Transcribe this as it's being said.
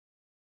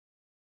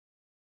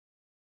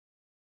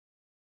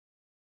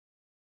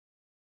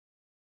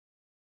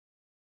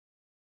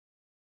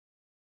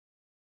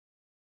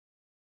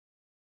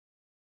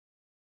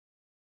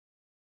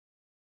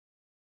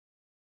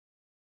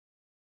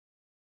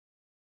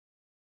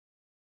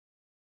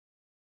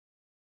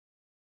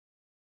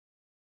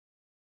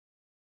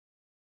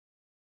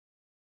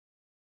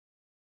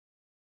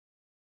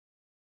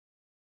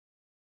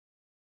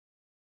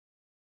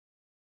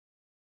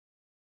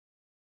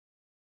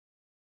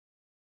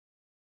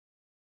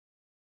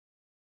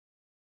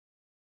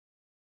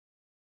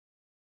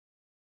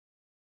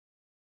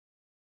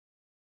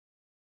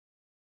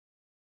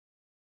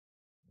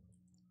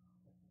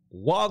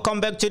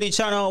Welcome back to the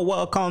channel.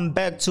 Welcome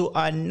back to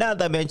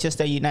another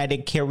Manchester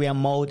United career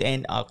mode,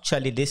 and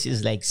actually this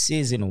is like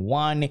season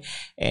 1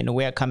 and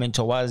we're coming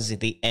towards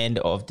the end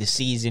of the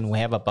season. We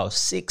have about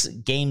 6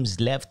 games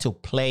left to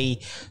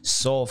play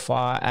so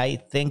far. I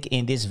think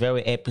in this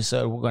very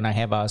episode we're gonna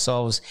have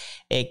ourselves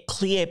a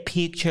clear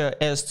picture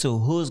as to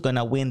who's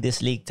gonna win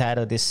this league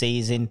title this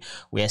season.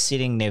 We are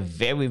sitting in a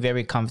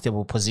very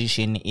comfortable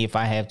position, if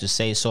I have to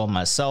say so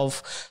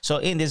myself. So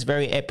in this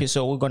very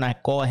episode we're gonna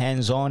go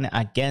hands-on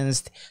against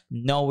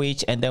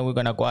Norwich, and then we're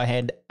gonna go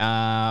ahead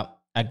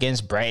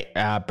against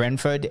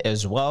Brentford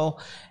as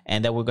well,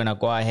 and then we're gonna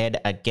go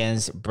ahead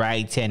against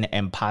Brighton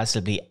and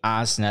possibly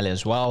Arsenal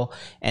as well,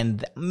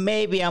 and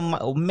maybe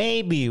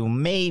we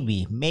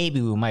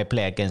might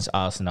play against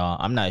Arsenal.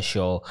 I'm not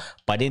sure,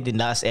 but in the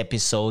last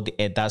episode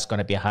that's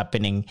gonna be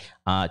happening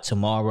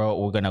tomorrow.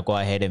 We're gonna go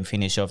ahead and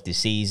finish off the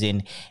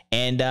season,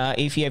 and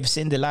if you have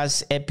seen the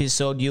last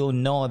episode, you'll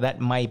know that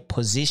my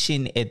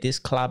position at this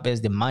club as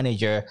the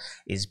manager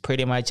is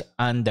pretty much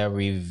under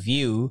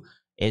review.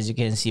 As you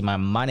can see, my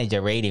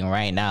manager rating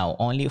right now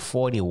only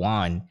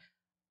 41.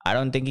 I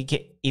don't think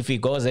if it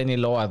goes any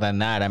lower than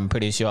that, I'm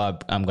pretty sure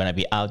I'm gonna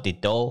be out the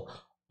door.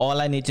 All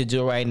I need to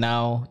do right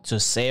now to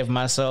save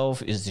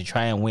myself is to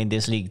try and win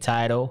this league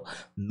title.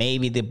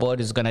 Maybe the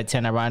board is gonna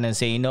turn around and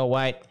say, you know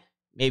what,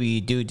 maybe you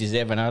do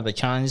deserve another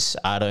chance.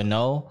 I don't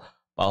know,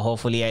 but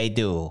hopefully I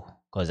do,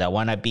 because I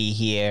want to be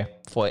here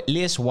for at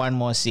least one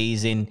more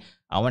season.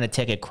 I want to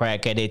take a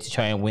crack at it to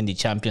try and win the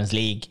Champions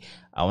League.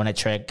 I want to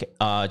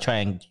try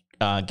and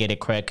get a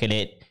crack at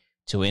it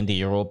to win the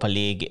Europa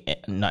League.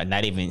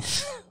 Not even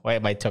why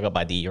am I talking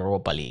about the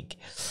Europa League?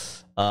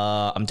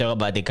 I'm talking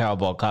about the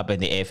Carabao Cup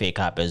and the FA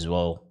Cup as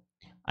well.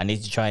 I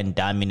need to try and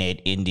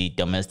dominate in the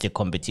domestic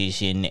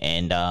competition,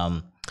 and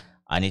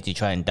I need to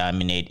try and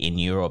dominate in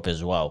Europe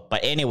as well.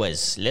 But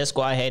anyways, let's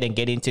go ahead and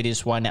get into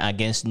this one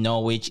against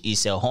Norwich.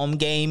 It's a home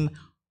game.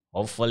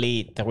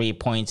 Hopefully 3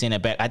 points in the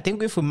back. I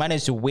think if we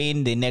manage to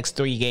win the next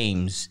 3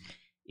 games,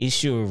 it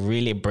should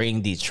really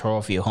bring the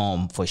trophy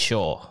home for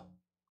sure.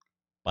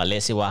 But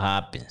let's see what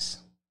happens.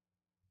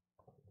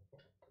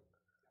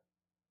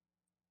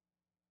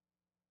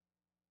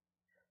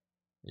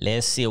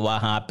 Let's see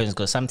what happens,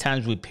 because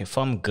sometimes we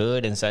perform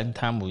good and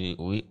sometimes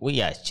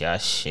we are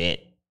just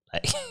shit.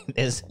 Like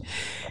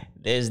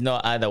there's no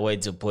other way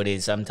to put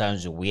it.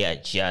 Sometimes we are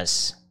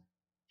just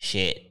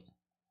shit.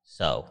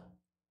 So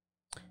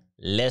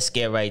let's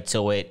get right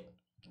to it.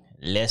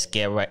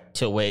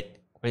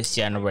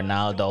 Cristiano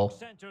Ronaldo.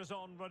 Centers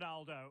on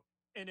Ronaldo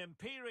in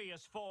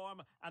imperious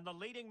form and the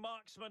leading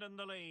marksman in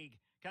the league.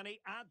 Can he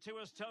add to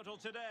his total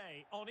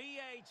today on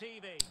EA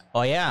TV?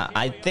 Oh yeah,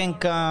 I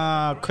think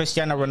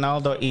Cristiano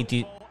Ronaldo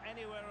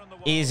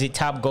is the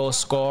top goal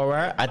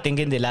scorer. I think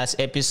in the last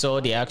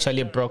episode he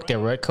actually broke the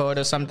record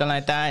or something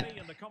like that.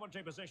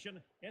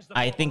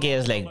 I think he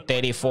has like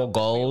 34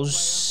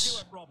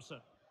 goals.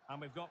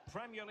 And we've got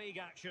Premier League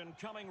action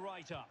coming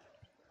right up.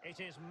 It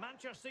is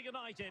Manchester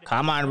United.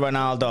 Come on,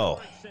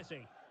 Ronaldo.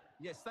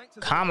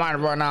 Come on,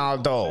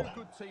 Ronaldo.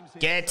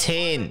 Get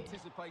in.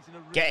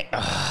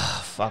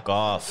 Fuck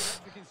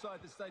off.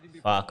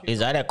 Fuck. Is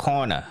that a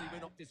corner?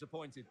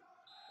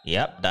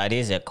 Yep, that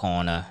is a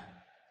corner.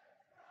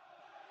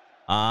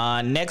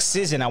 Next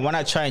season, I want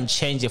to try and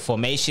change the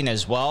formation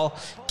as well.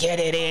 Get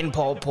it in,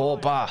 Paul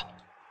Pogba.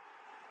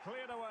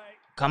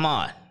 Come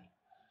on.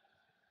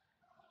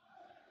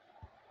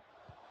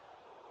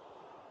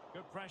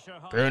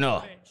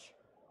 Bruno.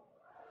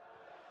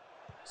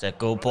 It's a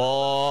good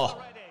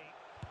ball.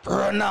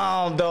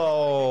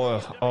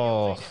 Ronaldo.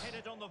 Oh.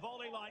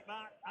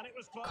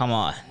 Come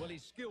on. Well,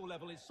 his skill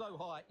level is so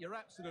high. You're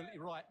absolutely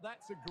right.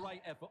 That's a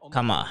great effort on.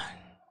 Come on.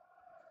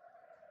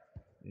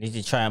 Need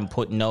to try and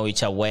put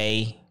Norwich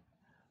away.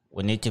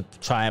 We need to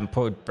try and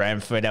put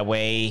Brentford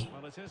away.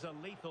 Well, it is a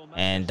lethal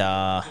and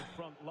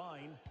front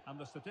line, and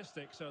the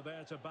statistics are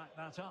there to back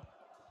that up.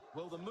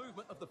 Well, the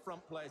movement of the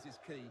front players is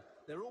key.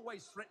 They're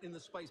always threatening the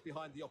space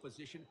behind the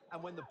opposition,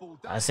 and when the ball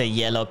does, that's a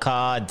yellow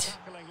card.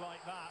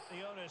 Like that,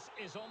 the onus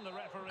is on the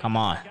referee. Come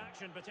on.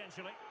 Action,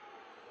 potentially.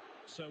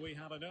 So we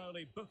have an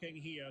early booking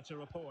here to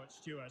report,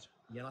 Stuart.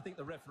 Yeah, and I think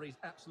the referee's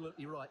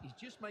absolutely right. He's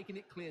just making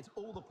it clear to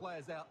all the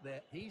players out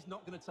there, he's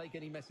not going to take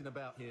any messing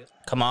about here.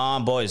 Come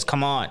on, boys.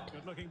 Come on.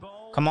 Good-looking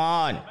ball. Come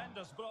on.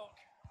 Tremendous block.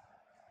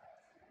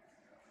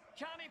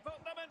 Can he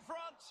put them in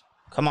front?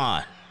 Come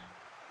on.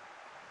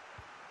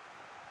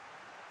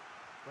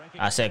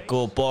 I said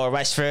good ball,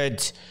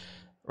 Rashford.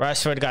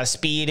 Rashford got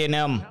speed in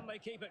him.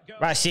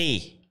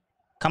 Rashi.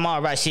 Come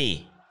on,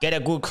 Rashi. Get a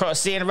good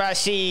cross in,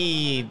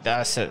 Rashi.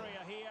 That's it.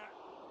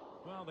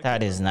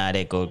 That is not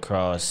a good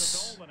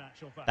cross.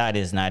 That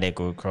is not a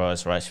good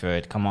cross,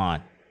 Rashford. Come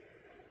on.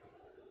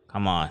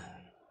 Come on.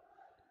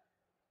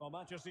 Well,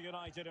 Manchester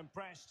United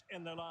impressed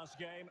in their last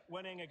game,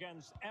 winning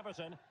against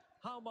Everton.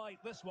 How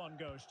might this one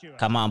go, Stuart?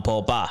 Come on,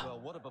 Pogba.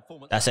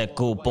 That's a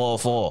good ball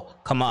for.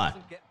 Come on.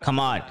 Come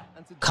on.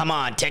 Come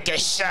on. Take a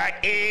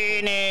shot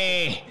in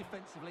it.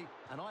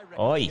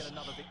 Oi.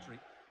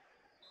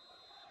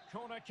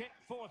 Corner kick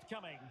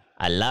forthcoming.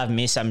 I love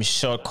me some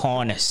short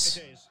corners.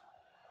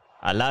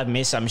 I love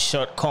me some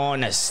short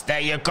corners. There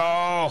you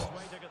go.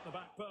 Waiting at the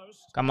back post.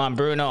 Come on,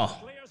 Bruno.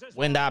 Clears his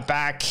Win that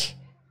back.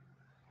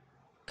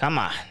 Come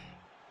on.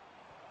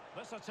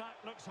 This attack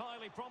looks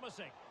highly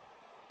promising.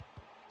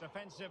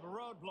 Defensive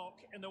roadblock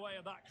in the way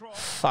of that cross.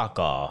 Fuck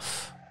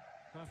off.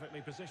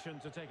 Perfectly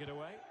positioned to take it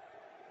away.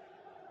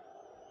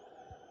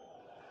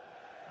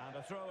 And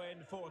a throw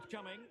in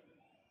forthcoming.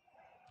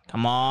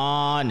 Come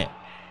on.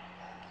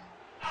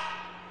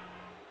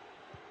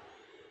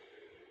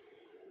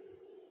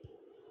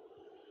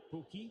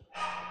 Pookie.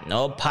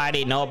 No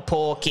party, no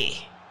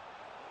pokey.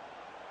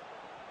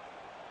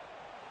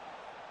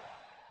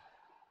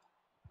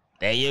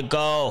 There you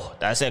go.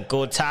 That's a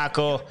good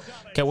tackle.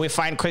 Can we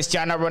find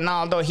Cristiano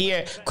Ronaldo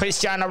here?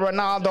 Cristiano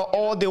Ronaldo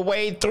all the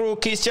way through.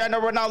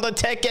 Cristiano Ronaldo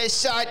take a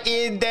shot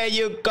in. There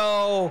you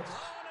go.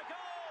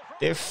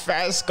 The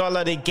first goal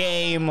of the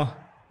game.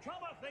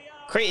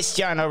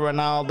 Cristiano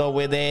Ronaldo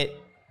with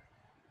it.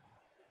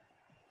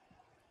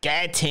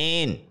 Get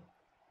in.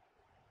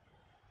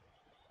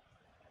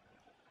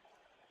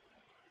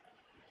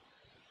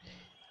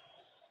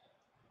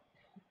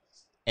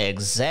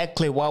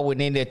 Exactly what we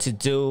needed to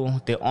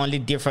do. The only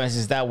difference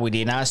is that we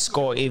did not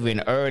score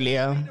even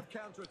earlier.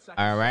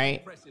 All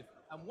right.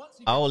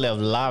 I would have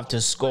loved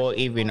to score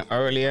even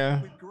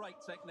earlier.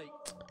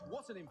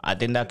 I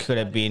think that could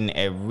have been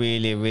a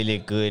really, really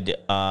good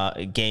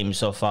game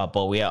so far.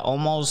 But we are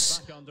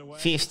almost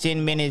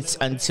 15 minutes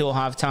until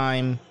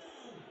halftime.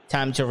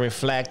 Time to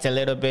reflect a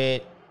little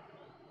bit.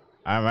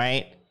 All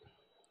right.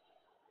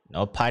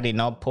 No party,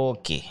 no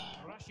pokey.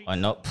 Or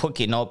no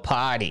pokey, no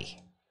party.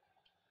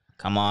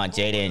 Come on,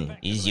 Jaden.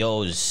 It's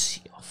yours.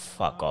 Oh,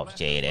 fuck off,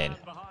 Jaden.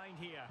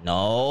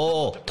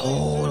 No.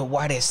 Dude,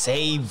 what a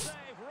save.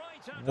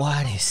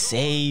 What a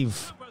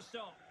save.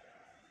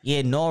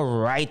 Yeah, no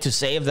right to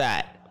save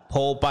that.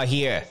 Pogba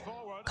here.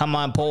 Come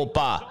on,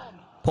 Pogba.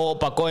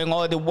 Pogba going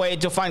all the way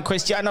to find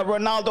Cristiano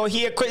Ronaldo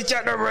here.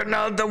 Cristiano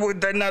Ronaldo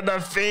with another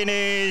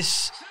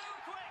finish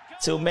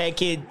to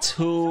make it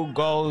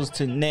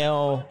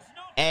 2-0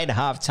 at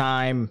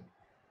halftime.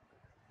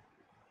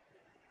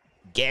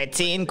 Get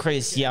in,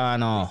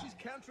 Cristiano.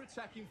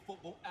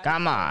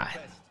 Come on.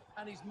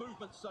 And his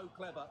movement's so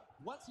clever.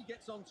 Once he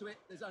gets onto it,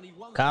 there's only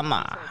one. Come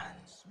on.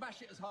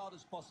 Smash it as hard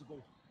as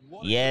possible.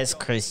 Yes,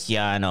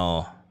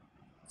 Cristiano.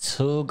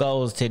 2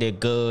 goals to the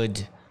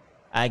good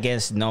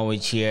against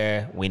Norwich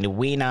here. When we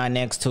win our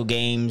next 2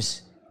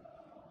 games,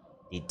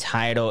 the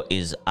title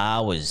is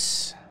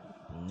ours.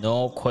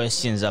 No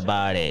questions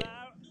about it.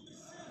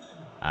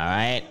 All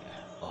right.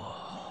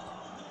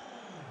 Oh.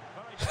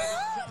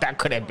 That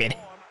could have been.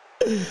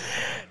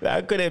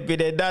 That could have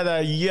been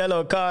another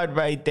yellow card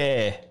right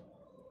there.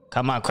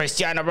 Come on,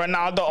 Cristiano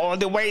Ronaldo all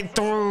the way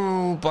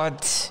through.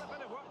 But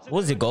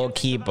who's the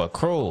goalkeeper?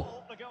 Crew.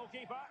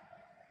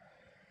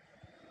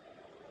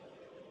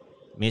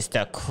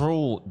 Mr.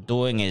 Crew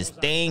doing his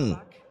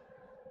thing.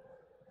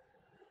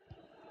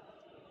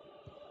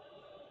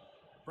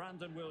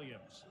 Brandon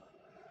Williams.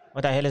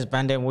 What the hell is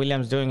Brandon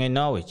Williams doing in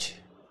Norwich?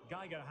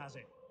 Geiger has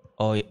it.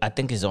 Oh, I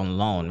think he's on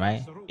loan,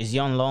 right? Is he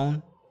on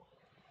loan?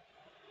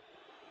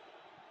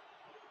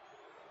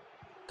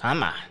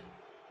 Come on.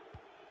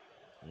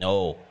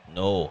 No,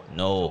 no,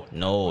 no,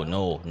 no,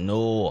 no,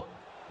 no,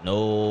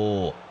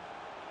 no.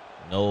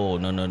 No, no,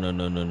 no, no,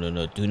 no, no, no,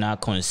 no. Do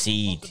not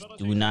concede.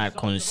 Do not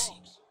concede.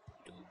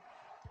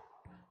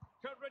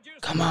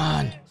 Come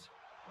on.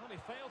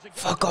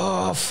 Fuck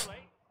off.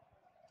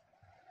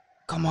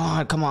 Come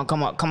on, come on,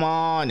 come on, come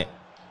on.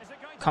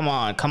 Come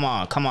on, come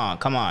on, come on,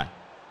 come on.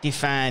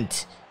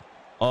 Defend.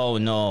 Oh,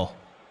 no.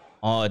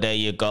 Oh, there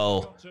you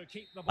go.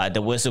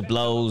 The whistle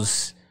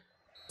blows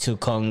to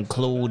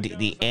conclude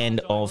the end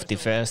of the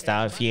first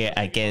half here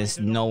against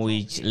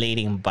Norwich,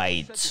 leading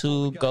by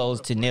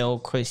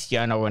 2-0.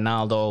 Cristiano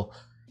Ronaldo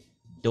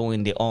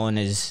doing the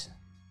honors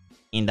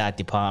in that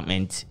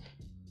department.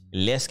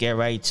 Let's get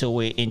right to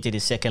it into the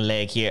second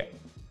leg here.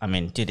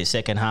 To the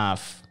second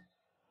half.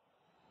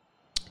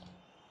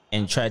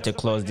 And try to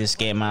close this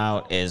game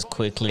out as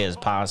quickly as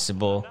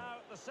possible.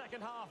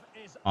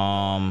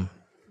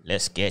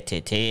 Let's get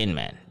it in,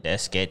 man.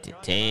 Let's get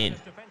it in.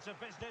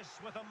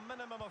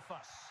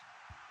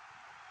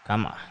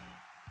 Come on.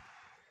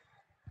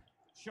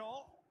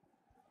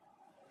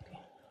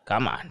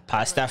 Come on.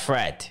 Pasta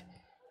Fred.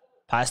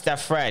 Pasta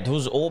Fred.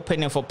 Who's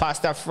opening for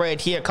Pasta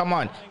Fred here? Come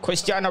on.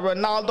 Cristiano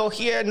Ronaldo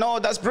here. No,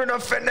 that's Bruno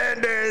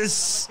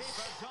Fernandes.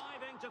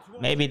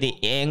 Maybe the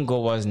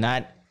angle was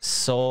not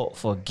so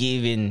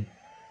forgiving.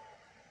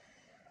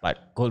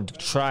 But good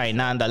try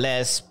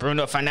nonetheless.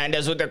 Bruno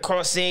Fernandes with the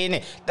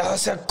crossing. That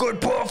was a good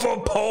ball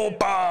for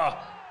Pogba.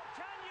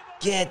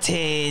 Get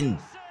in.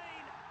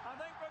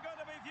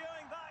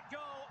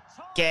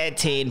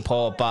 Get in,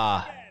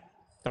 Pogba.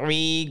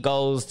 3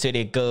 goals to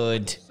the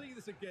good.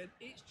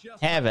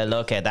 Have a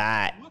look at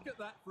that.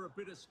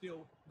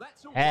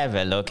 Have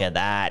a look at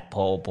that,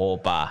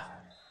 Pogba.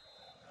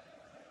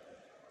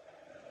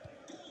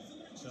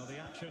 So the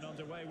action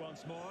underway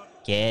once more.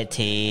 Get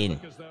in.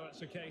 As though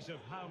it's a case of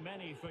how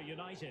many for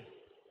United.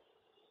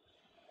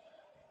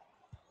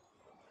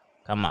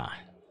 Come on.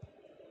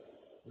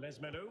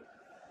 Lesmelu.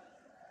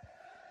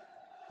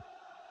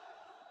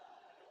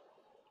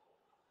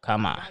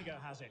 Come on. Tiger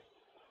has it.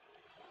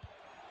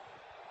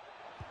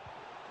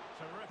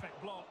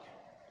 Terrific block.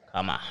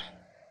 Come on.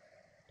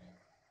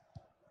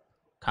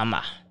 Come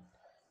on.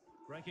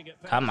 Breaking it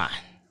Come on.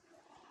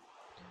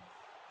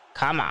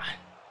 Come on.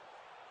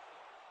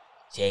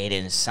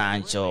 Jadon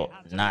Sancho,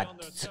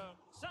 not Sancho.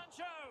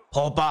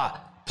 Pogba.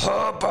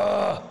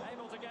 Pogba.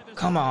 Able to get his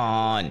Come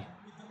on. and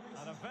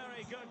a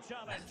very good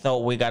challenge.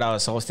 Thought we got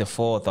ourselves the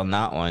fourth on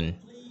that one.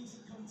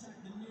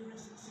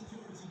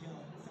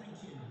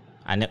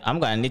 I'm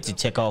gonna need to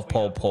check off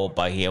Paul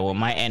Pogba here. We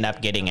might end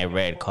up getting a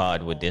red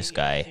card with this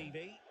guy.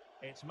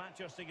 It's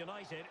Manchester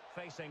United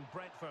facing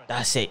Brentford.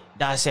 That's it.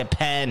 That's a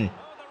pen. Oh,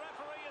 the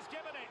referee has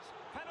given it.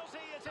 Penalty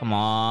it Come is.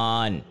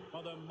 on.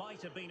 Well, there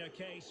might have been a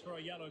case for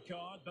a yellow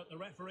card, but the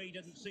referee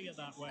didn't see it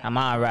that way. Come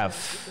on,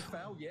 ref. The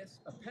foul, yes,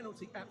 a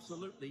penalty,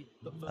 absolutely.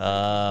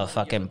 But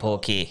Fucking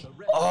Pookie.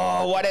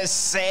 Oh, what a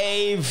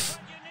save.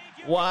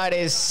 What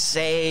a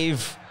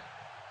save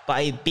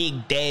by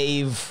Big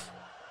Dave.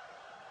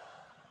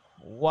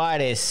 What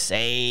a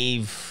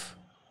save.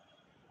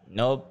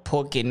 No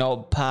Pookie, no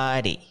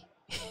party.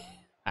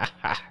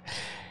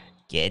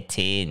 Get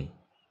in.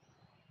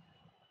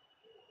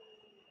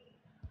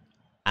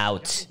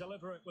 Out.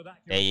 Deliver it with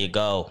accuracy. There you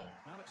go.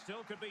 Well, it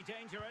still could be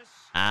dangerous.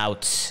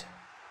 Out.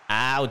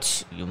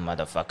 Out. You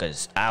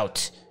motherfuckers.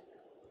 Out.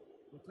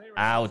 The clearance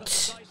Out. wasn't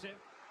decisive.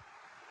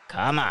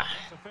 Come on.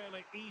 It's a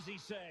fairly easy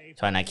save.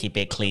 Trying to keep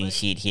a clean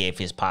sheet here if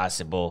it's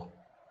possible.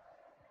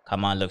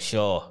 Come on, look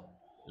sure.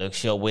 Look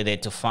sure with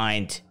it to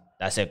find.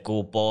 That's a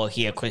good ball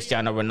here.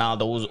 Cristiano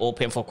Ronaldo who's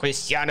open for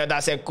Cristiano.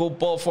 That's a good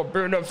ball for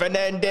Bruno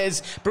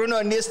Fernandes.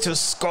 Bruno needs to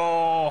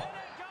score.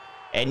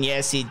 And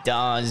yes, he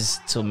does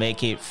to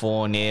make it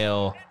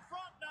 4-0.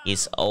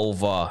 It's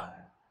over.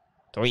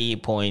 3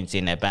 points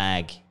in the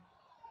bag.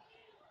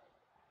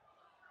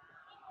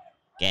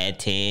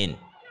 Get in.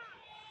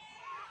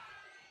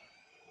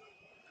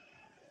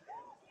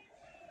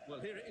 well,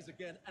 here it is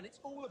again, and it's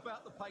all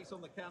about the pace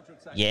on the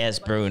counter-attack. Yes,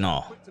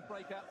 Bruno. Quick to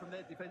break out from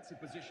their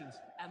defensive positions,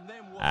 and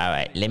then All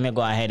right, let me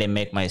go ahead and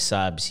make my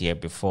subs here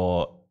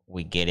before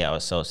we get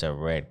ourselves a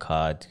red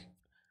card.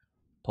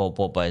 Paul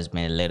Pogba has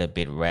been a little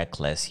bit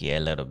reckless here, a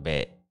little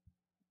bit.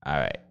 All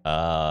right,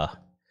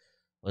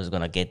 who's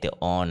gonna get the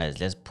honors?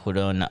 Let's put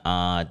on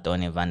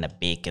Donny van der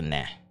Beek in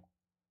there.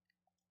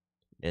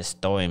 Let's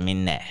throw him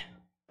in there.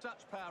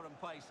 touch, power,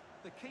 and pace.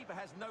 The keeper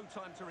has no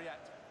time to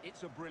react.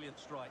 It's a brilliant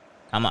strike.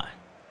 Come on.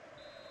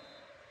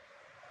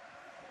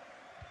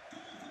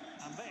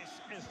 And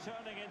this is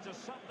turning into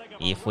something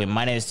of If we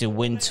manage to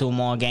win 2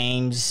 more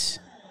games,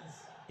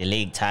 the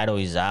league title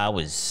is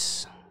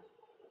ours.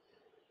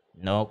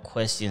 No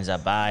questions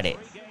about it.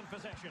 regained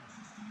possession.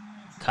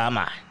 Come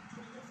on.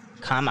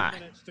 Come on.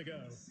 Minutes to go.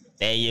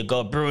 There you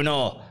go,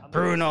 Bruno.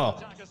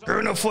 Bruno.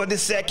 Bruno for the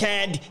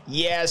second.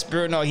 Yes,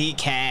 Bruno, he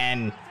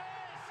can.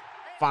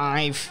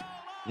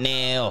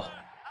 5-0.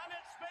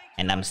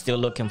 And I'm still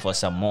looking for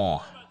some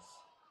more.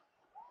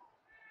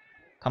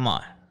 Come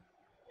on.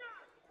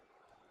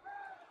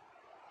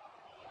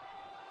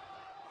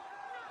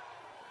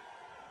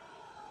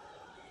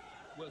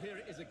 Well, here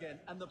it is again,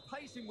 and the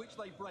pace in which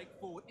they break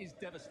forward is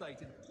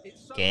devastating.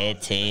 It's so Get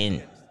hard to play in.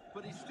 against,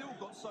 but he's still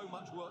got so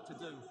much work to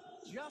do.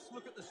 Just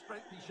look at the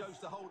strength he shows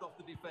to hold off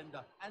the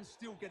defender and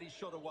still get his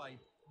shot away.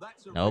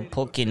 That's a No really good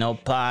Pookie, no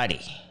party.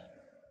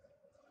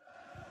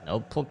 No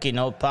Pookie,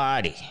 no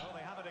party. Well,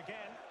 they have it again.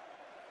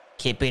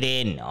 Keep it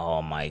in.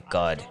 Oh my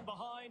God. Gone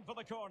behind for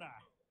the corner.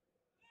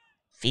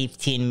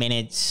 15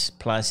 minutes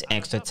plus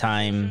extra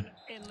time.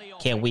 In the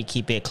Can we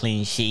keep a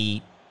clean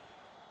sheet?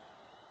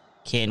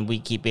 Can we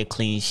keep a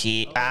clean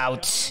sheet?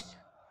 Out.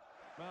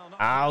 Well,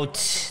 not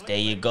Out. There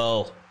you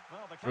go.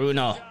 well, the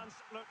Bruno. chance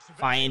looks very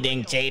Finding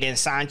real. Jadon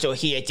Sancho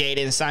here.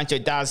 Jadon Sancho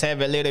does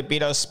have a little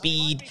bit of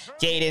speed.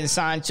 Jadon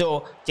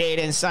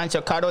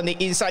Sancho cut on the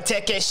inside.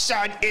 Take a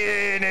shot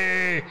in. And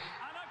a goal.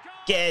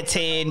 Get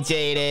in,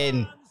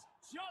 Jadon.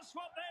 Just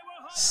what they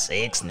were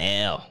hoping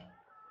 6-0.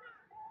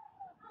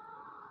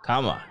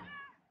 Come on.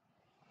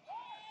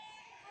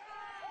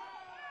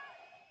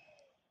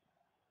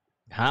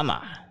 Come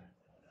on.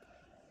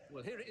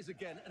 Well, here it is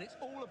again, and it's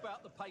all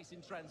about the pace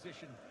in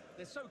transition.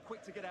 They're so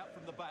quick to get out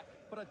from the back,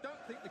 but I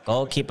don't think the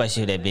Goalkeeper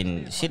should have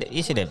been.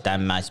 He should have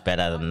done much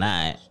better than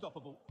that.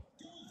 Unstoppable.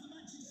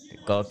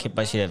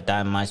 Goalkeeper should have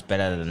done much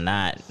better than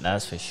that.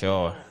 That's for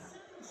sure.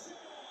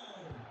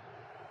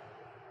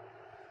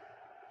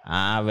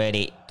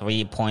 Already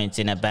 3 points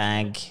in the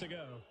bag. to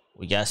go.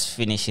 We're just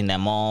finishing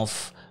them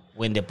off.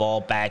 Win the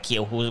ball back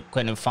here. Who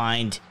couldn't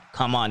find?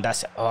 Come on,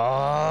 that's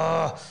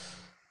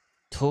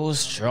too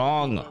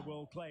strong.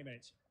 Will claim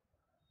it.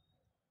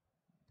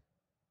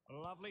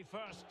 Lovely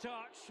first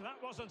touch. That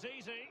wasn't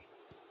easy.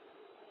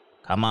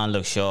 Come on,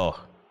 Luxor.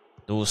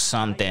 Do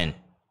something.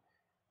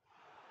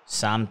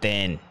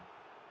 Something.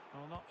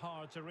 Well, not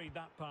hard to read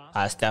that pass.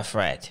 Past that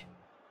Fred.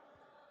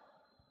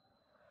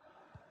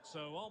 So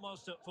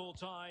almost at full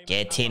time.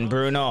 Get in,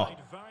 Bruno.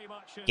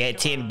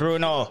 Get in,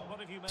 Bruno.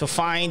 To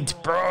find,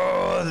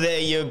 bro. There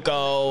you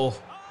go.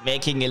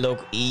 Making it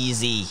look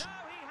easy.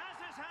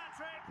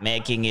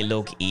 Making it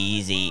look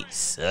easy.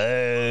 So,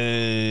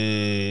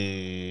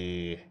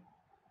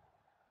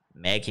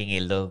 making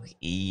it look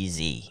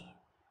easy.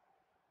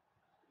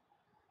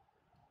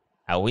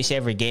 I wish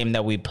every game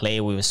that we play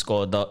we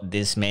scored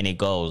this many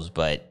goals,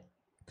 but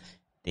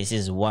this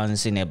is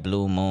once in a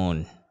blue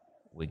moon.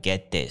 We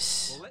get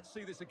this. Well, let's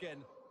see this again.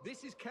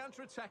 This is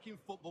counter-attacking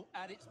football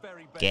at its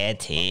very best.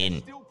 Get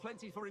in. Still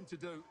plenty for him to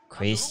do.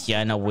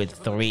 Cristiano with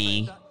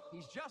 3.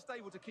 He's just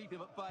able to keep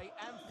him at bay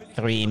and finish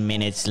 3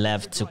 minutes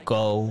left to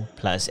go,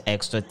 plus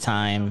extra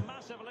time.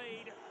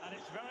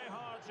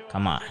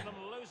 Come on.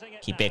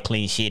 Keep a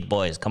clean sheet,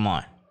 boys. Come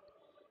on.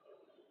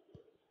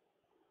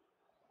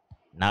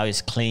 Now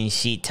it's clean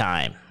sheet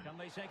time.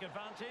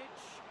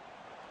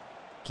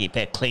 Keep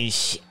a clean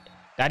sheet.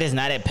 That is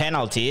not a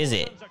penalty, is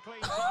it?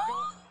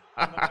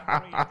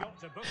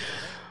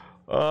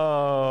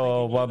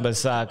 Oh,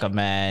 Wan-Bissaka,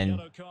 man.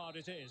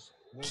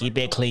 Keep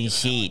a clean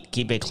sheet.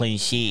 Keep a clean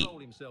sheet.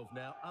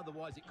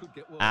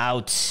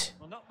 Out.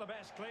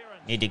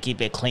 Need to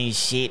keep a clean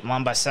sheet.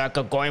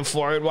 Wan-Bissaka going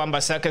for it.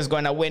 Wan-Bissaka is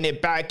going to win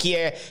it back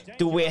here.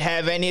 Do we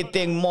have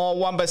anything more?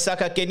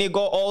 Wan-Bissaka, can you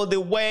go all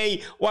the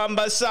way?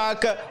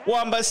 Wan-Bissaka.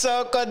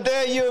 Wan-Bissaka,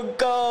 there you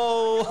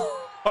go.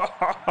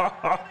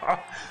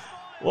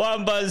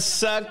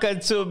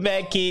 Wan-Bissaka to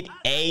make it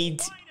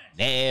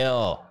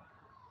 8-0.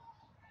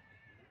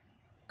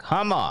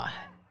 Come on.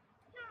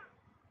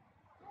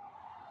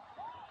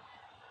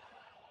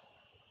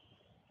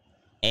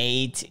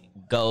 8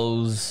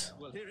 goes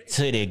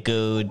to the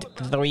good.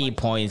 3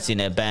 points in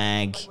the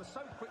bag.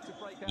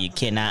 You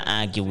cannot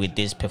argue with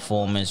this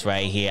performance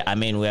right here. I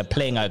mean, we're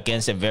playing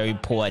against a very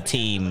poor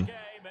team.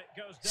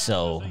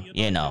 So,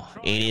 you know,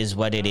 it is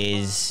what it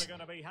is.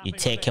 You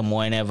take him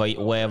wherever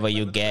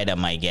you get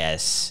him, I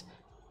guess.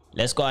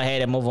 Let's go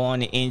ahead and move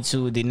on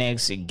into the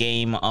next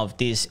game of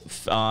this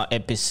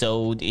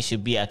episode. It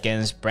should be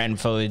against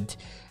Brentford.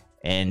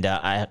 And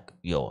I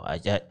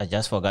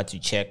just forgot to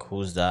check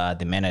who's the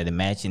man of the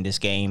match in this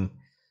game.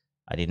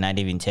 I did not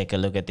even take a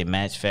look at the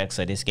match facts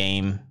of this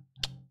game.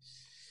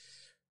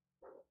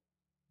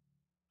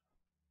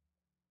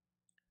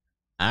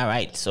 All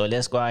right, so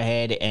let's go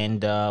ahead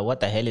and what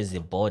the hell is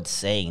the board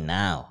saying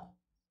now?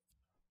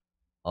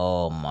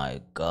 Oh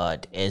my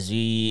God! As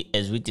we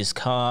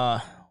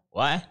discuss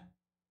what?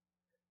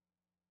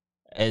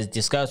 As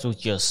discussed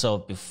with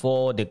yourself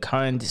before the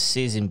current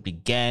season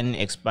began,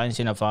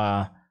 expansion of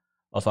our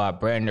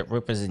brand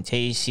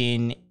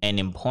representation an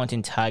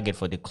important target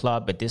for the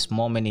club. At this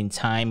moment in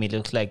time, it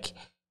looks like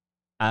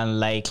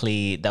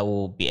unlikely that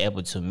we'll be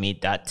able to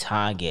meet that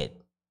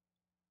target.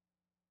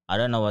 I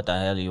don't know what the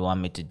hell you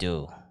want me to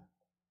do.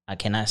 I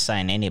cannot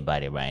sign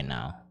anybody right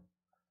now.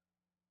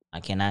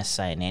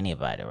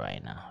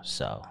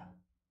 So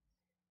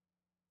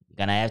you're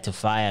gonna have to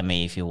fire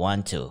me if you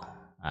want to. All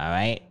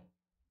right,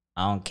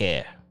 I don't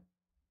care.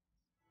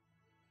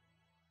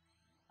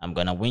 I'm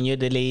gonna win you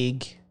the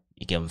league.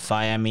 You can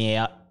fire me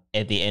at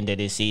the end of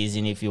the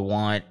season if you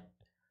want.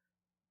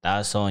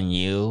 That's on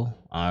you.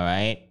 All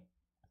right.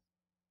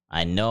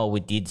 I know we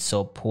did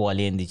so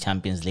poorly in the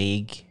Champions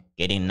League,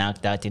 getting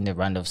knocked out in the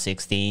round of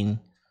 16.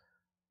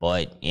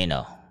 But, you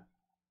know,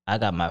 I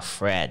got my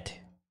Fred.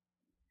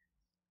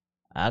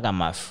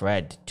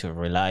 To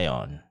rely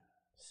on.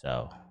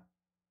 So,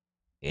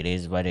 it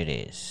is what it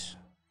is.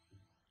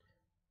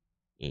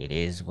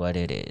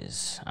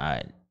 All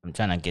right. I'm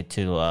trying to get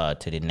to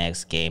the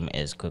next game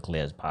as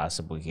quickly as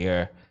possible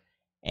here.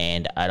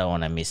 And I don't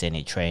want to miss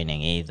any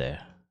training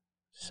either.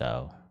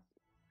 So,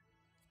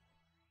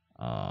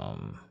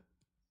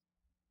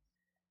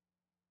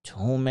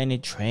 too many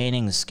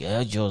training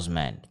schedules,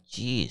 man.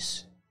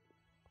 Jeez.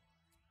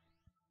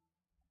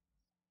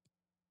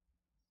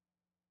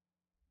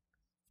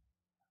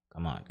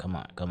 Come on.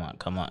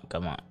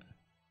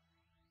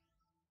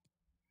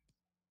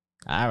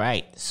 All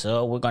right,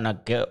 so we're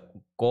gonna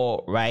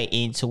go right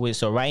into it.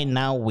 So right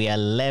now we are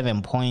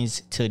 11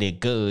 points to the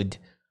good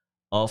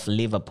of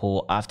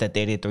Liverpool after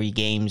 33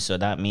 games. So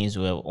that means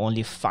we have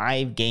only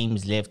 5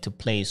 games left to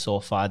play so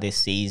far this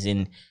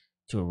season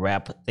to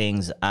wrap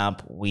things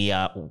up. We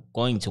are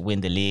going to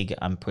win the league,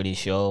 I'm pretty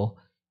sure.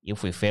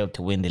 If we fail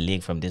to win the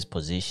league from this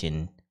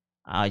position,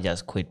 I'll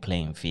just quit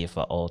playing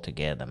FIFA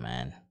altogether,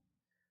 man.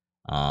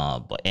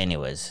 But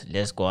anyways,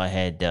 let's go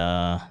ahead.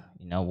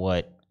 You know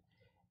what?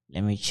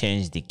 Let me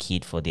change the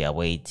kit for the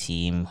away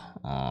team.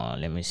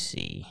 Let me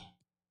see.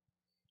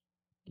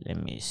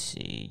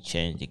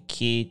 Change the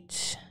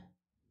kit.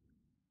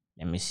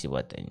 Let me see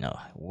what they know.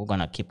 We're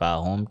gonna keep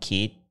our home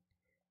kit.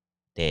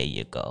 There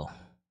you go.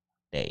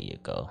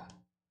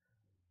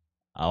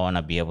 I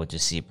wanna be able to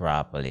see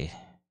properly.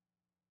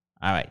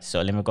 All right,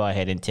 so let me go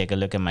ahead and take a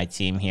look at my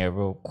team here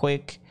real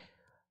quick.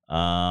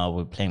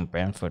 We're playing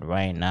Brentford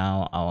right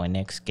now. Our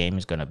next game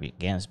is gonna be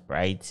against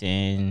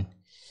Brighton.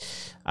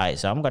 All right,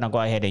 so I'm gonna go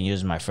ahead and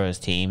use my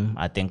first team.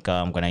 I think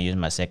I'm gonna use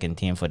my second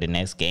team for the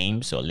next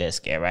game. So let's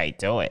get right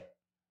to it.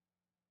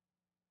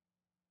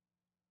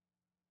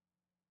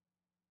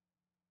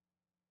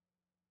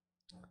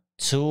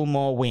 2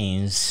 more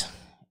wins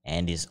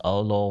and it's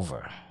all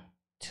over.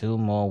 2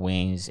 more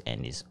wins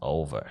and it's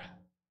over.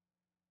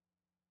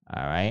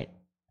 All right.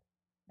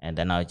 And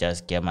then I'll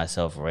just get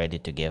myself ready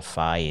to get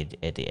fired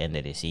at the end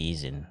of the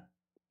season,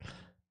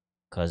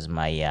 because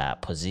my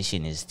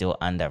position is still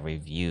under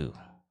review.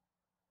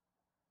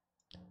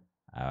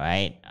 All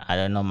right. I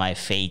don't know my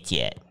fate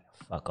yet.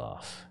 Fuck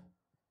off.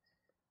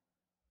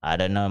 I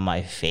don't know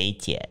my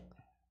fate yet.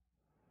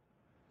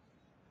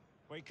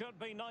 We could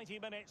be 90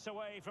 minutes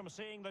away from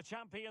seeing the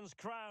champions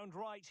crowned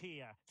right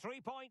here.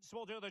 3 points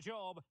will do the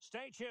job.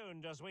 Stay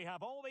tuned as we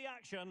have all the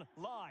action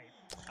live.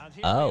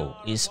 Oh,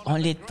 it's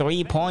only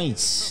 3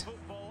 points.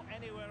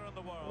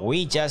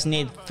 We just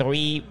need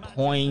 3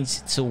 points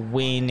to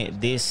win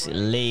this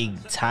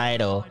league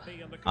title.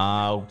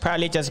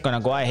 Probably just gonna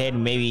go ahead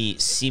and maybe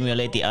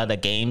simulate the other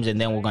games,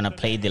 and then we're gonna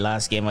play the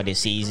last game of the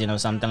season or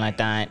something like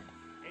that,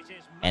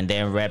 and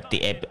then wrap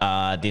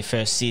the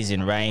first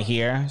season right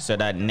here, so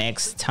that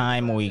next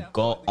time we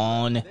go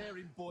on,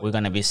 we're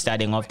gonna be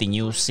starting off the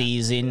new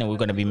season. We're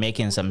gonna be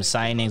making some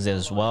signings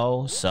as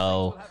well,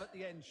 so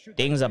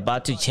things are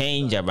about to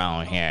change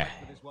around here,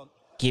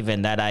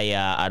 given that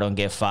I don't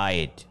get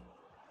fired.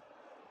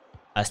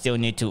 I still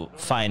need to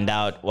find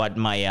out what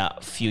my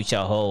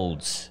future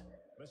holds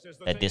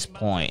at this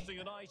point.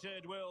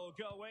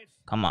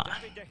 Come on.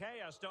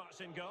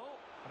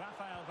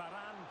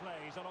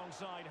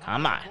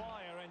 Come on.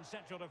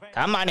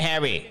 Come on,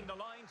 Harry.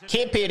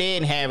 Keep it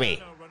in,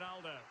 Harry.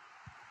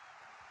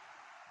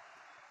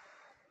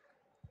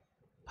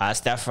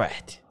 Pass the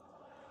Fred.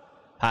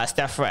 Pass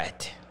the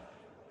Fred.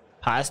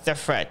 Pass the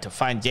Fred to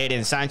find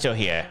Jadon Sancho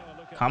here.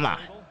 Come on.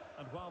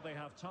 And while they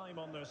have time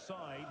on their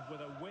side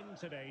with a win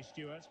today,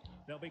 Stuart,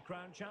 they'll be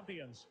crowned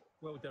champions.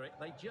 Well, Derek,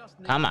 they just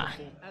need come on.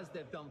 As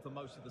they've done for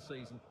most of the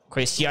season.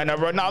 Cristiano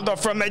Ronaldo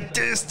from a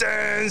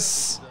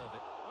distance.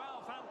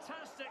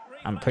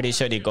 I'm pretty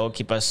sure the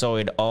goalkeeper saw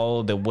it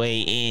all the way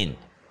in.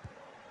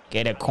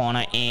 Get a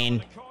corner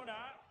in.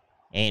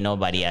 Ain't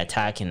nobody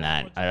attacking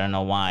that. I don't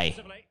know why.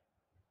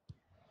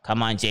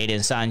 Come on,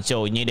 Jadon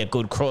Sancho. You need a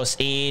good cross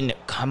in.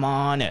 Come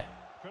on.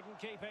 Couldn't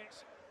keep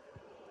it.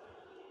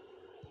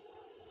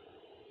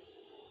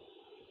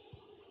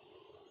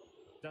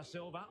 Da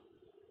Silva.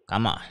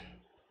 Come on.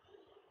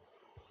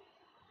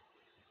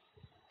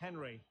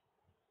 Henry.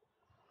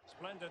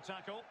 Splendid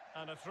tackle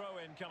and a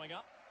throw-in coming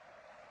up.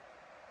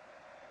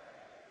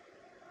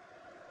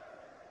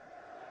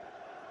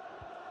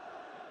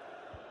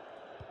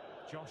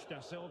 Josh Da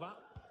Silva.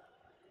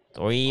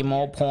 3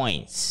 more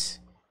points.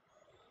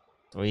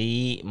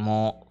 3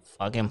 more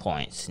fucking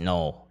points.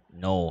 No,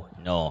 no,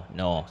 no,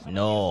 no,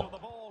 no,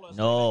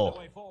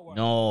 no,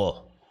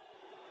 no,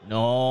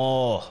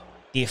 no.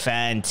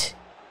 Defend.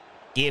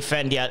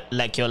 Defend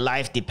like your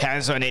life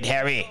depends on it,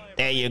 Harry.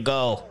 There you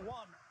go.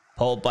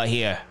 Pogba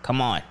here.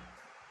 Come on.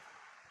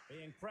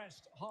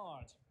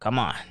 Come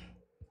on.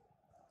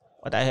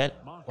 What the hell?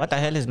 What the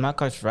hell is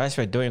Marcus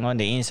Rashford doing on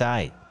the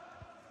inside?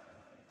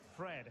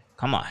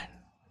 Come on.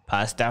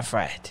 Pass that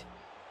Fred.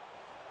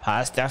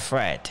 Pass that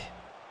Fred.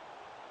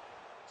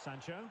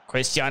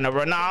 Cristiano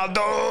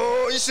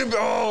Ronaldo. You should be,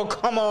 oh,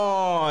 come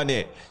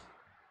on.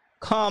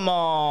 Come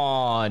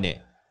on.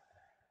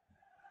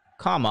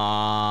 Come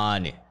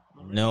on.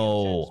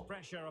 No.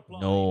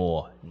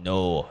 No.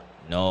 No.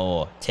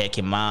 No. Take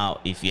him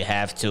out if you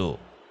have to.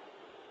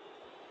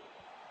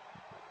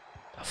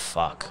 The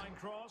fuck.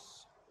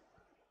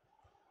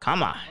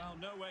 Come on.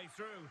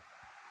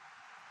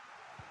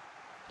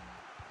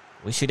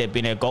 We should have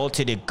been a goal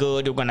to the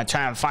good. We're going to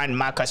try and find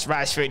Marcus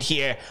Rashford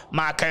here.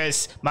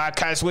 Marcus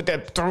with the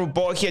through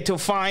ball here to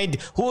find.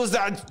 Who's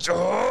that?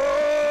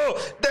 Oh,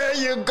 there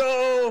you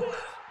go.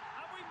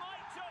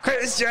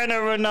 Cristiano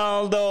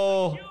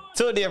Ronaldo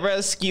to the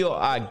rescue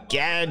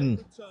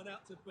again.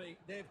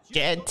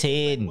 Get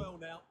in.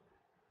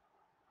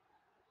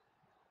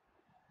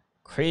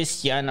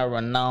 Cristiano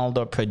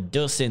Ronaldo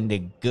producing the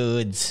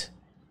goods.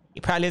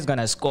 He probably is going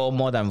to score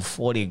more than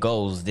 40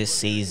 goals this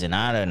season.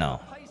 I don't know.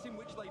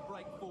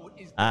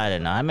 I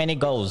don't know. How many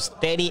goals?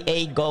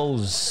 38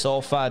 goals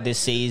so far this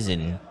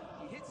season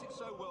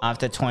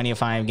after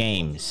 25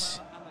 games.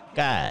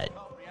 God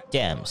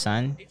damn,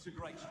 son.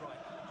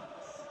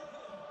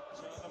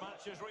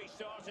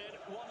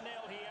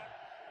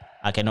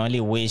 I can only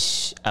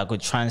wish I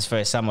could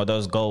transfer some of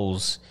those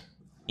goals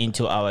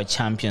into our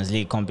Champions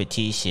League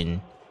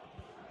competition.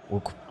 We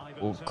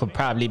could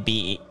probably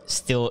be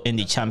still in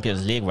the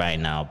Champions League right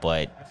now,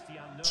 but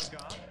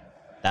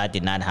that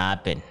did not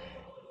happen.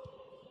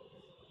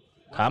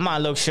 Come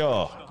on, Luke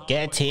Shaw.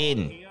 Get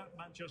in.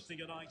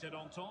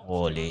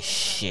 Holy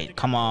shit.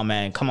 Come on,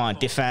 man. Come on,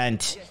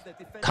 defend.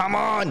 Come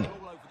on.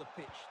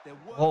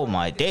 Oh,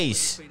 my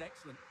days.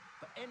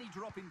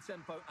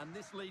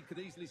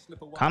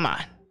 Come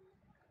on.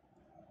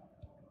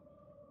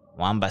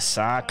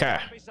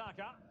 Wan-Bissaka.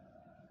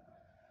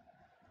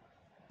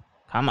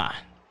 Come on.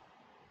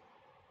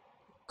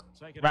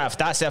 Ref,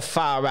 that's a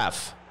foul,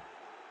 ref.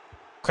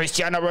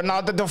 Cristiano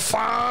Ronaldo to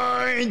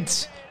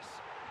find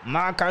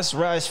Marcus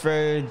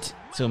Rashford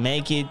to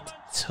make it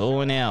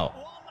 2-0.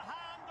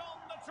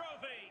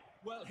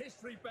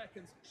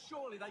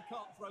 Surely they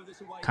can't throw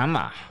this away. Come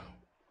on.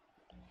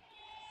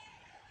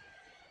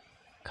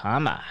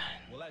 Come on.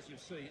 Well, as you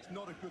see, it's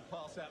not a good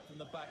pass out from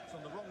the back. It's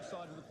on the wrong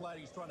side of the player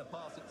he's trying to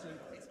pass it to.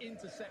 It's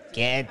intercepted.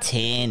 Get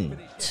in.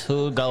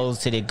 2 goals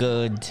to the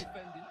good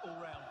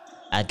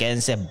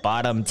against a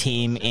bottom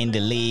team in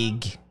the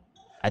league.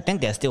 I think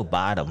they're still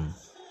bottom.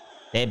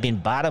 They've been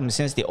bottom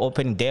since the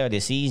opening day of the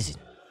season.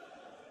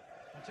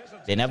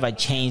 They never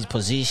changed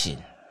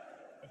position.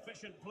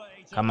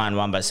 Come on,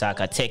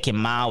 Wan-Bissaka, take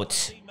him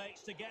out.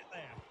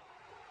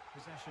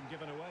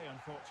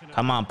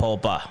 Come on,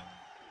 Pogba.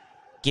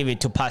 Give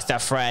it to Pastor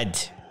Fred.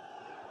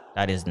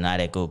 That is not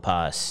a good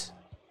pass.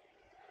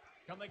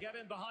 Can they get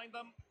in behind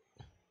them?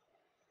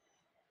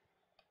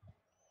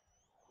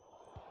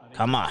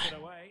 Come on.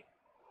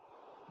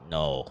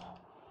 No.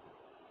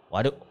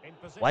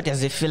 Why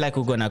does it feel like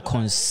we're gonna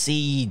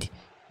concede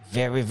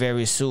very,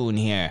 very soon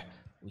here?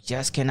 We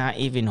just cannot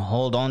even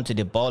hold on to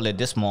the ball at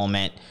this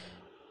moment.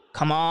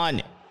 Come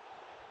on.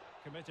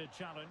 Committed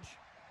challenge.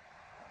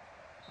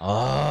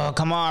 Oh,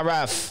 come on,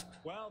 ref.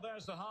 Well,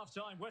 there's the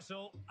half-time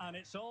whistle, and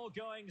it's all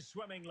going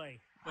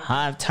swimmingly.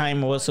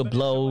 Half-time whistle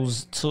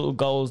blows. 2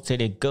 goals to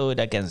the good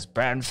against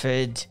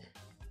Brentford.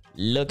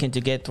 Looking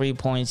to get 3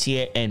 points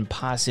here and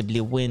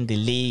possibly win the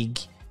league.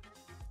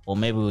 Or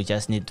maybe we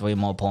just need 3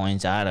 more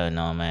points. I don't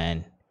know,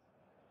 man.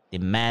 The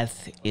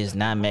math is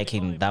not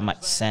making that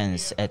much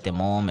sense at the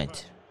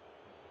moment.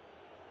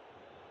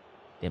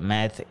 The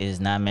math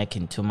is not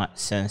making too much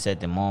sense at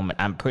the moment.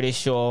 I'm pretty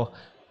sure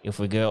if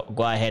we go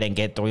ahead and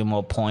get 3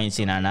 more points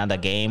in another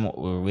game,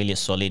 we'll really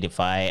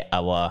solidify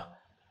our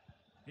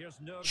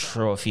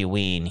trophy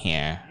win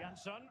here.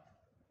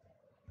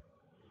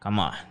 Come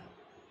on.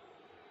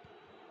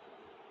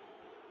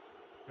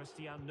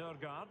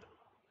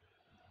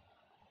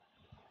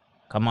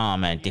 Come on,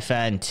 man.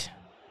 Defend.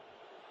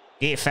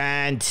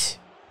 Defend.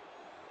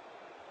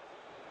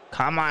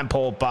 Come on,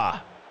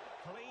 Pogba.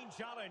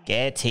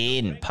 Get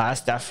in. Pass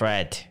that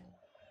Fred.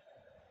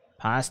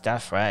 Pass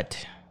that Fred.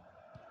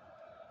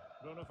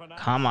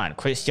 Come on,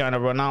 Cristiano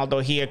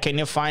Ronaldo here. Can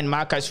you find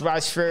Marcus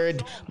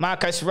Rashford?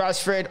 Marcus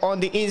Rashford on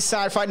the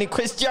inside, finding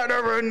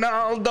Cristiano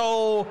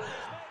Ronaldo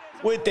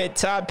with the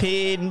tap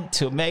in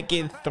to make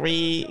it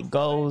 3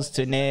 goals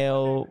to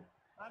 0.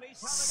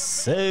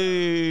 So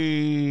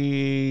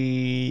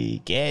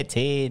get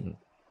in.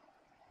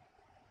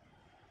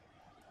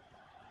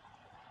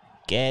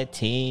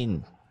 Get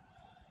in.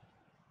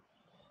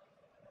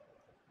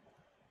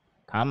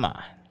 Come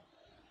on.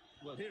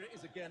 Well, here it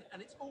is again,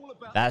 and it's all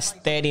about That's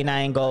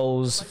 39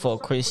 goals for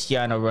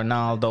Cristiano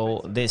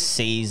Ronaldo this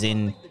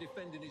season.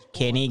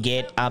 Can he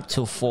get up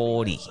to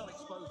 40?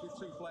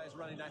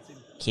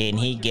 Can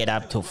he get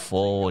up to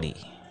 40?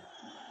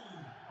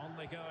 On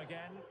they go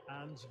again,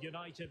 and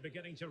United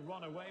beginning to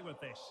run away with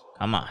this.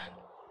 Come on.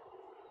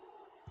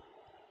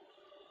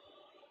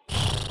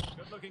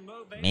 Good-looking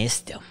move there.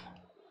 Missed him.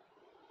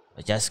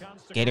 We're just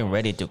getting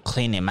ready to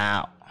clean him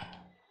out.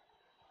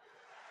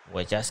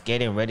 We're just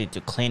getting ready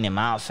to clean him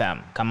out,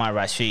 fam. Come on,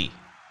 Rashid.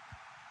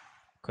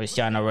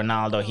 Cristiano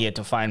Ronaldo here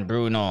to find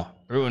Bruno.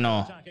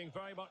 Bruno.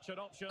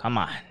 Come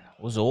on.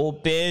 Who's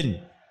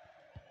open?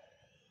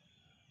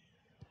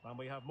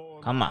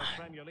 Come on.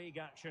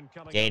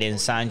 Jadon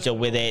Sancho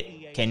with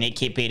it. Can he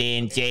keep it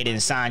in?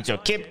 Jadon Sancho.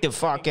 Keep the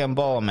fucking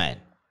ball, man.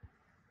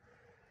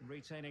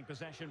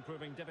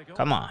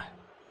 Come on.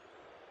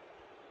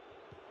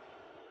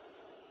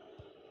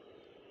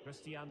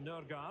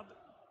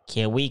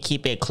 Can we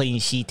keep a clean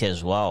sheet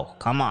as well?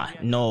 Come on.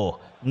 No.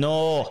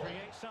 No.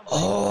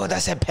 Oh,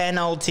 that's a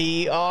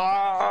penalty.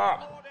 Oh.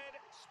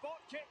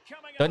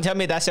 Don't tell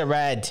me that's a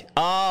red.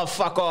 Oh,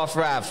 fuck off,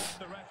 ref.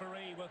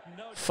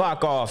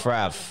 Fuck off,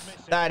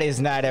 ref. That is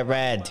not a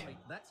red.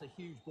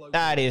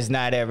 That is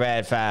not a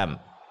red, fam.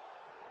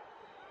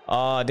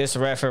 Oh, this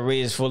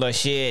referee is full of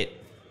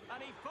shit.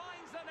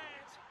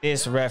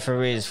 This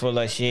referee is full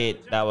of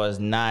shit. That was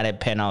not a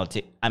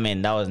penalty. I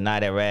mean, that was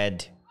not a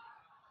red.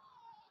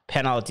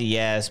 Penalty,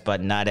 yes,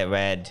 but not a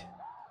red.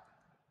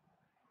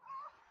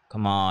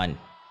 Come on.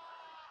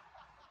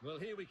 Well,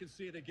 here we can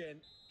see it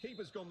again.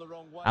 Keeper's gone the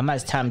wrong way. How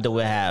much time do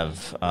we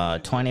have?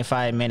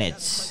 25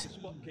 minutes.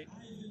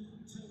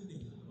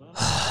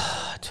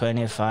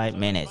 25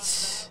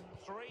 minutes.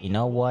 You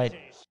know what?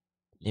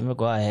 Let me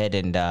go ahead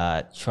and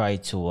try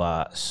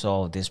to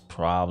solve this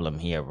problem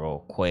here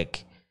real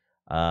quick.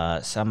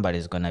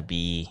 Somebody's gonna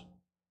be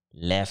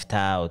left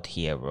out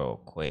here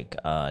real quick.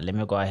 Let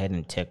me go ahead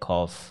and take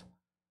off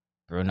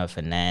Bruno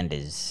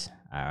Fernandes.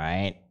 All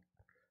right.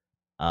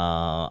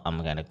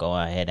 I'm gonna go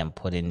ahead and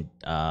put in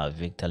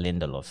Victor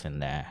Lindelof in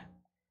there.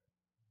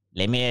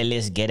 Let me at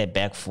least get it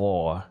back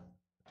 4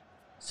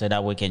 so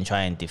that we can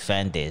try and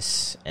defend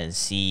this and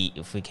see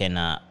if we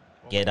can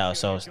get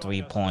ourselves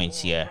 3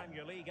 points here.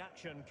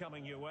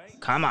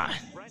 Come on.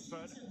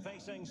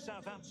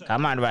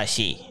 Come on,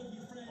 Rashid.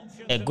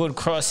 A good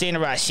cross in,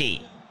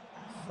 Rashid.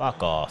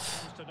 Fuck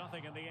off.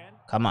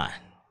 Come on.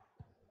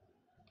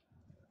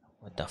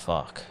 What the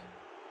fuck?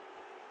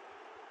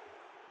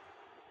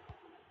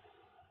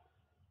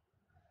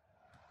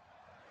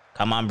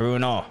 Come on,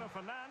 Bruno.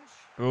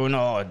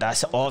 Bruno,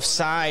 that's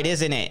offside,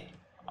 isn't it?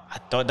 I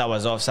thought that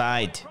was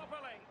offside.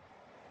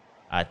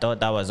 I thought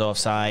that was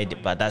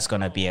offside, but that's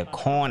going to be a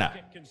corner.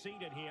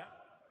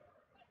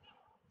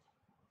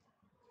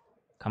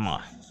 Come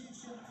on.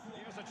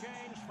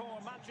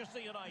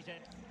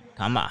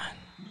 Come on.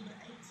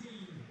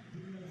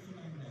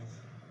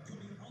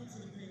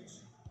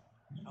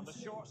 And the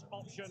short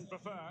option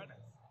preferred.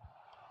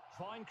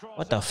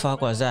 What the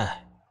fuck was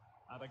that?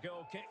 And a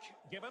goal kick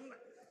given.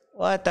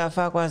 What the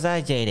fuck was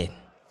that, Jaden?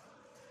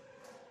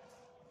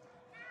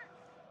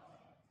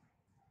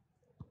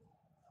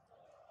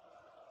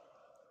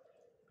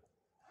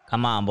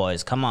 Come on,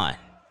 boys. Come on.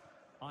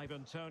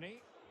 Ivan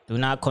Toney. Do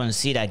not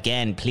concede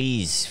again,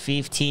 please.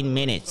 15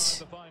 minutes.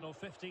 The final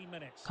 15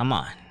 minutes. Come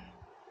on.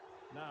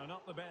 No,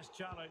 not the best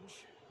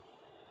challenge.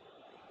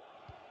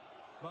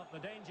 But the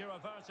danger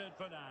averted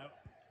for now.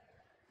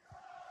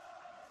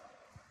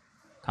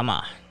 Come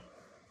on.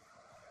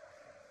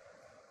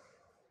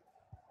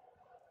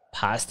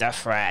 Pass the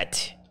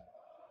threat.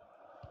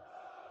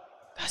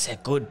 That's a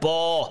good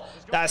ball.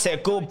 That's a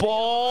good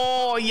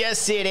ball.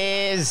 Yes, it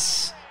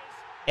is.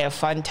 A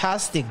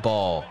fantastic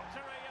ball.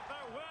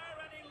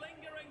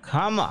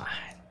 Come on.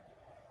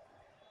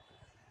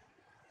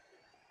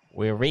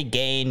 We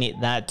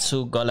regain that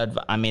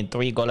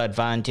 3-goal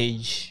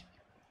advantage.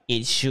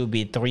 It should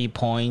be 3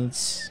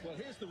 points.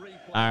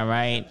 All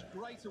right.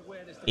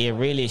 It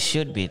really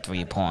should be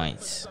 3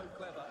 points.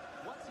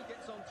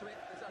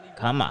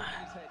 Come on.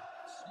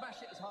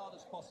 Smash it as hard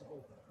as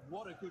possible.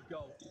 What a good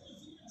goal.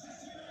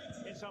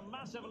 It's a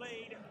massive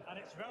lead, and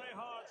it's very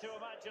hard to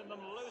imagine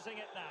them losing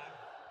it now.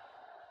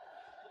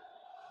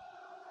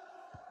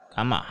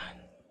 Come on.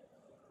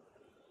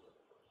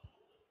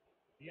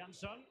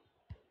 Jansson.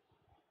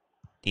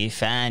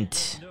 Defend.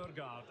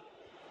 Nurgaard.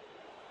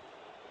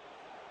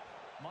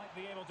 Might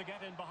be able to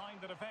get in behind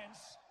the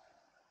defense.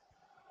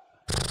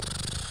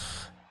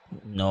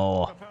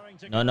 No.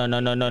 No, no, no,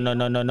 no, no, no,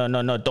 no, no, no,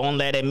 no, no. Don't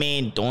let him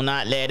in. Do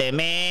not let him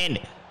in.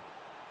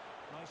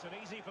 Nice and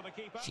easy for the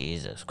keeper.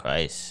 Jesus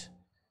Christ.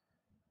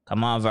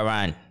 Come on,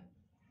 Varane.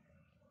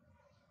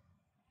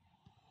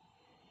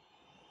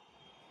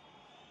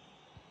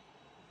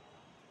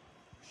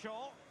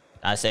 Shaw.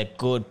 That's a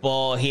good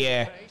ball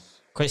here.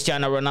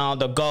 Cristiano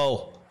Ronaldo,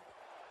 go.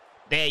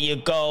 There you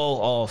go.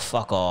 Oh,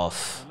 fuck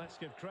off. And let's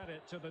give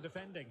credit to the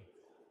defending.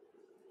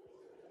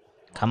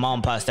 Come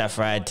on, Pastor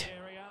Fred.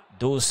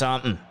 Do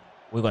something.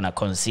 We're going to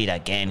concede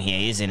again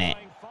here, isn't it?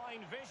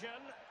 Fine vision.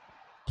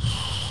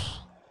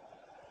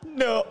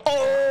 No.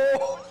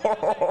 Oh.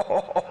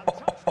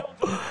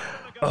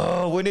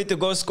 Oh, we need to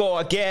go score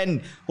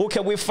again. Who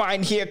can we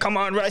find here? Come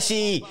on,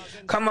 Rashi.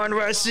 Come on,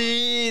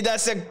 Rashi.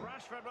 That's a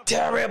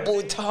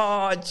terrible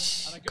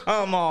touch.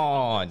 Come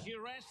on.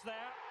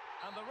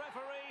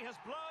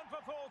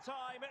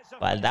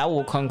 But that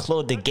will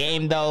conclude the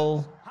game,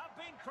 though.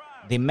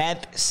 The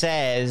math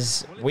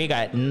says we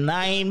got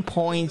 9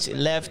 points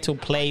left to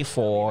play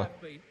for,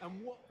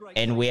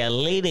 and we are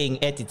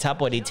leading at the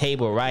top of the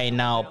table right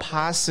now,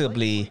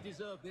 possibly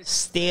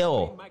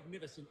still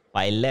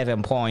by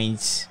 11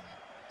 points.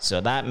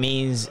 So that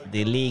means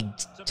the league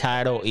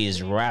title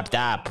is wrapped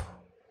up.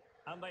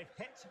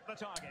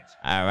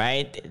 All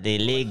right, the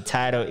league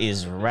title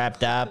is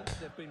wrapped up.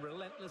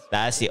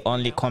 That's the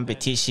only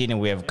competition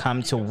we have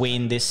come to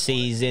win this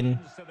season.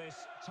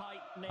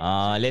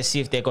 Let's see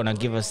if they're gonna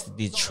give us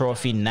the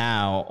trophy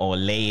now or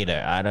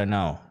later. I don't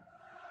know.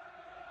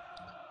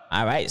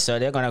 All right, so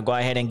they're gonna go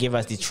ahead and give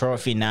us the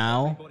trophy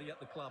now.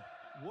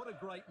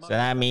 So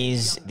that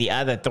means the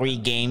other 3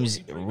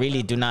 games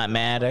really do not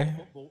matter.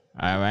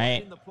 All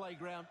right,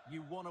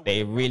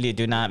 they really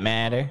do not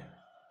matter.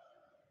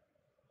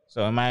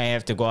 So I might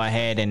have to go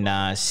ahead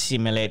and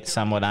simulate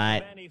some of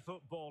that.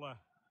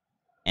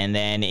 And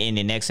then in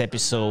the next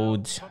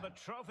episode,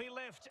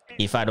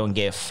 if I don't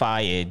get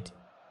fired,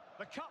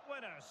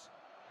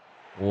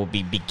 we'll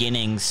be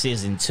beginning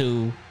season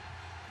 2.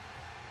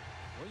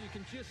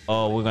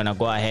 Or we're gonna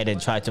go ahead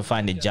and try to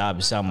find a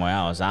job somewhere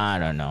else. I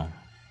don't know.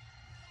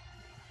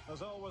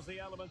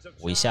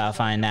 We shall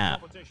find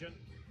out.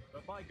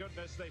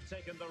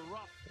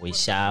 We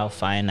shall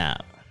find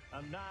out.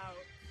 And now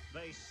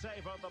they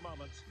savor the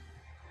moment.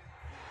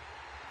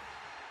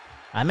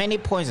 How many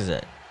points is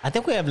it? I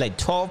think we have like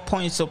 12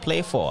 points to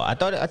play for. I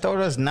thought it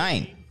was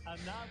 9.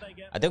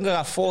 I think we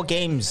got 4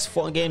 games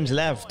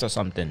left or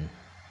something.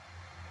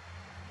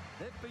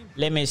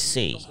 Let me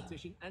see.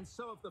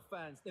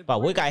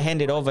 But we got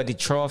handed over the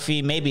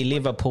trophy. Maybe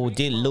Liverpool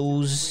did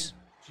lose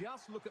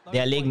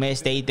their league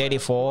match day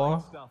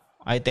 34.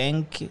 I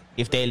think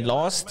if they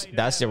lost,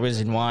 that's the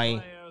reason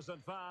why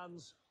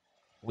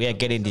we are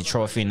getting the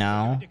trophy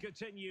now.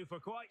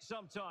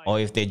 Or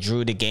if they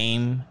drew the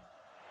game,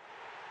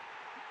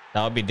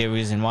 that would be the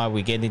reason why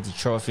we're getting the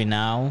trophy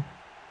now.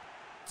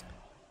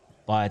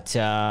 But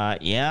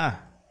yeah.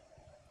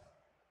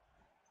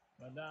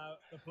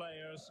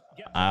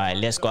 All right,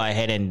 let's go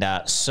ahead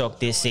and soak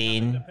this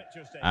in.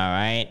 All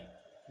right,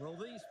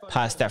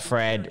 Pastor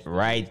Fred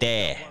right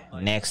there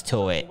next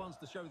to it.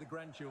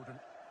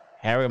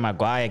 Harry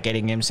Maguire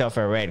getting himself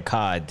a red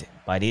card,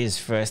 but he's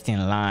first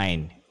in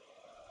line.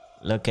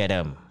 Look at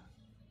him.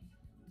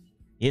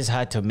 He's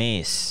hard to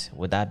miss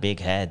with that big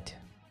head.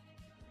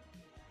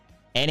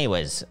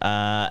 Anyways,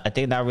 I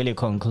think that really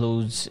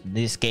concludes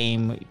this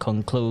game.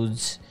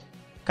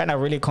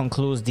 Really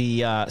concludes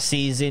the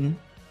season.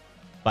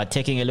 But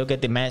taking a look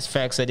at the match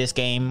facts of this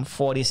game,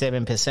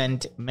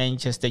 47%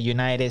 Manchester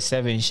United,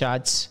 7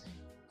 shots,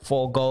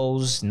 4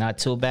 goals, not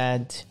too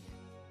bad.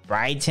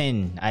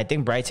 Brighton, I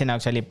think Brighton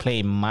actually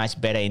played much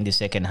better in the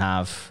second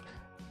half.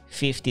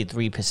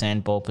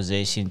 53% ball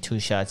possession, 2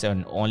 shots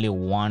and only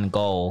 1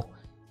 goal.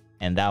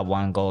 And that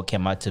 1 goal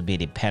came out to be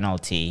the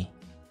penalty.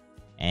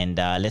 And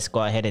let's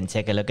go ahead and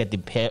take a look at the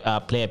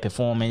player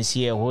performance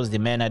here. Who's the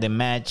man of the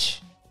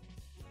match?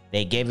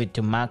 They gave it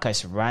to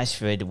Marcus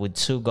Rashford with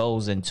 2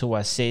 goals and 2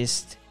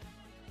 assists.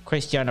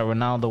 Cristiano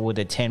Ronaldo with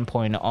a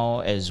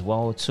 10.0 as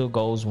well. 2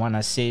 goals, 1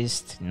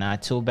 assist.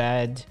 Not too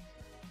bad.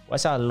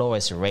 What's our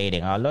lowest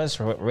rating? Our lowest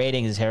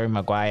rating is Harry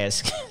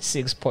Maguire's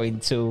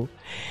 6.2.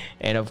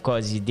 And of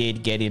course, he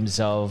did get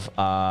himself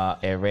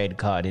a red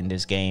card in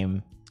this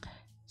game.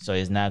 So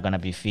he's not going to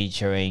be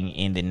featuring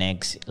in the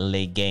next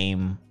league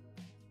game.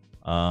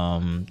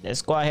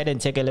 Let's go ahead and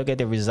take a look at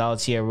the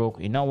results here.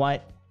 You know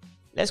what?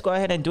 Let's go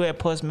ahead and do a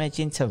post-match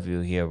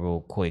interview here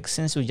real quick.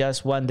 Since we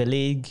just won the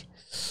league,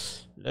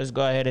 let's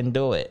go ahead and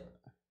do it.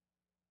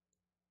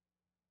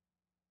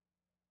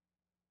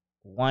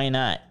 Why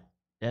not?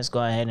 Let's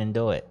go ahead and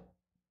do it.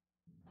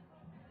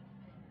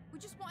 We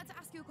just wanted to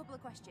ask you a couple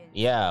of questions.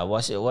 Yeah,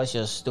 what's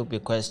your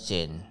stupid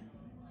question?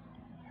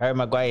 Harry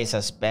Maguire is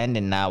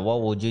suspended now.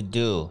 What would you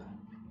do?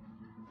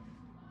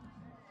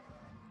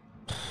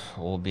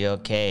 We'll be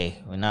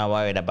okay. We're not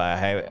worried about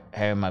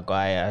Harry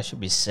Maguire. I should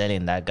be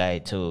selling that guy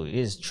too.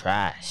 He's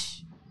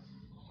trash.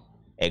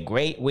 A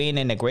great win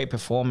and a great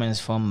performance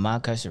from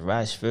Marcus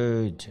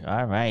Rashford.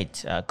 All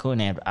right. I couldn't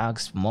have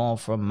asked more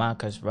from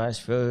Marcus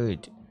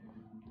Rashford.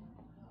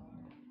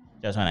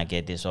 Just want to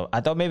get this off.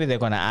 I thought maybe they're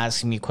going to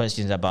ask me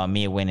questions about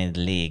me winning the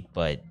league,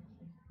 but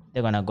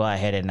they're going to go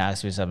ahead and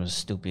ask me some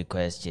stupid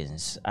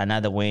questions.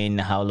 Another win.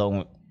 How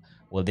long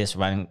will this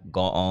run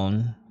go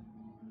on?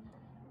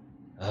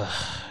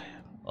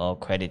 All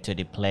credit to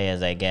the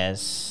players, I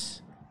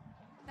guess.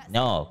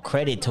 No,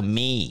 credit to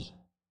me.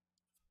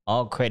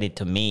 All credit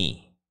to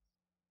me.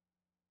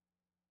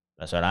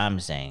 That's what I'm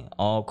saying.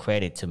 All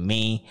credit to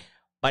me.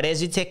 But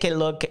as you take a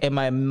look at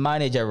my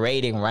manager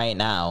rating right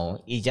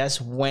now, it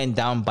just went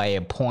down by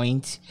a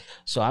point.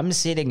 So I'm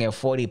sitting at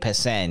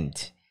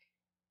 40%.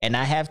 And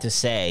I have to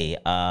say,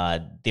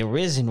 the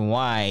reason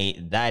why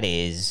that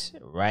is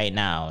right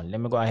now, let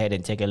me go ahead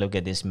and take a look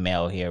at this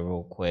mail here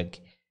real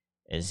quick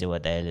and see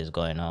what the hell is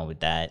going on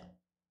with that.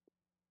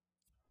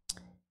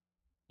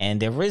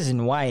 And the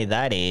reason why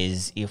that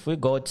is, if we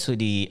go to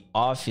the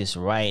office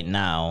right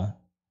now,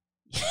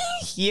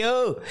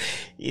 yo,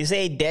 you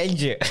say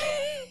danger.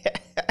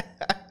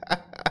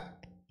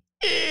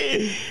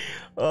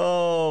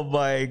 Oh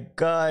my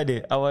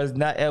God, I was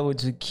not able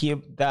to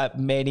keep that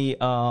many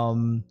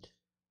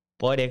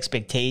board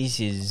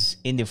expectations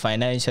in the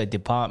financial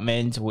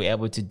department. We're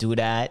able to do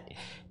that.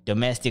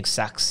 Domestic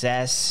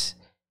success.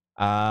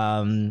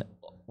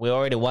 We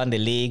already won the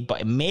league,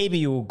 but maybe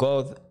you will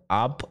go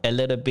up a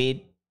little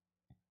bit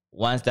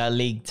once that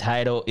league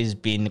title is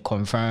being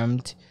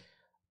confirmed.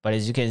 But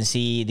as you can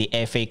see,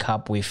 the FA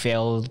Cup, we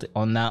failed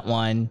on that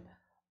one.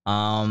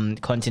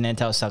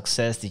 Continental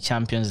success, the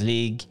Champions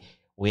League,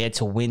 we had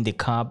to win the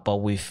cup, but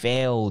we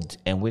failed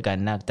and we got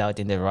knocked out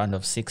in the round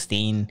of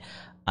 16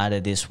 out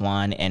of this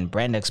one. And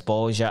brand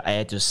exposure, I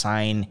had to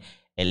sign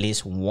at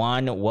least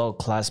one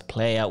world-class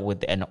player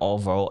with an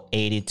overall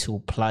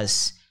 82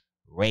 plus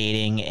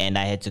rating, and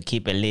I had to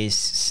keep at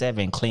least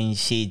 7 clean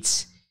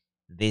sheets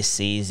this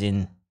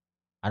season.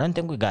 I don't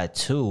think we got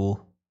 2.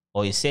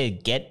 Or you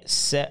said get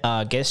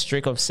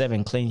streak of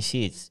 7 clean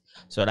sheets.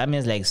 So that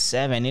means like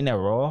 7 in a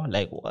row.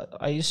 Like, what?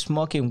 Are you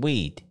smoking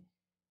weed?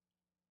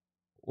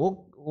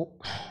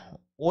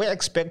 We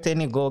expect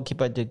any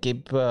goalkeeper to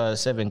keep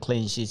 7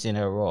 clean sheets in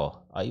a row.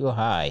 Are you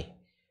high?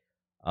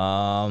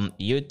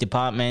 Youth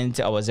department,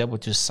 I was able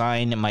to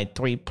sign my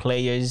 3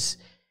 players,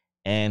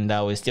 and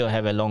we still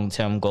have a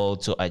long-term goal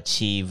to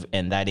achieve,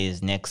 and that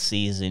is next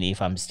season,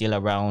 if I'm still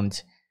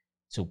around,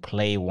 to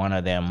play one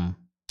of them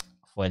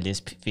for at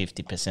least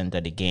 50%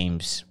 of the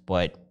games.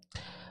 But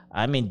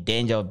I'm in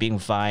danger of being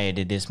fired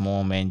at this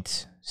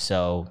moment,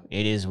 so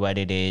it is what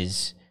it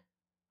is.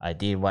 I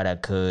did what I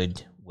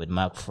could with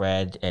Mark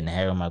Fred and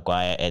Harry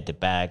Maguire at the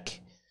back.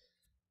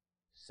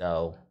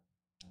 So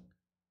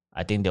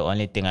I think the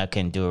only thing I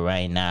can do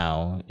right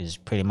now is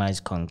pretty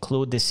much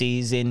conclude the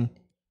season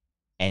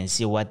and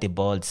see what the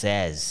board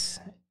says.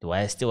 Do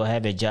I still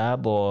have a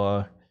job,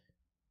 or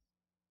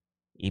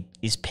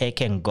is pay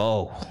can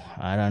go?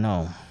 I don't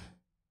know.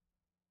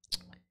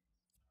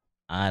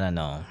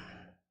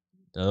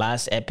 The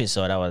last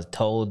episode, I was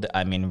told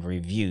I'm in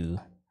review.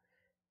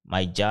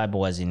 My job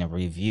was in a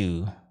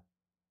review.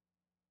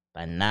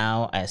 But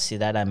now I see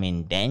that I'm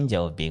in danger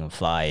of being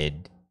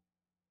fired.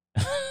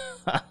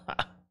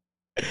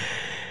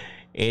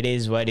 It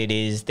is what it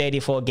is.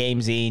 34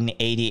 games in,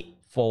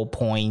 84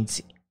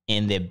 points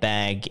in the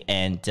bag,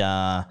 and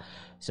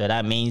so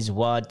that means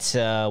what?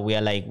 We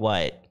are like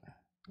what?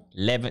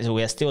 11. So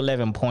we are still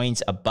 11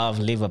 points above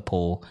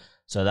Liverpool.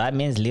 So that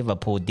means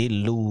Liverpool did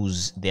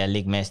lose their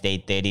league match day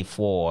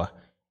 34,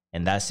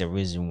 and that's the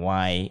reason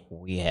why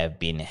we have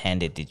been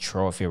handed the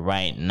trophy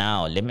right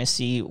now. Let me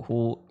see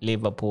who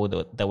Liverpool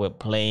that we're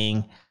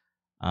playing.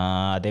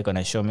 They're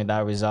gonna show me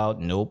that result.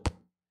 Nope.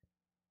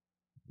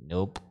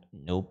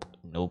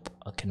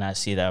 I cannot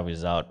see that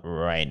result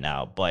right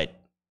now. But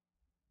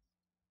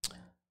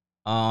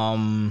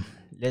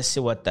let's see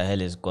what the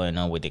hell is going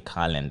on with the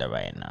calendar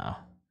right now.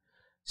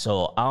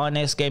 So our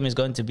next game is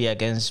going to be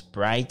against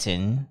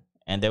Brighton,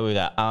 and then we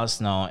got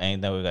Arsenal,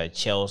 and then we got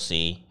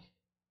Chelsea,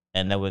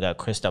 and then we got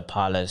Crystal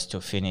Palace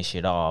to finish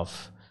it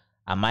off.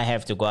 I might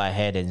have to go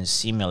ahead and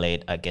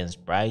simulate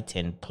against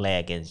Brighton, play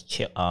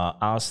against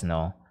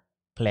Arsenal,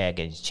 play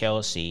against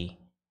Chelsea,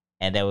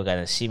 and then we're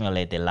gonna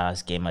simulate the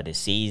last game of the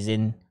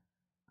season.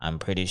 I'm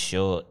pretty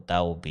sure that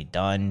will be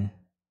done.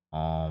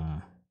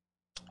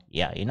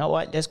 Yeah, you know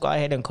what? Let's go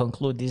ahead and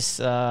conclude this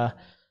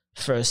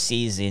first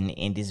season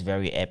in this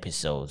very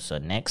episode. So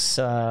next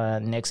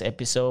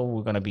episode,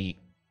 we're gonna be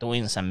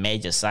doing some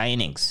major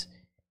signings.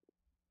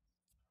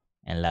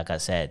 And like I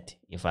said,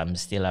 if I'm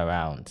still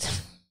around,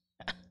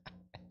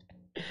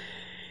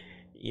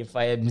 if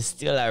I am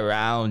still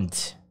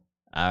around,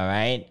 all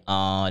right.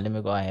 Let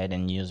me go ahead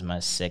and use my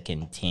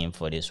second team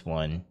for this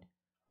one.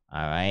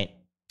 All right.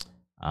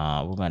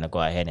 We're gonna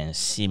go ahead and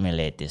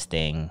simulate this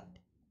thing.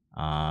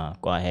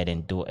 Go ahead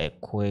and do a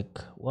quick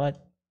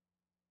what?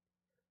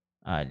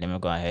 All right. Let me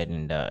go ahead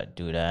and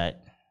do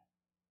that.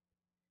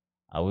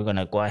 We're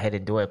gonna go ahead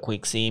and do a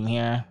quick sim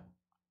here.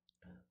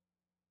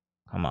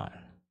 Come on.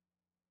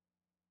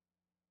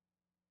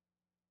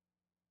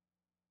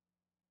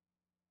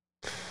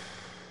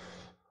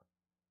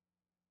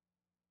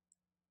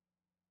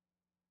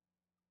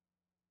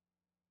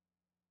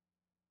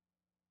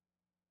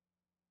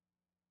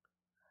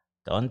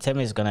 Don't tell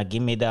me it's gonna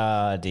give me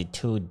the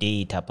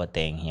 2D type of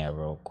thing here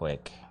real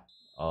quick.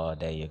 Oh,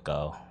 there you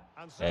go.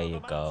 There you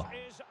go.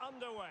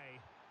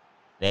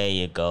 There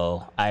you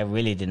go. I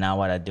really did not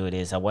want to do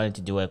this. I wanted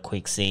to do a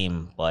quick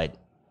sim, but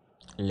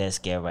let's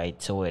get right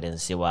to it and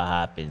see what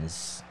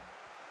happens.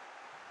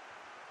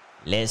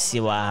 Let's see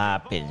what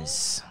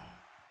happens.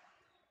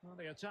 Well,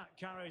 the attack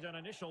carried an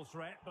initial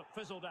threat, but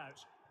fizzled out.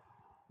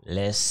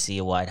 Let's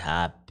see what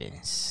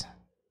happens.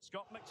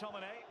 Scott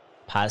McTominay.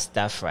 Past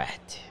that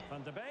threat.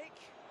 Van de Beek.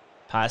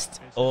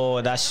 Past.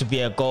 Oh, that should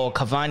be a goal.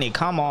 Cavani,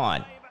 come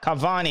on.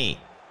 Cavani.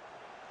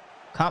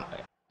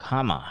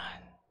 Come on.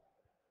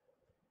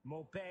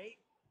 Mopé.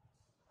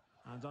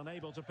 And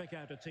unable to pick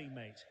out a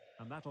teammate.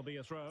 And that'll be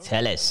a throw.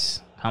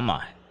 Telles. Come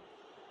on.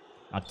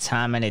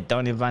 McTominay.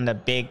 Donny van de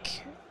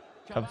Beek.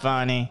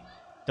 Cavani.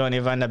 Donny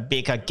van de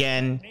Beek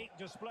again.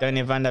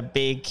 Donny van de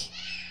Beek.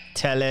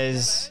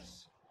 Telles.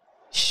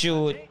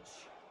 Shoot.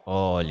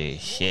 Holy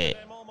shit.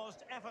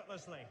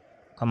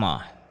 Come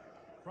on.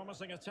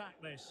 Promising attack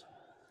this.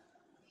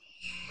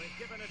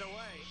 They've given it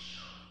away.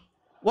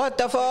 What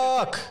the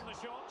fuck?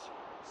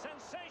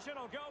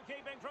 Sensational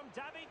goalkeeping from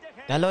David De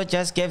Gea. Gallo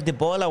just gave the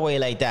ball away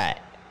like that.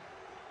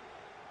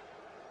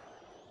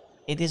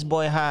 Hit this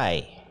boy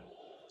high.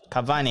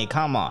 Cavani,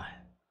 come on.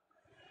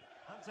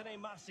 Anthony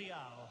Martial.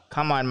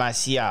 Come on,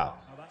 Martial.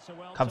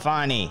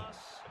 Cavani.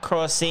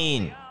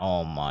 Crossing.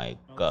 Oh my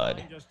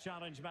god. Just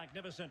challenged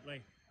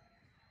magnificently.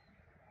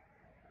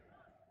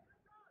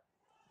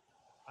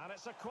 And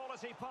it's a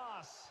quality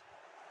pass.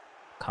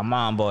 Come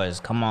on, boys.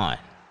 Come on.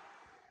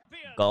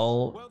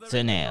 Goal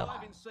to nil.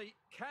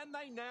 Can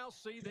they now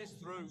see this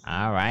through?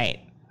 All right.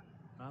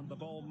 And the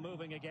ball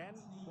moving again.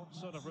 What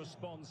sort of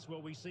response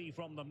will we see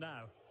from them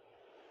now?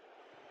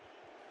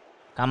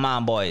 Come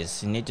on,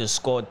 boys. You need to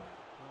score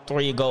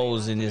 3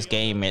 goals in this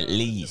game at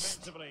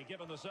least.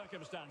 Given the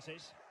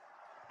circumstances.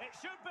 It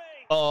should be.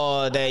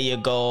 Oh, there you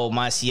go.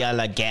 Martial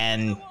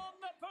again.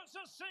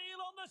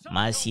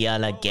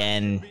 Martial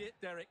again.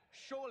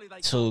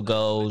 2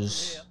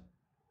 goals.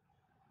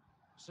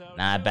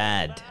 Not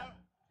bad.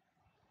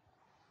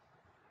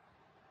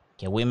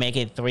 Can we make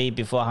it 3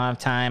 before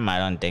halftime? I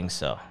don't think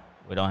so.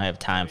 We don't have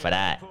time for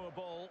that.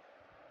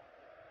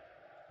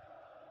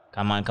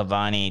 Come on,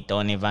 Cavani.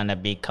 Donny van de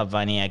Beek.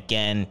 Cavani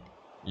again.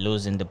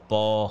 Losing the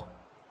ball.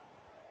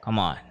 Come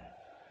on.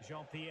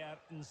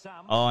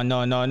 Oh,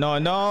 no, no, no,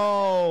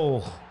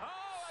 no.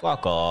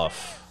 Fuck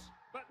off.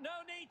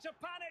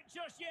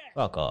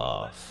 Fuck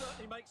off.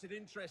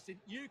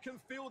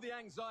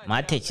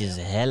 Matic is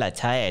hella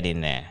tired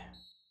in there.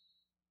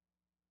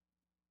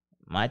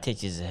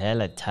 Matic is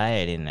hella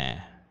tired in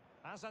there.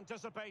 As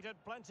anticipated,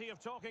 plenty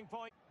of talking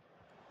points.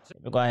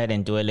 We'll go ahead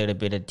and do a little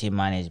bit of team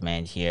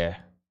management here.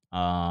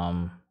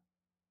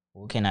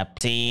 Who can I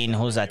see?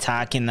 Who's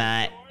attacking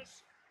that?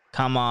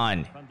 Come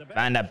on.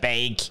 Van der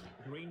Beek.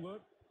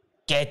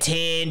 Get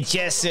in,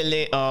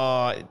 Jesse.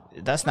 Oh,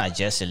 that's not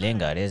Jesse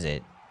Lingard, is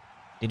it?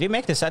 Did he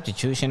make the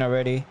substitution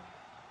already?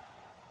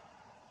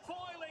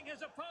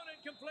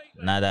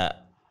 Another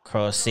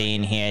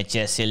Crossing here,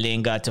 Jesse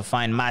Lingard to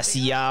find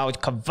Martial.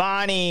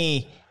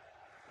 Cavani.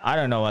 I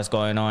don't know what's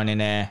going on in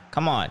there.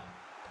 Come on.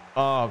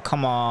 Oh,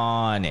 come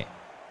on.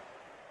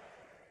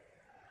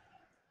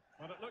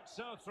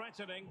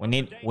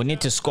 We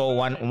need to score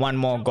one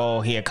more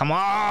goal here. Come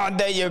on,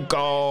 there you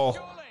go.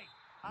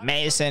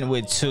 Mason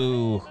with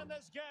 2.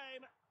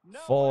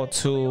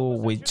 4-2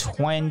 with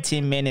 20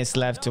 minutes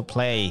left to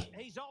play.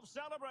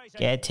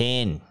 Get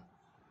in.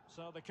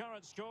 So the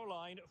current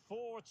scoreline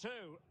 4-2.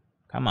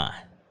 Come on.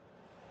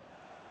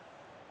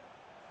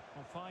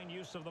 A fine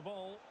use of the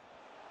ball.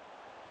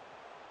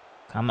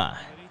 Come on.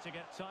 They need to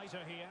get tighter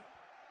here.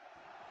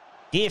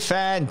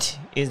 Defend.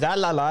 Is that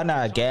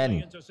Lallana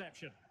again?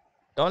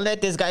 Don't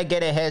let this guy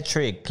get a hat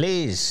trick,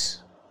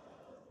 please.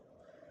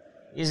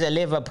 He's a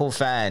Liverpool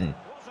fan.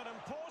 Was an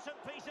important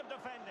piece of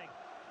defending.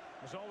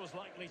 Was always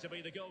likely to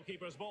be the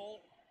goalkeeper's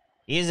ball.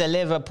 He's a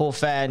Liverpool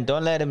fan.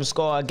 Don't let him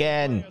score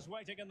again.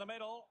 Waiting in the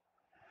middle.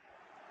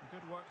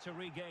 Good work to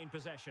regain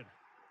possession.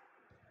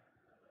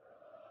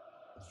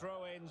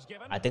 Throw-ins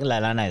given. I think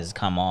Lallana has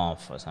come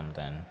off or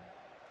something.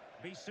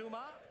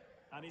 Bissouma,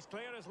 and he's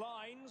clear as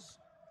lines.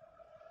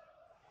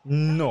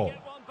 No.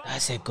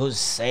 That's a good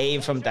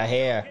save from De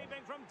Gea.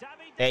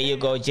 There you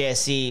go,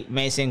 Jesse.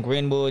 Mason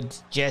Greenwood.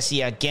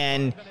 Jesse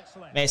again.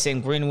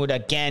 Mason Greenwood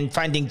again.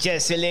 Finding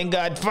Jesse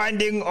Lingard.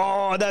 Finding...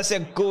 Oh, that's a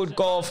good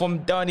goal from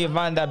Donny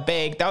van der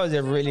Beek. That was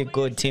a really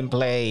good team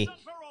play.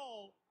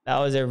 That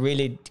was a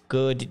really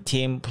good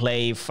team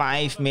play.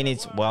 5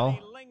 minutes. Well,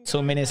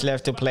 2 minutes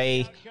left to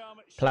play.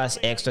 Plus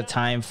extra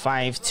time.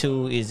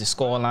 5-2 is the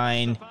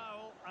scoreline.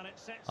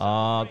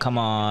 Oh, come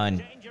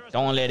on.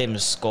 Don't let him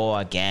score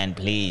again,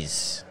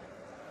 please.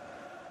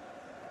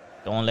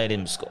 Don't let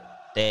him score.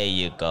 There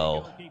you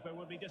go.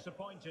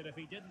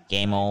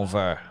 Game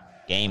over.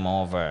 Game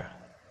over.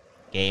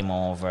 Game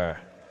over.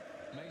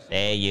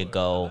 There you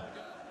go.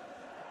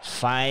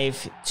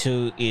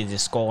 5-2 is the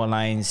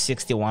scoreline.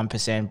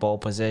 61% ball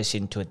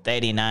possession to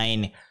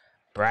 39.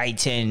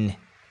 Brighton.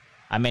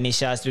 How many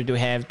shots do we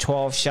have?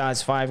 12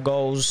 shots, 5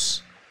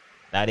 goals.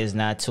 That is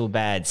not too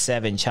bad.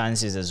 7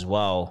 chances as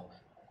well.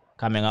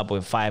 Coming up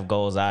with 5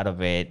 goals out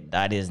of it.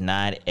 That is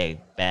not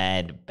a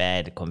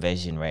bad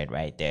conversion rate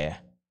right there.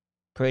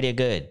 Pretty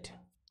good.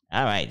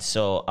 All right,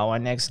 so our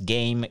next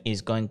game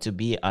is going to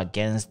be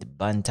against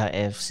Banta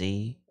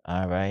FC.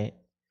 All right.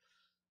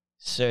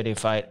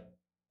 Certified.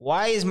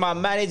 Why is my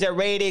manager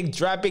rating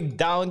dropping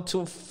down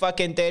to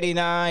fucking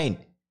 39?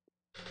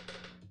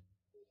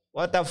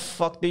 What the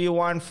fuck do you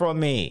want from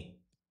me?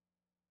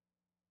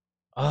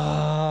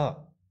 Why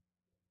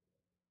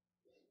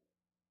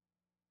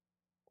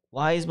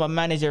is my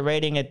manager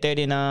rating at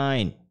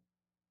 39?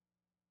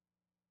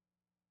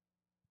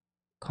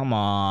 Come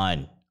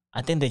on.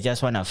 I think they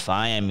just want to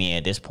fire me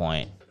at this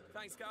point.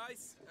 Thanks,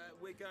 guys.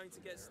 We're going to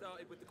get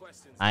started with the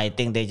questions. I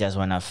think they just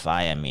want to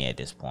fire me at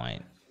this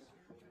point.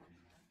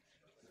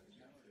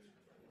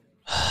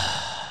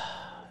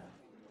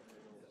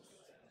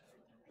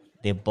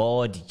 The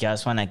board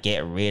just want to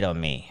get rid of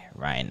me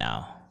right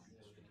now.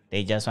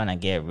 They just want to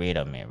get rid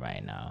of me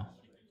right now.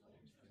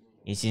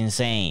 It's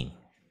insane.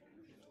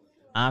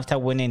 After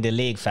winning the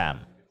league,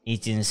 fam.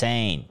 It's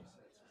insane.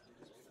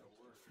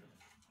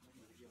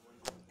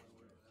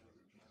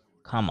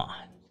 Come on.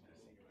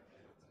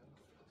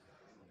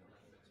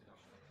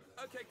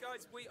 Okay,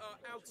 guys, we are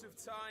out of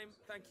time.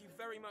 Thank you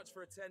very much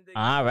for attending.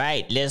 All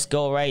right, let's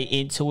go right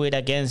into it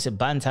against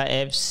Banta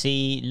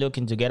FC.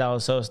 Looking to get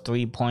ourselves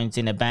 3 points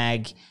in the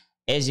bag.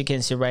 As you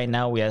can see right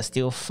now, we are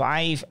still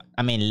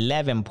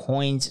 11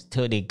 points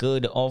to the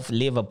good of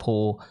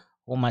Liverpool,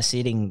 who are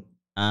sitting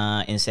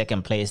in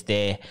second place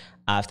there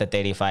after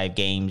 35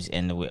 games,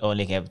 and we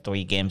only have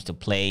 3 games to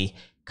play,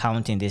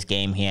 counting this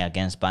game here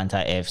against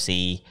Banta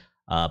FC.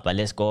 But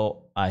let's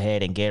go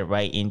ahead and get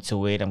right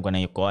into it. I'm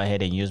gonna go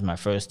ahead and use my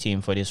first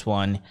team for this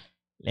one.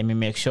 Let me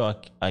make sure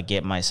I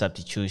get my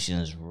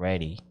substitutions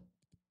ready,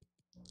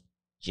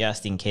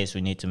 just in case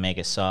we need to make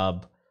a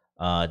sub.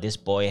 This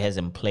boy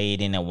hasn't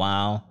played in a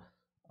while.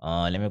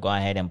 Let me go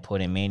ahead and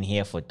put him in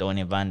here for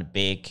Donny van der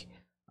Beek.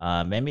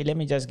 Maybe let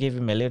me just give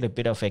him a little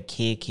bit of a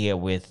kick here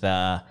with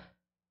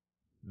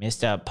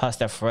Mr.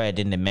 Pasta Fred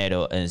in the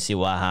middle and see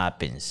what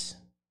happens.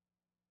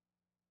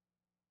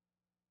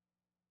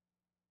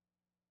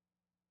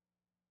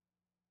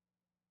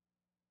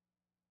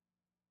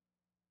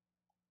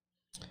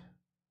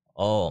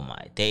 Oh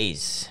my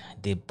days.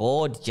 The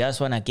board just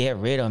want to get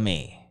rid of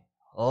me.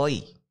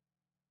 Oi.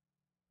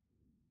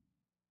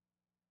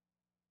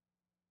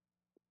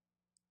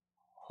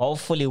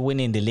 Hopefully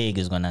winning the league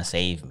is going to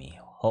save me.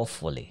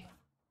 Hopefully.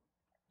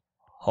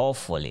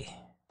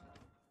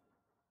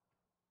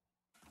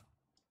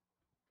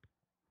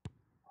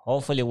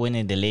 Hopefully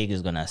winning the league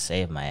is going to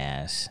save my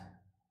ass.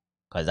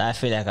 Because I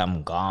feel like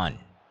I'm gone.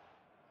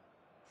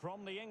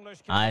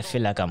 I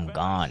feel like I'm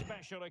gone.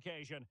 Special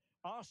occasion.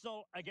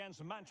 Arsenal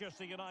against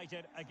Manchester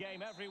United, a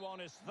game everyone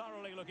is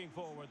thoroughly looking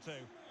forward to.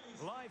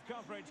 Live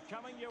coverage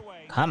coming your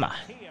way. Come on.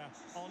 Here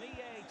on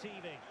EA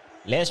TV.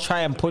 Let's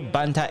try and put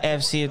Banta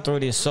FC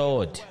through the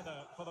sword.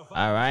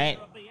 All right.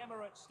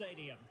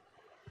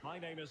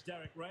 name is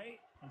Derek Ray,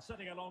 and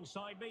sitting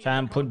alongside me. Try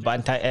and put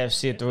Bantai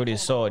FC through the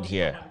sword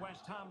here.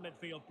 West Ham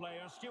midfield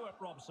player Stuart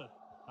Robson.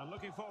 I'm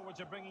looking forward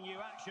to bringing you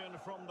action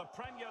from the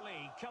Premier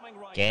League coming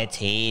right Get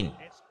up. in.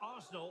 It's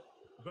Arsenal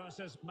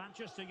versus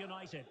Manchester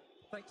United.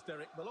 Thanks,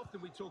 Derek. Well,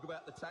 often we talk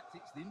about the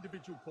tactics, the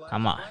individual players,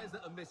 Come on. players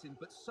that are missing,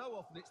 but so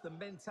often it's the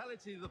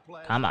mentality of the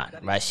players. Come on,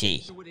 that is Rashi.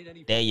 key to winning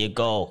any There you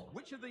go.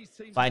 Which of these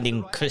teams Finding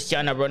has the right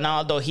Cristiano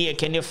Ronaldo here.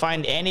 Can you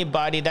find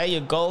anybody? There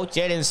you go.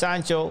 Jadon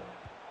Sancho.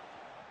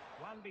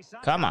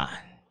 Come on.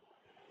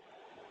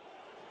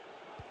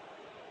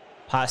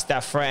 Pasta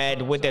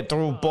Fred with the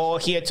through ball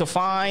here to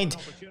find.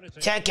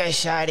 Take a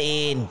shot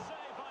in.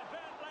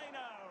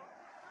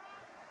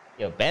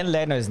 Yo, Ben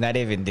Leno is not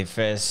even the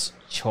first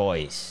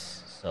choice.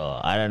 So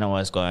I don't know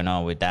what's going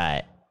on with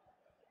that.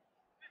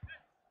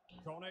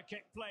 Corner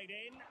kick played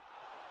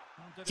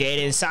in.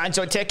 Jadon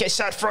Sancho take a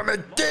shot from a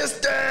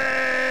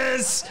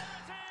distance.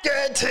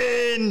 Get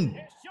in.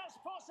 It's just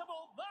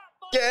possible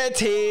that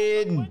Get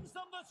in. wins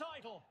them the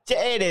title.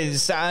 Jadon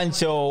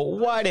Sancho,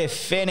 what a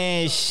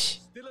finish.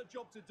 Still a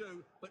job to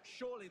do, but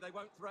surely they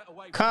won't throw it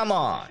away. Come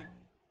on.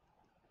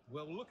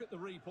 Well, look at the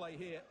replay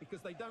here because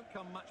they don't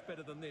come much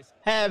better than this.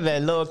 Have a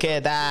look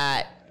at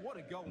that. What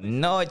a goal.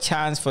 No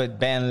chance for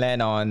Ben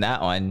Leno on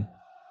that one.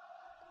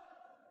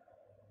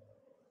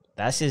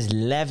 That's his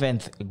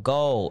 11th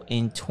goal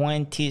in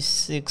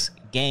 26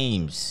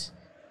 games.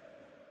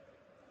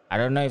 I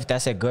don't know if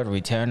that's a good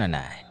return or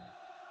not.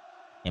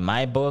 In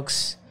my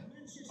books,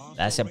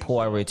 that's a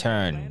poor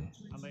return.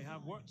 And they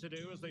have work to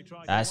do as they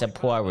try That's a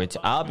poor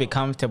return. I'll be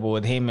comfortable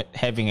with him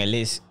having at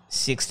least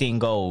 16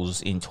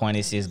 goals in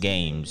 26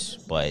 games,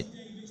 but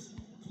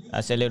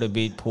that's a little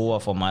bit poor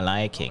for my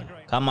liking.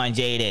 Come on,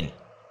 Jadon.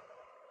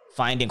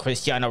 Finding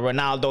Cristiano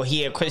Ronaldo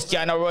here.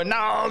 Cristiano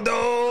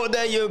Ronaldo.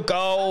 There you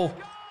go.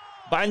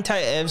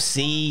 Bantai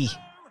FC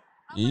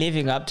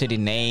living up to the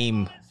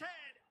name.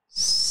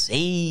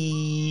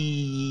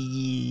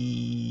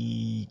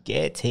 See,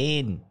 get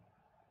in.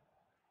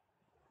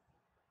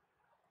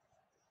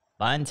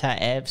 Bantai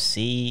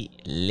FC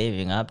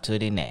living up to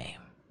the name.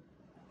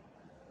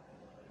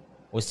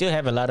 We still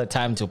have a lot of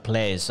time to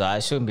play, so I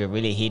shouldn't be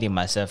really hitting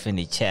myself in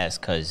the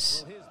chest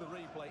because Here's the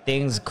replay.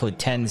 things could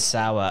turn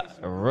sour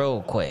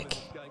real quick.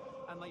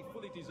 And they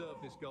fully deserve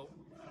this goal.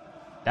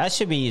 That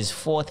should be his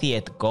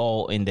 40th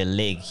goal in the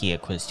league here,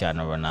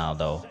 Cristiano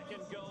Ronaldo. second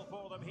goal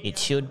for them here. It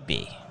should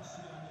be.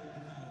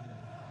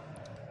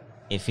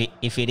 If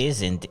it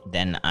isn't,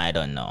 then I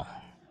don't know.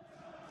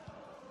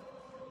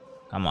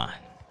 Come on.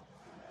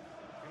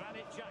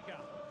 Granit Xhaka.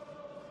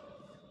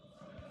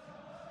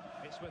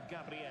 It's with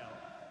Gabriel.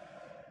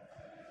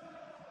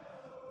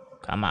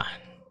 Come on.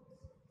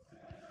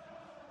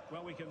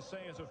 Well, we can say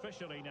it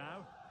officially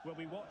now. We'll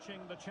be watching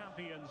the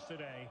champions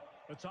today.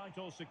 The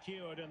title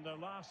secured in their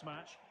last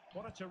match.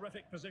 What a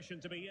terrific position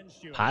to be in,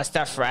 Stuart.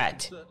 Pasta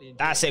Frat.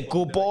 That's a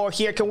good ball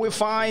here. Can we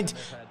find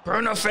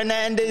Bruno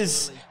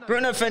Fernandes?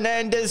 Bruno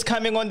Fernandes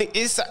coming on the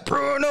inside.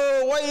 Bruno,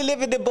 why are you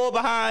leaving the ball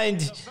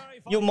behind?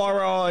 You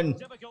moron.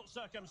 Difficult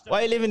circumstance. Why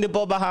are you leaving the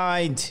ball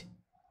behind?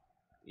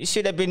 You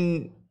should have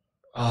been...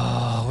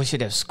 Oh, we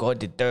should have scored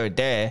the third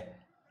there.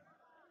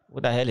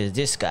 What the hell is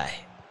this guy?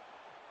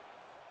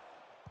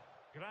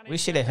 We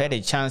should have had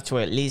a chance to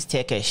at least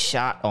take a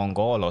shot on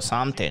goal or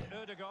something.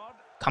 Ødegaard.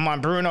 Come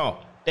on, Bruno.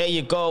 There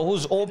you go.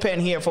 Who's open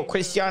here for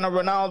Cristiano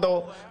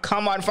Ronaldo?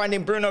 Come on,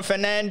 finding Bruno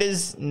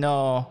Fernandes.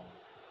 No.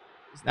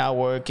 It's not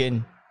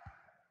working.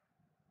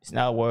 It's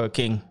not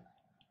working.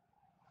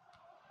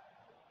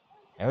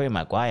 Harry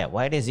Maguire.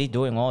 What is he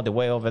doing all the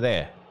way over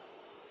there?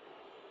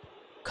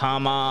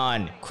 Come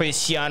on.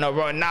 Cristiano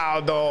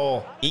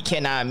Ronaldo. He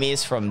cannot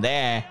miss from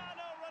there.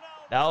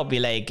 That would be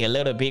like a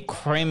little bit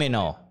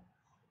criminal.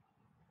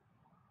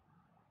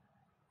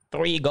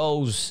 3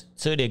 goals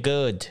to the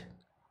good.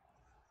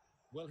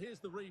 Well, here's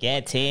the replay.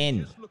 Get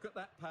in. Just look at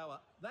that power.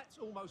 That's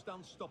almost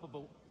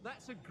unstoppable.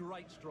 That's a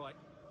great strike.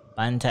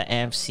 Banta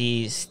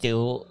FC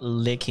still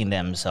licking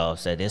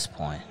themselves at this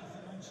point.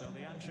 So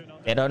the action on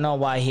They don't know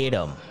why hit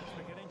them.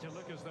 beginning to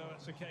look as though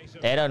it's a case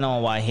of They don't know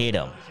why hit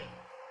them.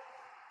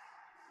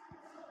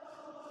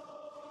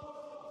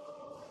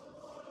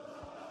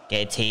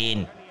 Get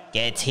in.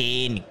 Get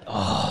in.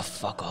 Oh,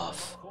 fuck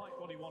off. quite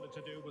what he wanted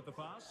to do with the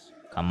pass.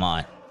 Come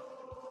on.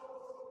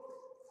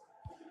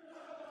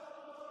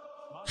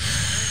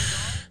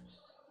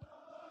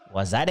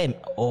 Was that a...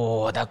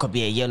 Oh, that could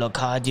be a yellow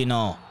card, you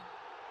know.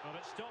 Well,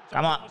 it stopped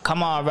Come on.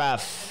 Come on,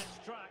 ref.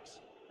 its tracks,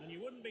 and you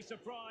wouldn't be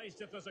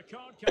surprised if there's a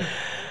card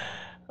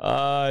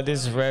coming.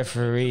 This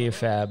referee,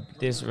 fab.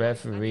 This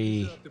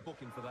referee. Deserved a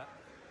booking for that.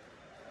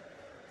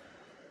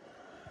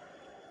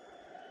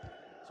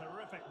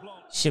 Terrific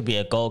block. Should be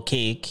a goal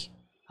kick.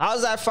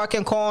 How's that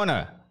fucking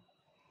corner?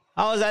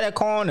 How is that a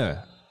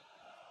corner?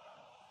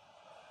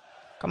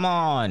 Come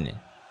on.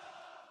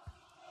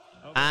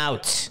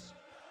 Out.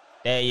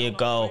 There you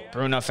go.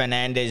 Bruno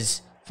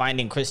Fernandes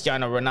finding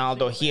Cristiano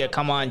Ronaldo here.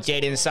 Come on.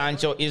 Jadon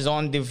Sancho is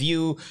on the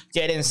view.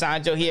 Jadon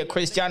Sancho here.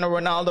 Cristiano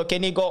Ronaldo.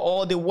 Can he go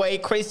all the way?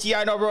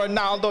 Cristiano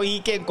Ronaldo.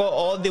 He can go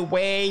all the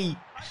way.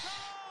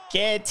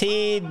 Get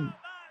in.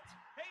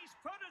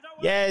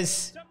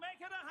 Yes. To make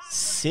it a hat-trick.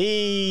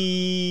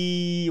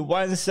 See,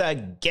 once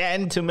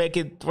again to make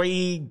it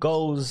 3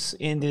 goals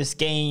in this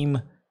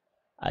game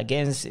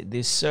against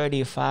the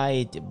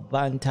certified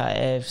Banta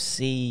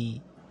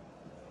FC.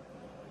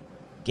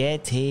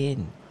 Get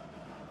in.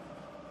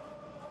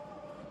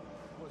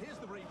 Well, here's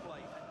the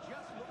replay. And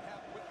just look how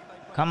quickly they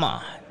play Come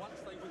on. once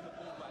they win the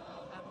ball back.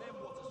 And then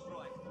what a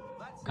strike.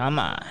 That's Come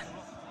on.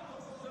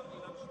 certainly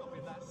no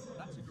stopping that.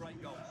 That's a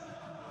great goal.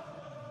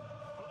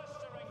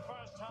 Blistering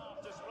first half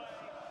display,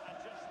 and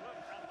just look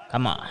at that.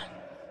 Come on.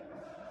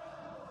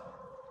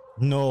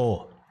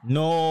 No.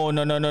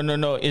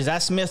 No. Is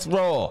that Smith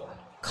Rowe?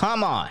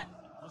 Come on.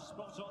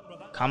 Spot on with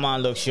that. Come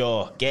on, Luke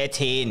Shaw. Get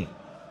in.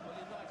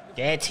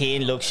 Get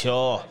in, Luke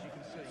Shaw.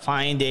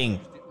 Finding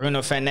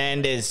Bruno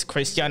Fernandes.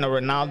 Cristiano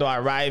Ronaldo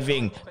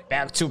arriving.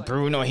 Back to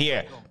Bruno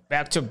here.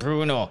 Back to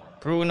Bruno.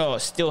 Bruno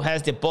still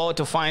has the ball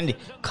to find.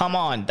 Come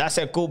on. That's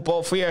a good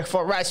ball for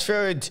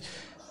Rashford.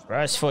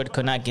 Rashford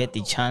could not get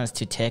the chance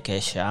to take a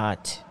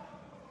shot.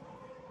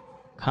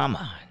 Come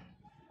on.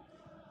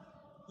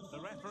 The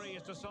referee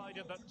has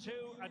decided that 2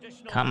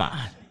 additional Come on.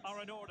 minutes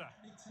are in order.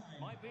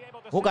 Might be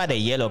able to Who got a see-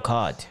 yellow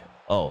card?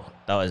 Oh,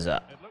 that was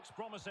It looks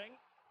promising.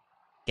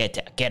 Get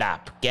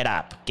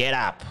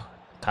up.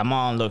 Come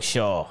on, Luke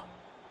Shaw.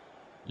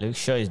 Luke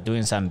Shaw is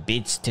doing some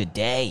beats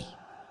today.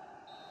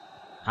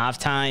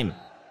 Halftime.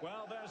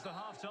 Well, there's the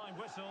half-time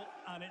whistle,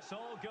 and it's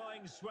all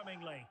going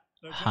swimmingly.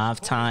 They're just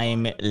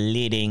Halftime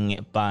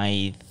leading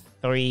by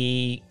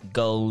 3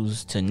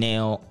 goals to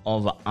 0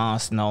 over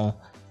Arsenal.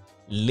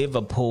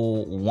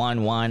 Liverpool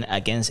 1-1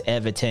 against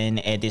Everton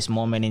at this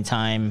moment in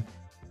time.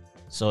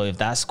 So if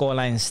that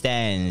scoreline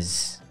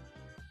stands,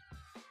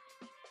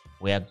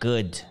 we are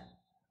good.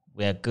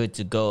 We are good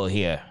to go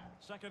here.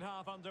 Second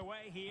half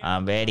underway here.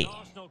 I'm ready. And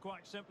Arsenal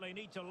quite simply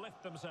need to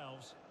lift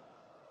themselves.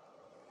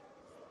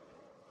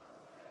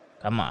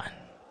 Come on.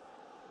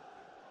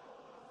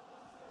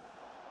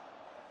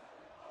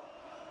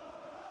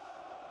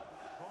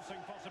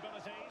 Crossing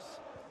possibilities.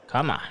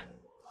 Come on.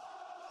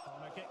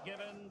 Corner kick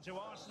given to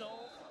Arsenal.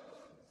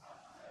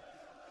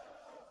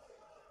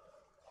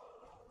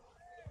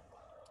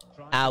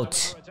 Trying to Out.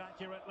 deliver it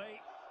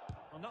accurately.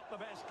 Well, not the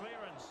best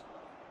clearance.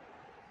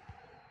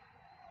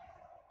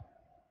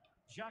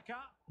 Xhaka.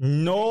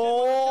 No.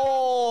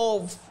 Oh,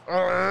 he's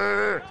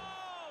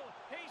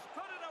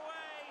put it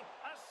away.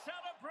 A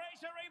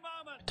celebratory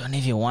moment. Don't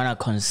even want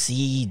to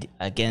concede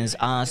against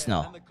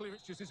Arsenal. And the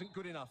clearance just isn't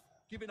good enough.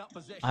 Giving up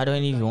possession. I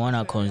don't even want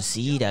to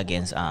concede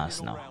against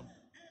Arsenal.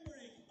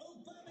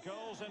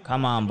 Goals in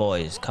Come on,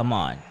 boys. Come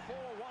on. 4-1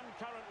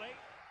 currently.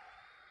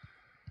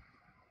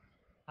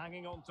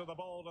 Hanging on to the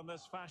ball in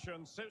this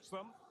fashion suits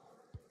them.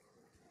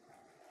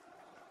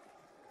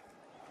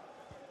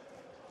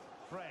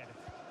 Fred.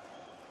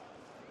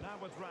 Now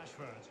with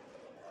Rashford.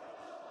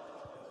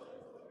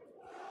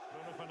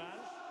 Bruno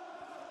Fernandes.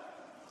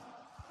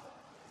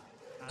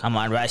 Come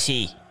on,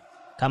 Rashi.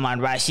 Come on,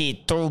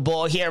 Rashi. Through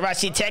ball here.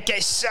 Rashi take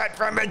a shot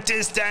from a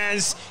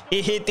distance.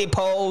 He hit the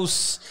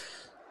post.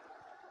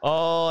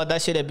 Oh,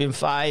 that should have been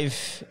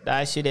 5.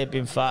 That should have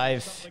been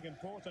 5. Something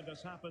important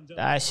has happened in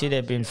That this should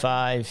have been match.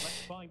 5.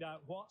 Let's find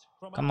out what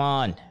from Come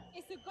on.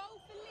 It's a goal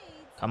for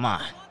Leeds. Come on.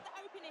 They want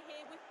the opener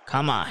here with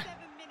Come on. 7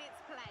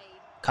 minutes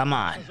played. Come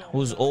on.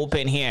 Who's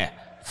open here?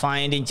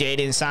 Finding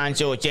Jadon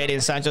Sancho.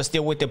 Jadon Sancho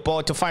still with the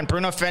ball to find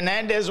Bruno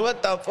Fernandes.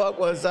 What the fuck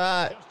was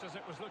that? Just as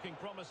it was looking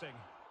promising.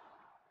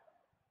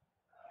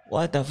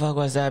 What the fuck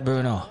was that,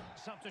 Bruno?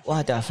 Substitution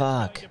What the is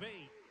going fuck? to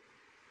be.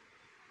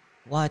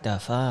 What the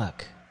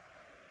fuck?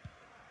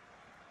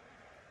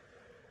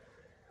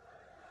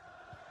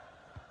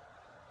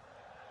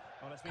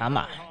 Well, it's been Come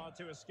very on. hard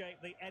to escape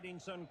the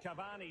Edinson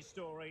Cavani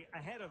story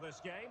ahead of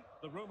this game.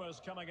 The rumours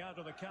coming out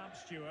of the camp,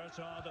 Stuart,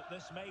 are that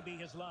this may be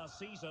his last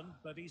season,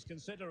 that he's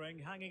considering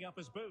hanging up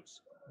his boots.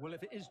 Well,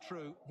 if it is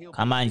true, he'll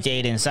Come on,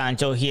 Jadon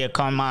Sancho here.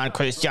 Come on,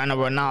 Cristiano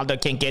Ronaldo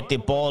can get the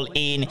ball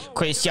in.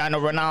 Cristiano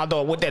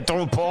Ronaldo with the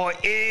through ball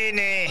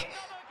in.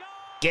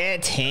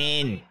 Get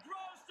in.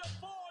 Grows to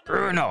 4-0.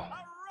 Bruno. A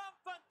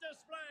rampant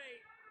display.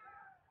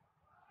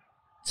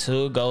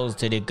 2 goals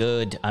to the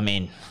good. I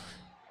mean,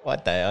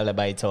 what the hell am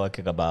I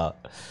talking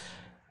about?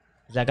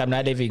 It's like I'm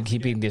not even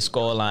keeping the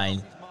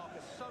scoreline.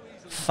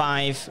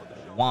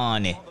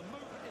 5-1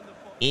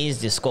 is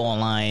the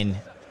scoreline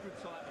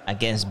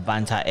against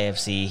Banta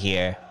FC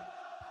here.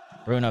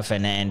 Bruno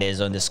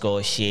Fernandes on the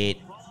score sheet.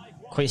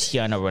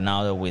 Cristiano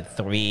Ronaldo with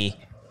 3.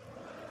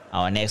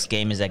 Our next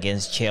game is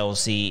against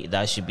Chelsea.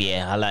 That should be a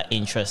hella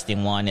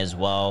interesting one as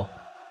well.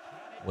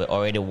 We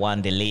already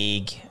won the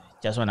league.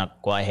 Just want to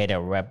go ahead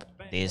and wrap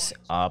this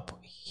up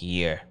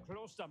here.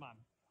 Klostermann.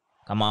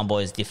 Come on,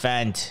 boys.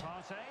 Defend.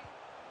 Partey.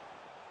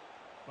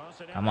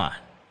 Pass it in. Come on.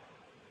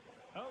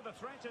 Oh, the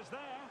threat is there.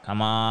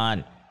 Come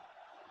on.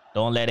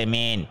 Don't let him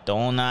in.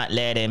 Do not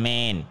let him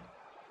in.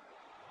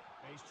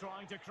 He's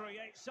trying to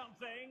create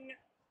something.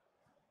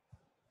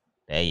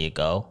 There you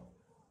go.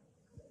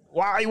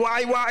 Why?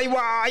 Goalkeeping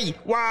advantage.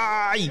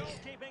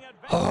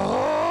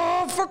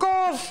 Oh, fuck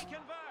off.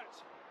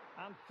 Convert.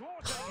 And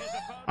thwarting his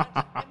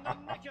opponent in the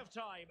nick of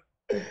time.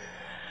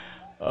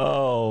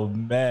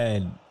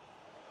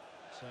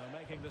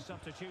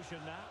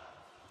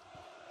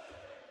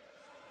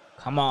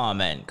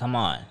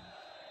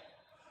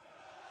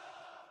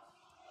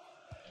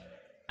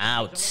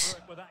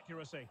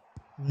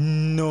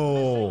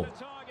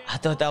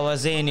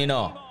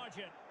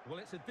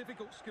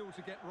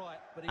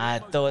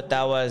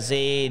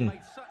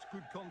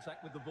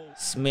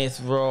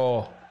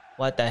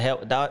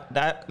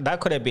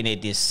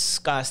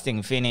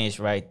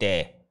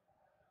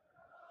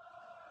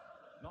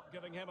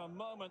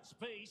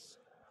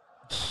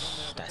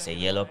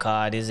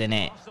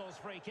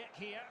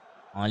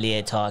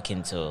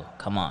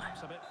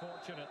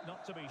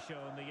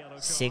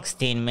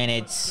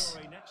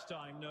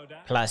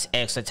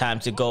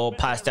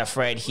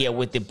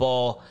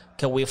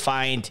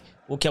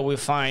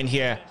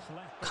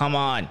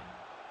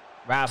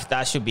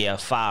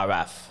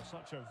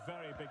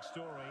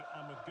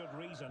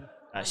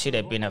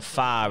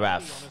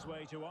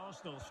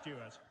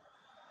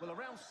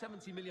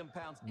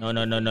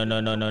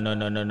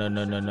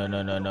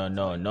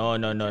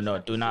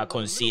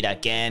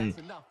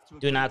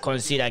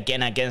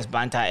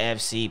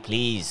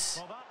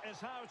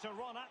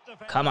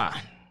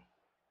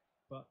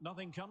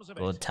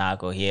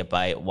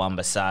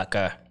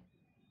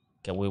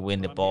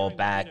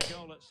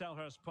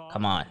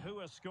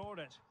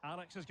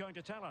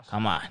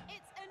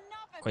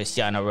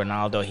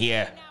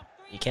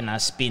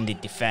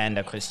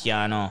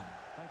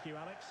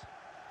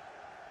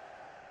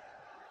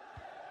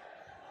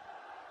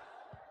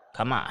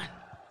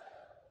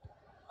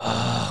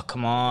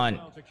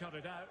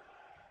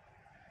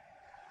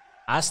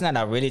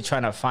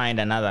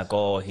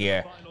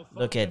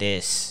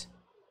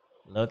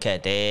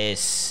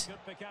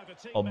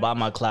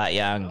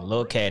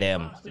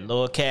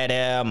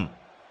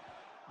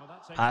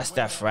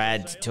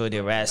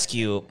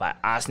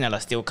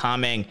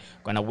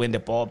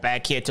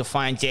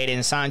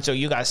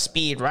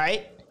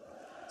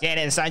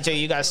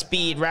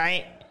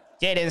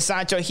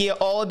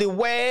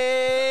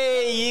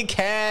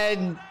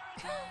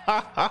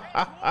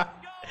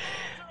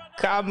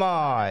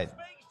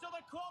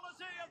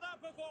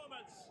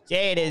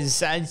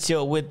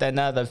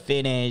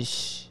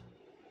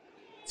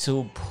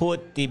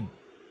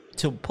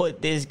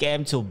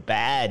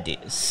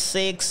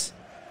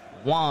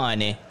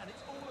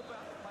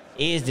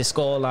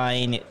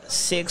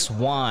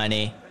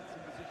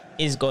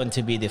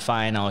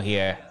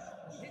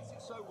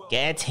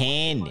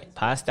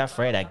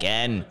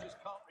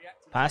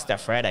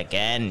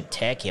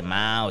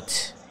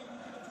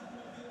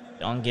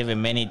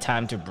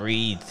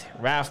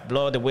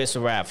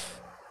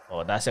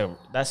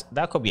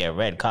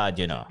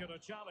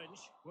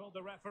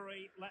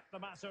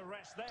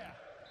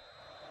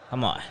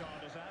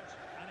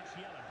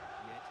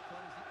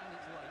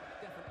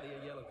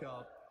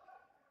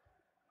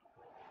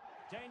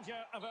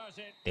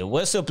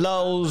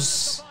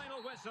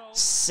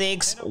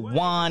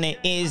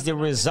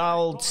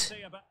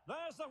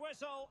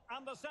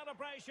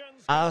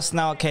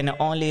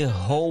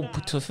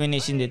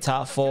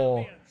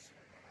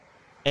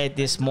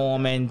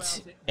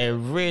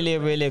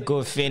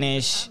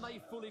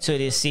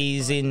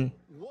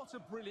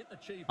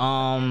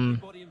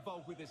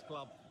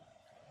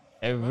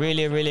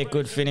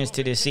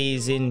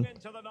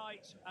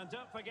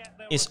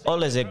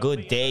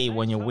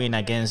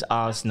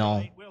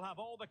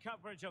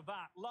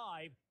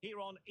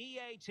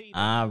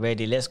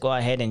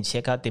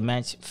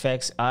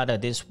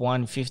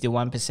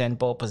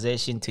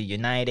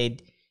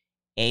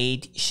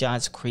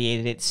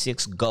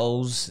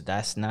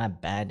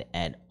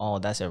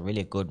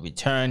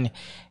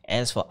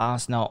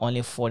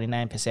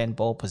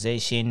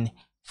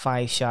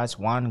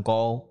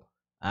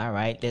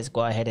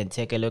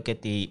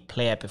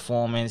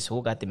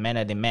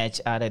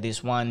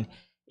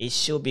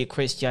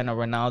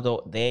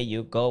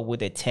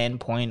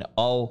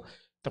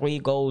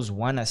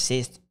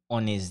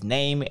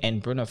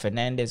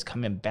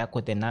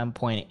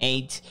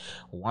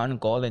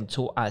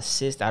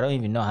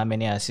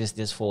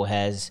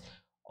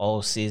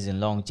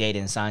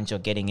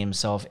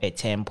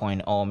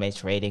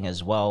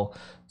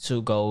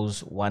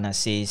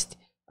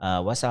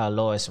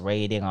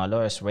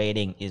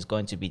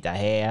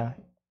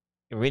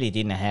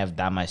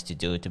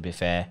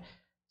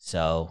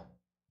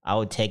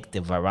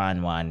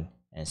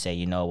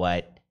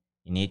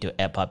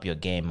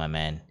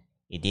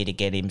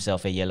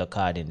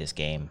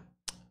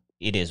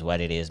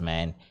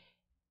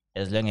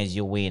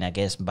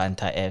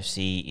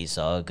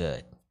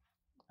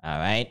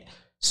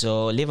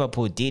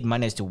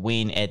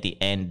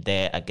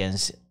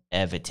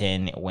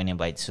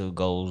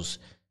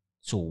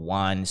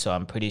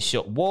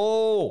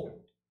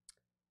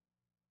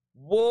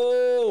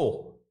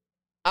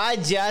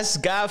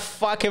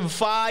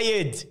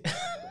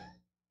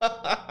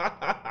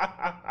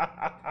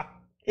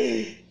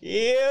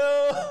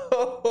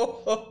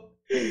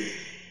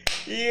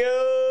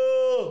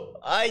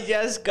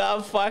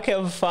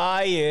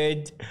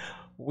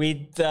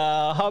 with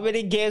how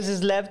many games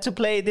is left to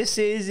play this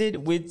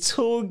season? With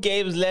 2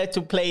 games left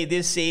to play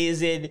this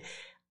season,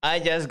 I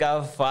just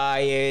got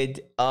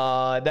fired.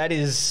 That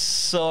is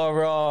so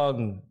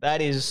wrong.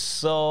 That is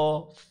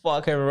so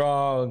fucking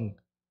wrong.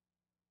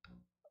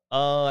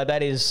 Oh,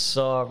 that is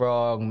so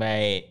wrong,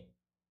 mate.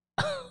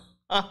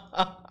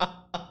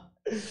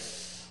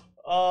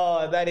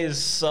 Oh, that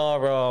is so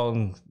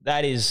wrong.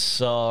 That is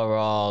so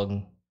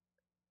wrong.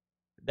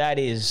 That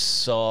is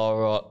so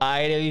wrong.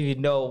 I don't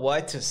even know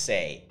what to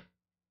say.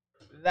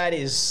 That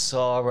is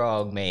so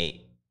wrong,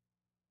 mate.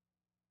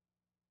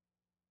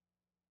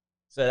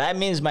 So that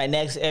means my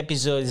next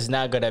episode is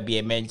not gonna be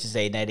a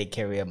Manchester United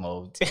career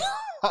mode.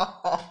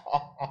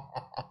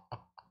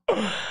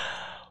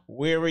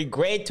 We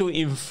regret to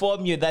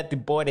inform you that the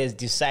board has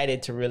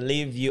decided to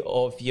relieve you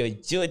of your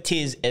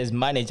duties as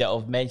manager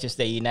of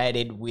Manchester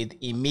United with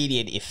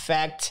immediate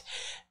effect.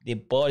 The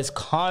board's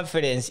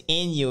confidence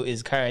in you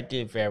is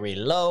currently very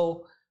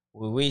low.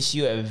 We wish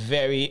you a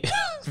very,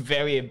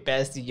 very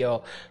best in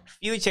your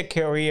future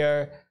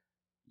career.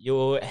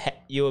 You'll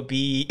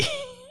be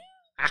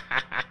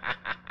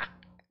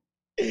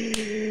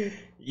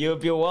you'll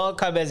be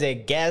welcome as a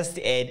guest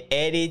at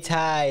any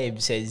time.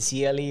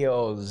 Sincerely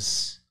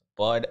yours,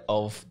 Board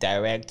of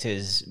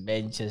Directors,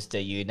 Manchester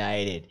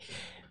United.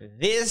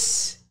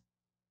 This,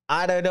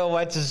 I don't know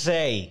what to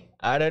say.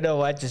 I don't know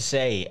what to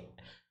say.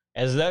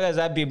 As long as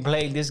I've been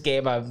playing this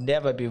game, I've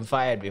never been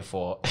fired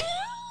before.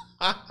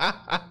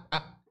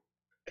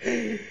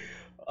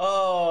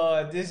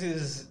 Oh, this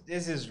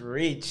is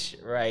rich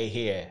right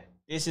here.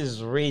 This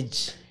is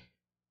rich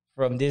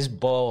from this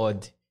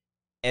board.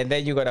 And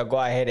then you're gonna go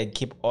ahead and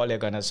keep Ole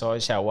Gunnar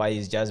Solskjaer while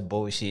he's just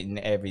bullshitting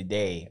every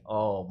day.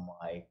 Oh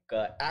my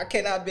god. I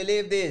cannot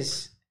believe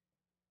this.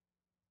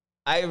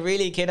 I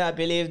really cannot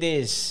believe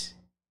this.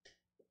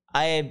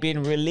 I have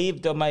been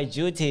relieved of my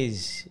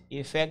duties,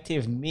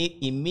 effective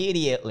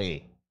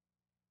immediately.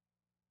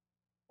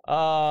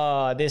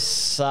 Oh, this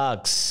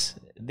sucks.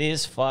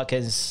 This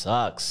fucking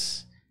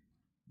sucks.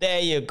 There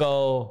you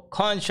go.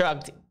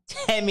 Contract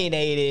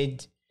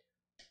terminated.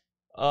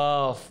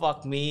 Oh,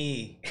 fuck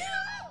me.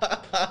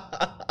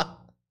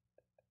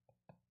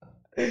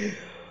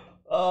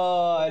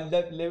 Oh,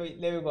 let me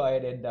go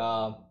ahead and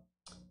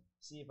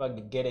see if I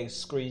can get a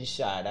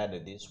screenshot out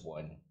of this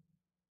one.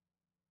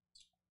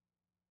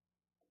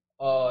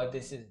 Oh,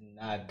 this is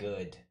not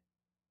good.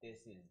 This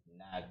is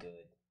not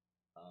good.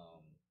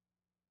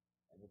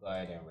 Let me go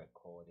ahead and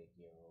record it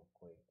here real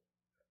quick.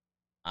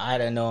 I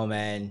don't know,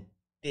 man.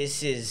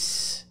 This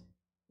is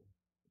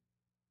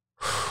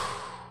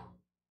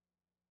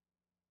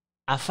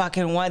I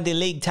fucking won the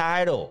league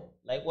title.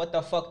 Like, what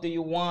the fuck do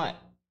you want?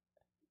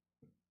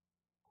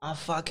 I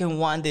fucking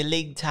won the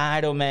league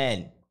title,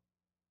 man.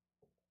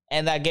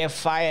 And I get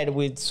fired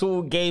with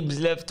 2 games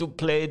left to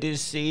play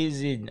this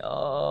season.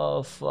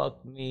 Oh,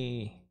 fuck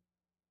me.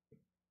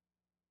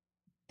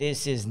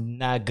 This is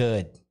not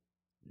good.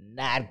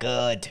 Not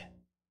good.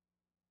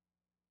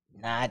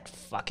 Not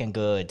fucking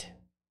good.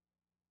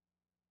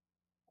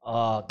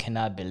 Oh,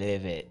 cannot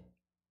believe it.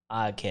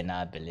 I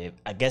cannot believe.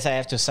 I guess I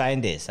have to sign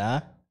this,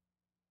 huh?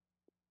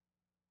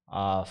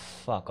 Oh,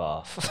 fuck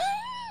off.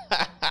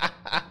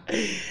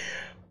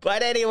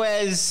 But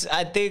anyways,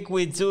 I think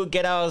we do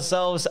get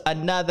ourselves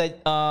another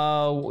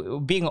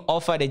being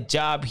offered a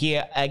job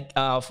here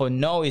for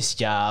Noah's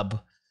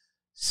job.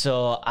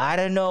 So I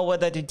don't know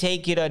whether to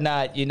take it or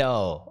not, you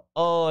know.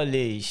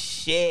 Holy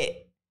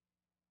shit.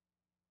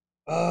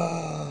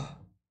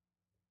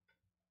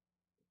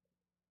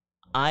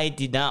 I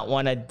did not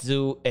want to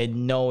do a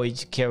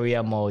Norwich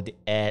career mode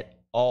at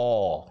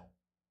all.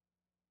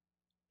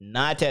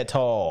 Not at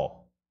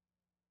all.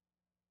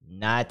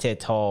 Not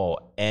at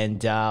all.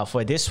 And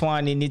for this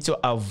one, you need to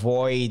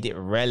avoid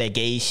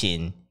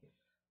relegation.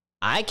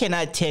 I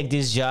cannot take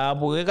this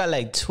job. We got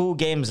like 2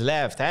 games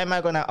left. How am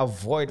I going to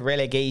avoid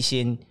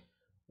relegation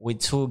with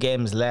 2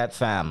 games left,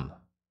 fam?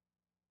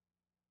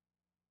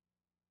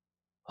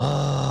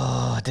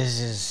 Oh,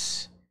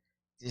 this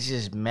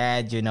is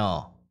mad, you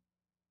know.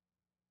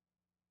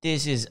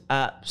 This is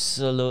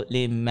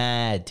absolutely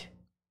mad.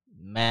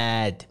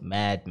 Mad.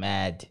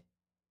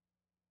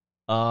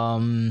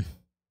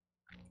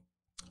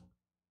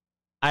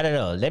 I don't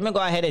know. Let me go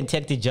ahead and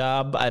take the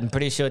job. I'm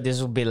pretty sure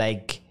this will be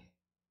like,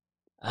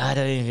 I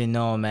don't even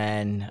know,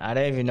 man. I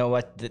don't even know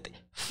what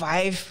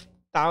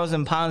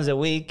 £5,000 a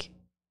week.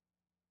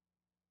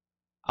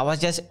 I was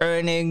just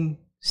earning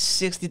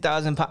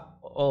 £60,000.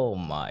 Oh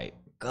my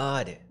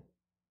god.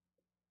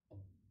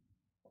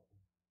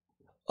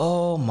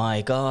 Oh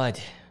my god.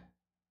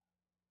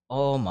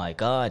 Oh my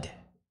god.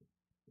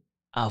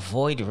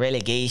 Avoid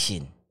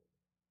relegation.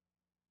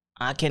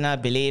 I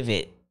cannot believe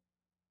it.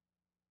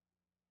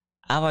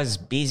 I was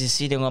busy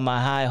sitting on my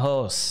high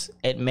horse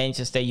at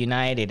Manchester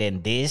United,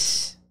 and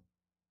this,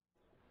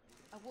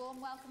 a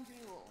warm welcome to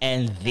you all.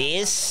 And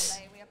this.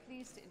 We are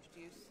pleased to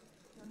introduce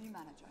your new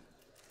manager.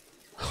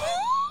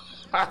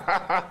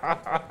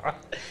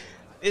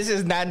 This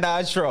is not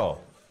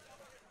natural.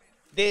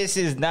 This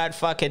is not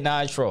fucking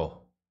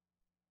natural.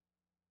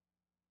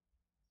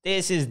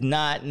 This is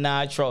not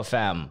natural,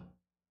 fam.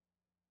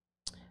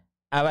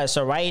 All right,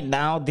 so right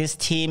now this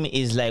team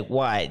is like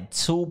what,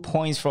 2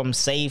 points from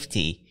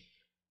safety.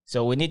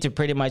 So we need to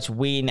pretty much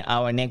win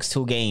our next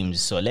 2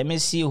 games. So let me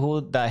see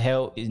who the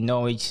hell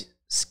Norwich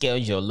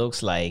schedule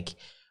looks like.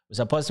 We're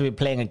supposed to be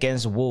playing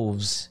against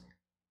Wolves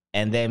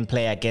and then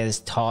play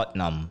against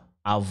Tottenham.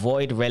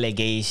 Avoid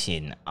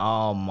relegation.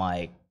 Oh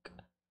my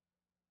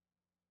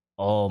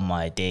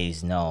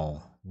days.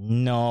 No.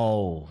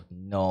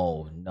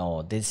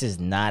 This is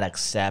not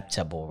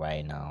acceptable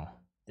right now.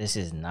 This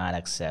is not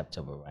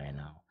acceptable right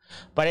now.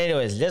 But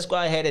anyways, let's go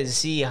ahead and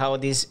see how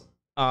this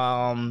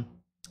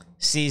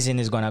season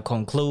is gonna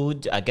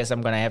conclude. I guess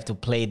I'm gonna have to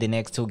play the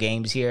next 2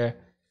 games here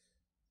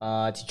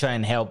to try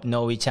and help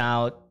Norwich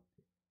out.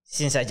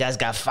 Since I just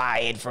got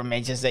fired from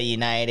Manchester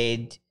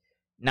United,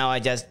 now I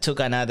just took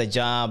another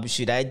job.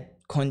 Should I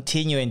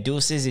continue and do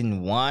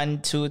season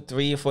 1, 2,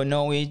 3 for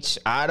Norwich?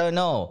 I don't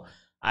know.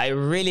 I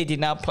really did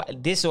not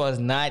plan. This was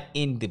not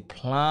in the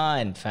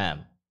plan,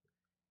 fam.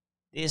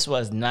 This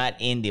was not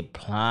in the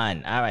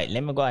plan. All right,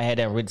 let me go ahead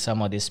and read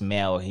some of this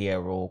mail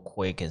here real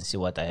quick and see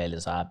what the hell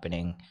is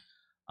happening.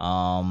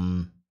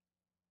 So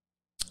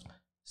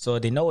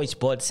the Norwich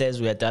board says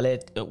we are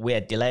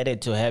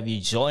delighted to have you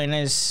join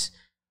us.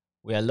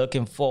 We are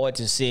looking forward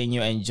to seeing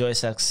you enjoy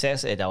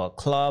success at our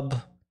club.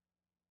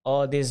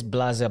 All this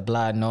blah blah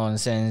blah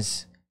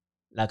nonsense.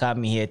 Like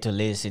I'm here to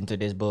listen to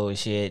this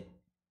bullshit.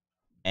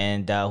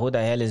 And who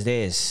the hell is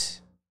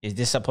this? Is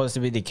this supposed to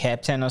be the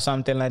captain or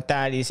something like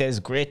that? He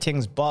says,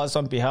 greetings, boss.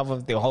 On behalf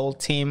of the whole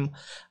team,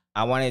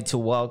 I wanted to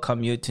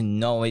welcome you to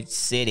Norwich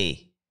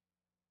City.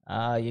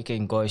 You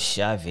can go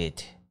shove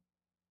it.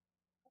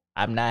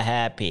 I'm not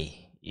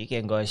happy. You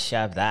can go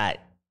shove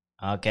that.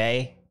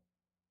 Okay?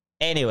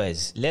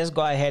 Anyways, let's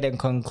go ahead and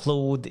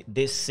conclude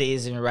this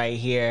season right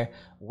here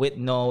with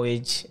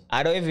Norwich.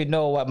 I don't even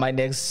know what my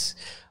next...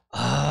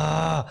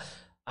 I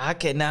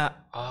cannot...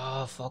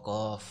 Oh, fuck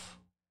off.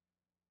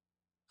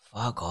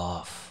 Fuck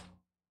off.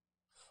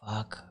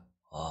 Fuck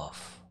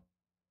off.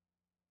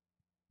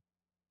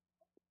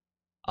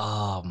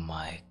 Oh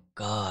my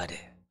God.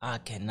 I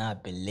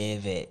cannot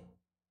believe it.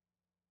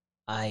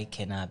 I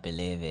cannot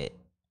believe it.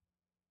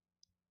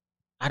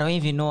 I don't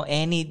even know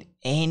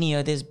any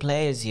of these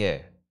players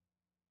here.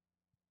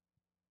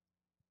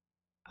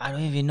 I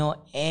don't even know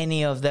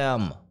any of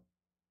them.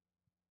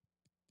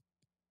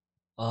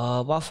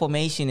 What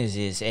formation is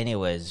this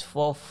anyways?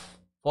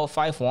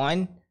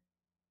 4-5-1?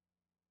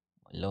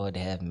 Lord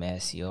have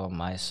mercy on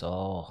my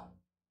soul.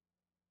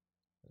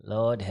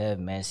 Lord have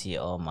mercy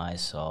on my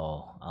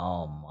soul.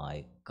 Oh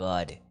my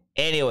God.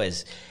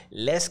 Anyways,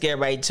 let's get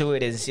right to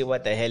it and see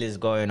what the hell is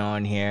going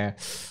on here.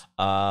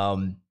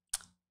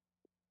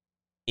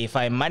 If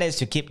I manage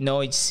to keep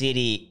Norwich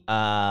City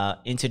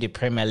into the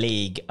Premier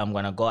League, I'm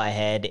gonna go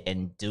ahead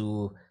and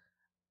do...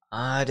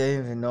 I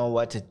don't even know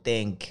what to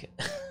think.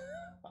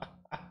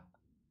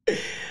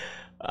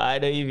 I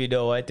don't even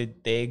know what to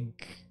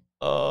think.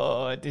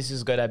 Oh, this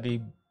is gonna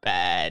be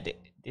bad.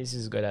 This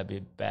is gonna be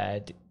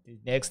bad. The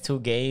next 2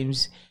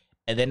 games,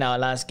 and then our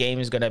last game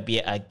is gonna be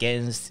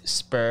against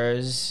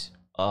Spurs.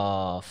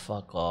 Oh,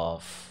 fuck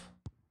off.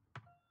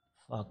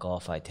 Fuck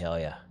off, I tell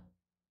ya.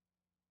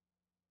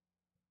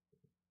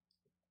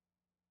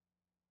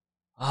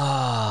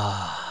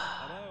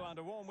 Hello and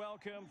a warm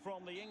welcome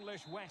from the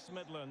English West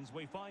Midlands.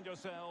 We find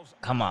ourselves...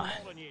 Come on.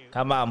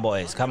 Come on,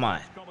 boys. Come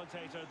on.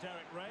 Commentator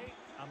Derek Ray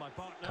and my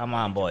partner... Come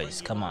on,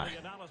 boys. Come on. The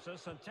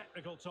analysis and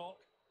technical talk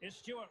is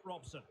Stuart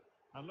Robson.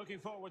 I'm looking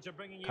forward to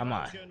bringing you Come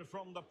on. action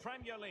from the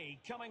Premier League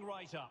coming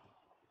right up.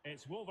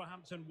 It's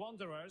Wolverhampton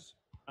Wanderers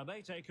and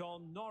they take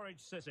on Norwich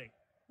City.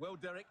 Well,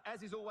 Derek,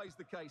 as is always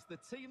the case, the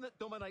team that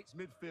dominates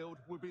midfield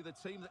will be the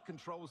team that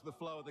controls the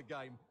flow of the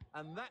game.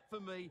 And that, for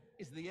me,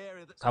 is the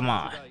area that's... Come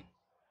on. Today.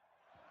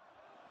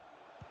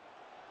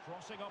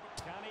 Crossing up,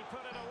 can he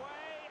put it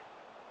away?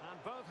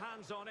 And both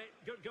hands on it,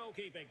 good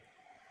goalkeeping.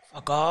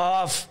 Fuck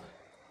off.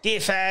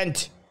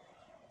 Defend.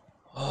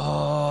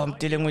 Oh, I'm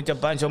dealing with a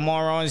bunch of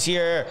morons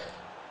here.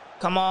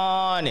 Come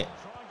on.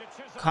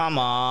 Come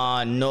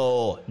on.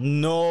 No.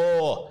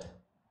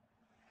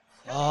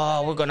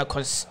 Oh, we're gonna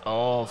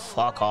oh,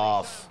 fuck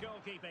off.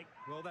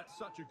 Well, that's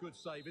such a good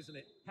save, isn't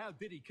it? How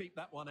did he keep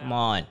that one out? Come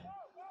on.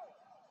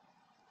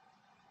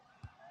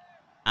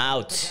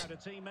 Out.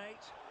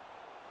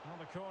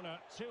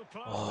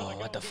 Oh,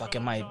 what the fuck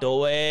am I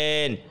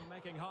doing?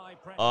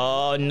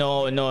 Oh,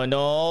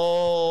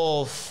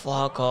 no.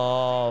 Fuck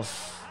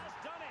off.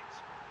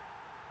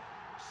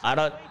 I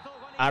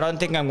don't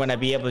think I'm gonna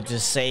be able to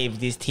save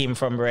this team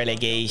from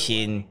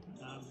relegation.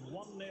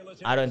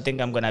 I don't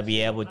think I'm gonna be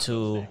able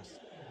to.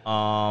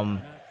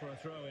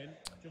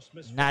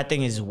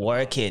 Nothing is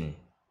working.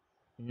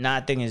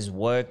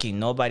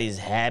 Nobody's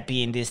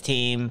happy in this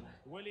team.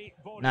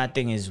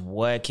 Nothing is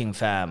working,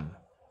 fam.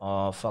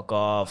 Oh, fuck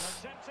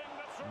off.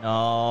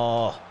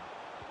 No.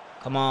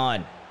 Come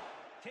on.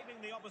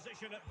 Keeping the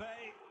opposition at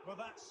bay with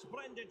that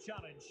splendid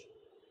challenge.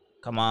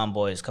 Come on,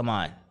 boys. Come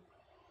on.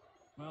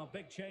 Well,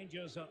 big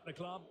changes at the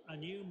club, a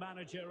new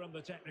manager in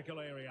the technical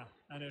area,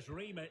 and his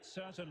remit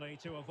certainly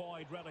to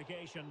avoid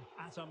relegation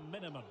at a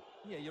minimum.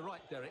 Yeah, you're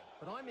right, Derek,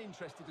 but I'm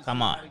interested to see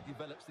Come on. how he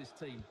develops this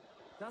team.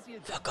 Does he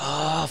adapt Fuck his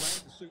off.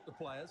 plan to suit the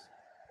players,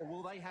 or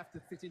will they have to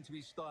fit into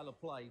his style of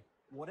play?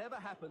 Whatever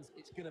happens,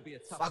 it's going to be a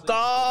tough Fuck season for him.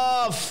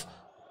 off.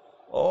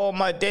 Oh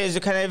my days,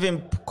 you can't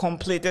even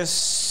complete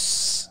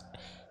this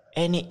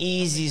any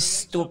easy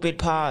stupid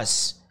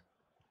pass.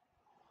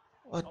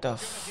 What the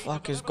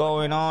fuck is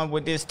going on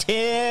with this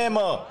team?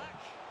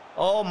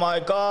 Oh my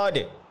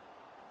god.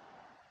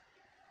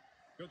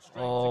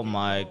 Oh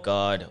my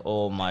god.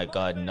 Oh my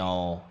god.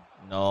 No.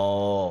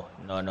 No.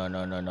 No, no,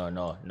 no, no, no,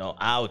 no. No.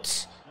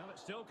 Out. Now it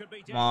still could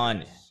be Come on.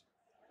 dangerous.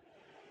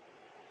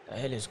 The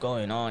hell is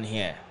going on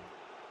here?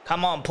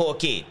 Come on,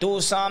 Pokey.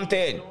 Do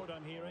something. Scored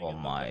on hearing Oh in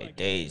the my Villa game.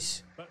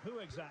 days. But who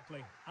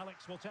exactly?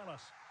 Alex will tell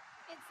us.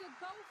 It's a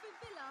goal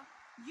for Villa.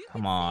 You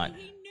Come could on. see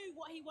he knew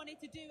what he wanted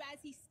to do as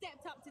he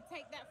stepped up to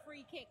take that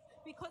free kick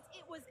because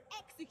it was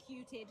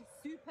executed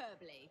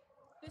superbly.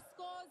 The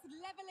score's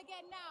level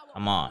again now at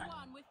Come on.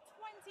 1-1 with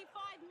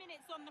 25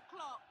 minutes on the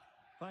clock.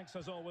 Thanks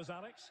as always,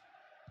 Alex.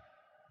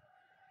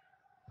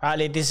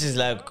 Probably this is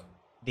like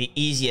the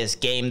easiest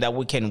game that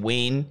we can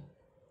win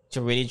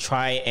to really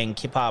try and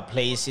keep our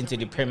place into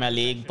the Premier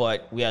League,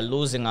 but we are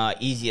losing our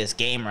easiest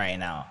game right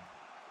now.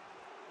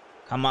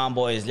 Come on,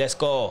 boys. Let's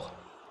go.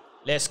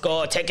 Let's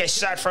go. Take a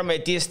shot from a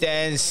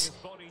distance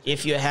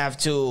if you have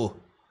to.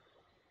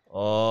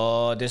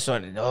 Oh, this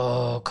one.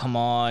 Oh, come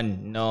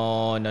on.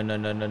 No, no, no,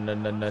 no, no, no,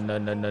 no, no, no,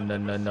 no, no, no,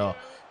 no, no.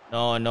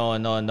 No, no,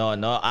 no, no,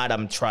 no.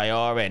 Adam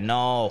Traore.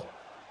 No.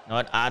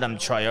 Not Adam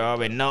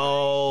Traore.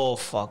 No.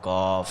 Fuck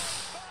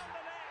off.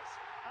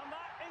 And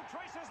that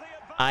increases the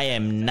advantage. I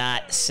am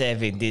not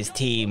saving this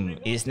team.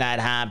 It's not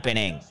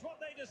happening. That's what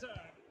they deserve.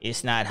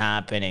 It's not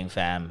happening,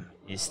 fam.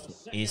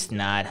 It's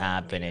not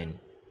happening.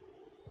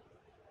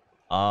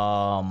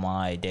 Oh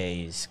my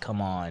days.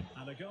 Come on.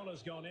 And a goal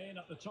has gone in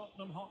at the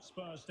Tottenham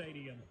Hotspur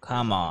Stadium.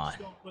 Come on.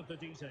 Scott with the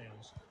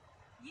details.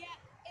 Yeah,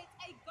 it's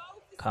a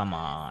goal for Come Spurs.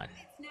 on.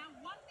 It's now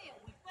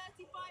 1-0 with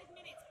 35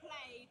 minutes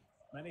played.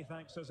 Many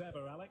thanks as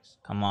ever, Alex.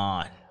 Come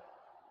on.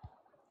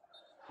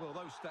 Well,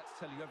 those stats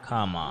tell you everything.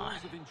 Come The on.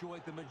 Wolves have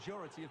enjoyed the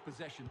majority of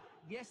possession.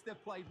 Yes,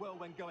 they've played well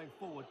when going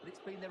forward, but it's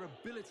been their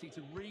ability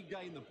to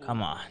regain the ball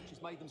Come on. which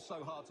has made them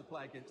so hard to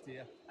play against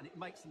here, and it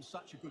makes them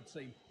such a good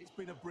team. It's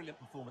been a brilliant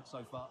performance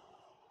so far.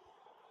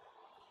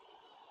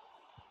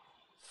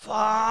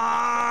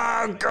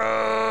 Fuck!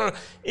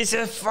 It's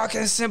a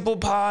fucking simple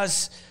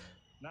pass.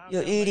 Now You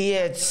can they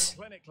idiots.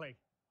 counter clinically.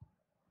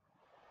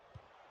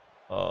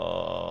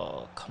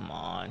 Oh, come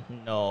on.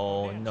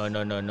 No, no,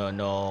 no, no, no,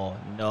 no,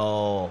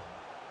 no.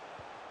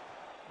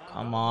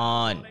 Come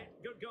on.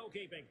 Good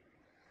goalkeeping.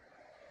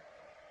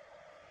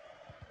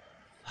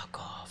 Fuck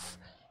off.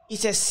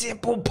 It's a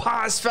simple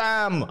pass,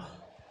 fam.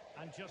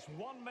 And just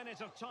 1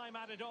 minute of time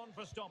added on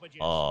for stoppages.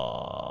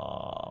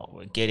 Oh,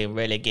 we're getting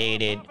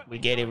relegated. We're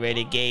getting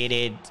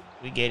relegated.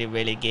 We're getting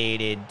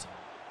relegated.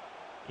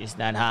 It's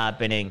not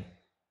happening.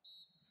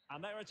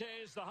 And there it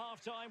is, the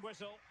half-time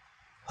whistle.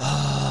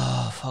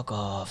 Oh, fuck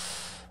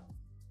off.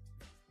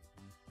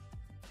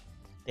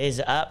 There's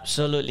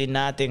absolutely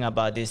nothing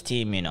about this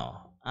team, you know.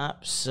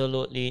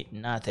 Absolutely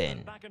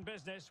nothing. Back in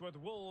business with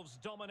Wolves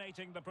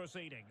dominating the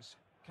proceedings.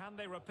 Can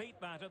they repeat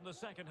that in the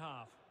second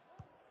half?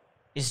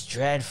 It's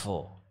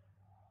dreadful.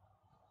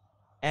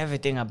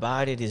 Everything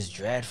about it is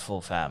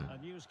dreadful, fam. A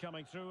news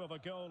coming through of a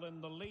goal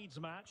in the Leeds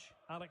match.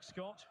 Alex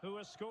Scott, who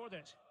has scored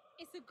it?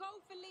 It's a goal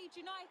for Leeds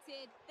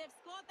United. They've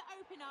scored the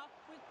opener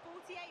with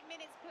 48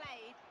 minutes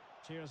played.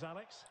 Cheers,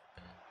 Alex.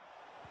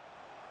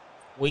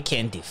 We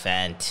can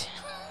defend.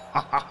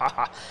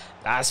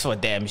 That's for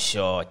damn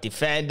sure.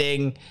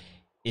 Defending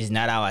is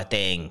not our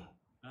thing.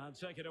 And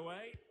take it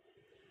away.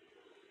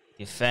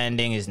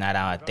 Defending is not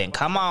our thing.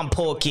 Come on,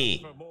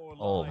 Pokey.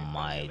 Oh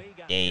my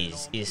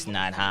days. It's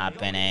not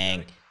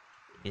happening.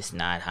 It's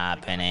not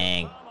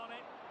happening.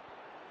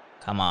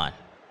 Come on.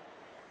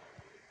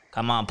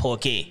 Come on,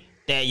 Pokey.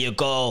 There you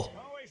go.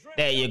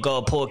 There you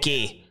go,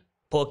 Pokey.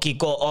 Pokey,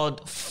 go on.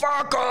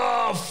 Fuck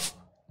off.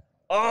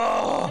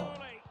 Oh.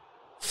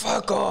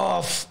 Fuck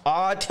off. Oh,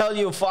 I tell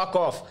you, fuck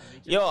off.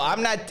 Yo,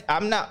 I'm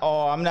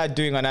not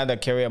doing another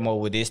career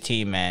mode with this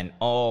team, man.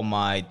 Oh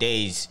my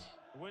days.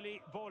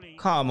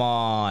 Come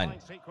on.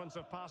 Sequence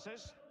of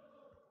passes.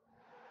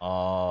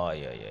 Oh,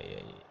 yeah.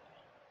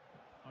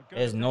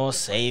 There's no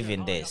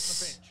saving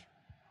this.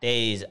 There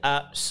is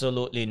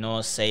absolutely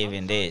no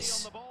saving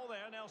this.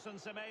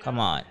 Come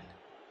on.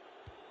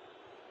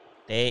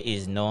 There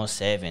is no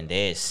saving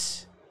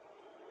this.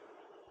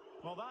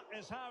 Well, that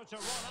is how to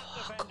run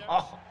at defenders.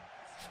 Oh.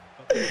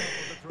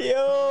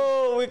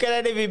 Yo, we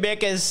cannot even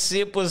make a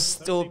simple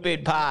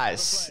stupid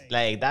pass.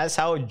 Like, that's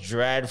how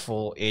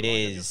dreadful it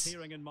is.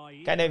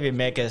 Can't even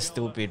make a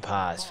stupid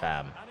pass,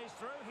 fam. And he's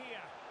through here.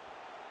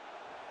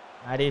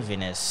 Not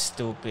even a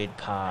stupid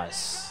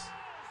pass.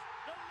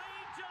 The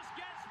lead just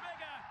gets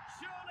bigger.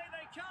 Surely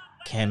they can't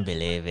let Can't it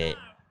believe slip it.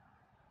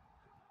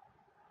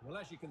 now. Well,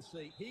 as you can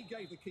see, he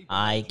gave the keeper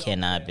I no chance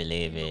cannot there.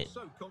 believe He it. looked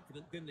so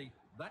confident, didn't he?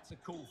 That's a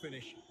cool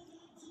finish.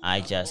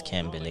 I just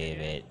can't believe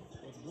it.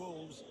 With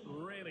Wolves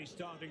really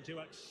starting to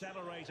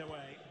accelerate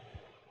away.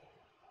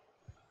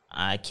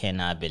 I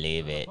cannot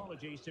believe it.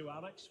 Apologies to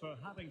Alex for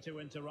having to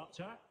interrupt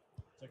her.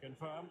 To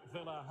confirm,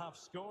 Villa have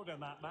scored in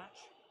that match,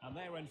 and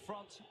they're in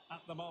front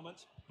at the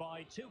moment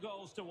by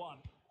 2-1.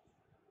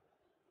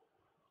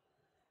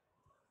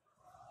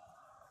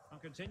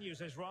 And continues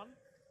his run.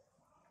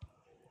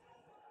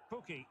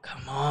 Pookie.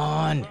 Come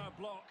on.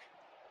 Block.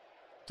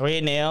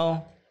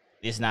 3-0.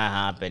 It's not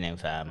happening,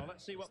 fam. Well,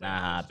 let's see what It's not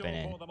they have in store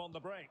happening. for them on the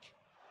break.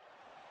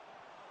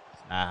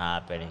 It's not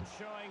happening.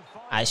 Showing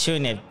fire. I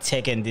shouldn't have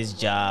taken this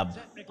job.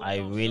 I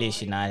really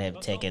should not have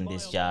taken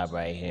this job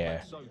right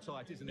here. So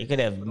tight, isn't It it? could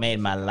have made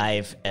my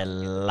life a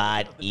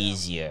lot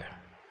easier.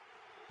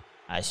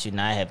 I should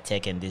not have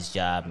taken this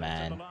job, The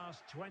man.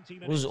 last 20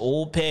 minutes. Who's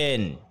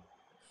open?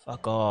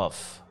 Fuck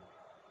off.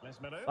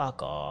 Lesmelu.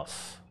 Fuck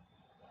off.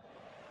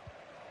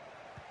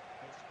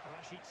 It's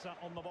Rashica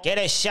on the ball. Get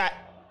a shot.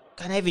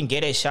 Can't even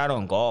get a shot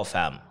on goal,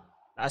 fam.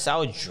 That's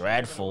how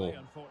dreadful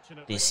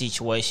the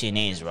situation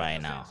is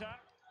right now.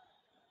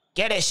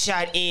 Get a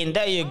shot in.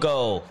 There you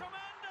go.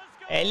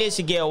 At least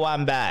you get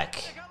one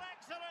back.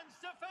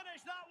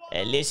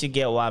 At least you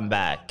get one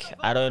back.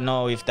 I don't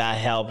know if that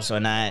helps or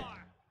not.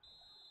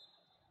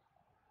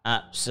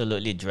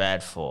 Absolutely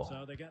dreadful.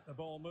 So they get the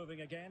ball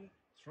moving again.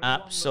 3-1 the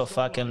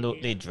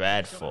Absolutely scoreline.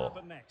 dreadful. What's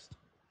gonna happen next?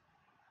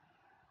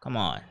 Come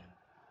on.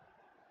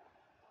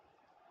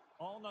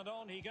 On and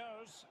on he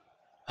goes.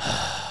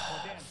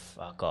 Again.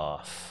 Fuck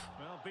off.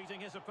 Well,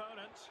 beating his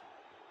opponent.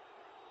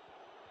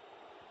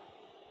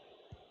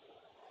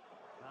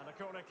 And a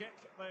corner kick,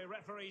 the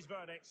referee's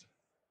verdict.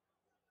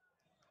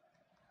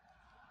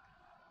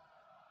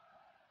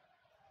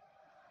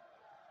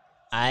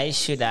 I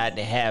should not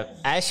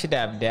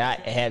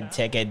have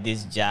taken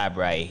this job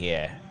right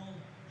here.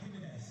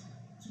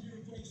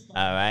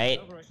 All right.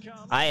 Over it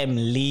comes. I am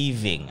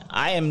leaving.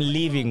 I am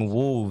leaving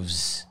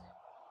Wolves.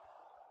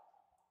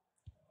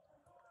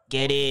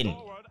 Get in.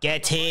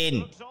 Get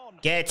in.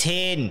 Get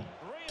in.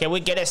 Can we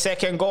get a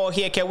second goal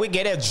here? Can we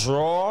get a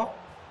draw?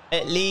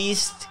 At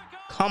least.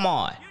 Come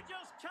on. You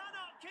just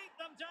cannot keep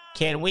them down.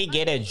 Can we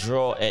get a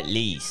draw at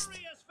least?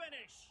 Furious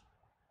finish.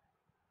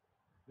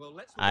 Well,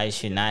 let's I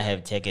should not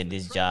have taken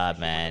this job,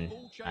 man.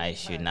 I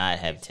should not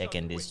have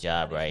taken this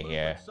job right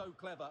here. So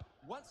clever.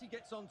 Once he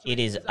gets onto It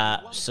is he's a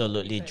wonderful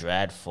absolutely defender.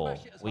 dreadful.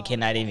 Smash it as We hard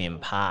cannot as even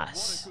possible.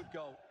 pass. What a good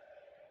goal.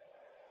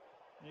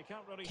 You can't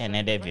really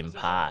Cannot say even defenses are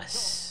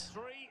pass.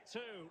 on top.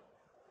 3-2.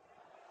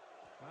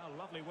 Well,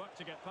 lovely work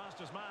to get past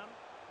his man.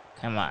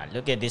 Come on,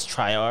 look at this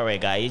Traore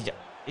guy.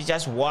 He's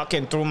just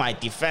walking through my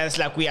defense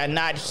like we are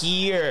not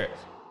here.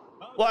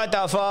 What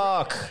the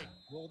fuck?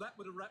 Well, that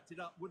would have wrapped it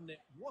up, wouldn't it?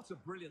 What a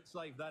brilliant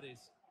save that is.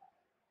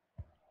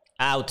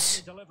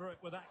 Out. Deliver it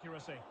with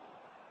accuracy.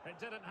 It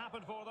didn't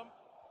happen for them.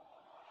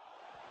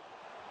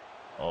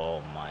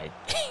 Oh my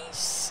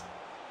days.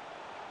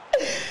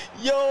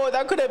 Yo,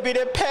 that could have been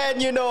a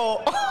pen, you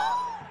know. He's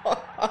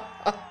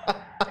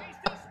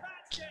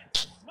dispatched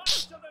it.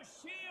 Much to the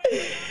sheer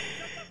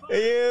delight of the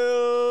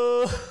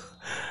Ew.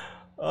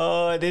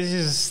 Oh, this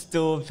is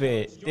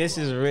stupid. This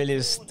is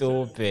really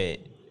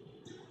stupid.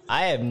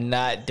 I am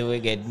not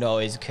doing a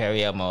noise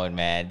career mode,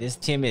 man. This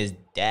team is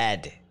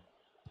dead.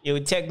 It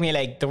would take me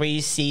like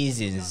 3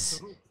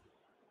 seasons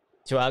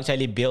to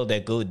actually build a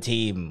good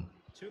team.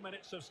 2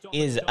 minutes of It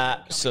is stoppage time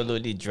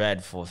absolutely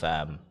dreadful,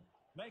 fam. coming.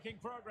 Making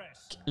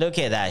progress. Look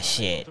at that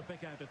shit. To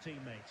pick out a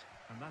teammate,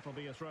 and that'll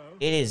be a throw.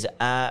 It is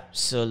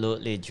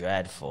absolutely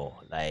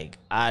dreadful. Like,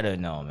 I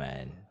don't know,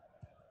 man.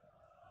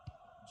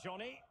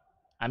 Johnny.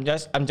 I'm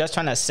just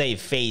trying to save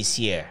face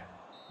here.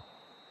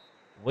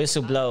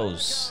 Whistle There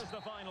blows. goes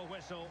the final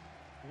whistle.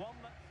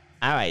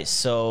 All right,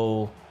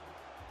 so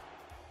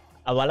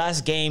our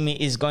last game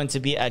is going to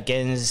be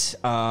against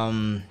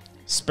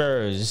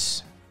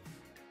Spurs.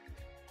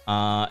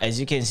 As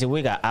you can see,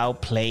 we got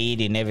outplayed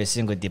in every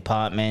single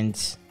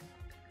department.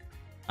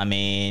 I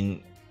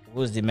mean,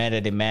 who's the man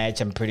of the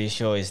match? I'm pretty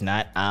sure it's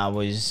not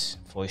ours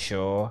for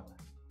sure.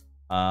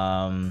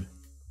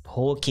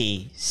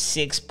 Pokey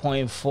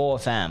 6.4,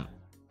 fam.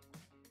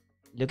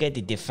 Look at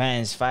the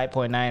defense,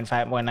 5.9,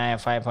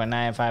 5.9,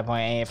 5.9,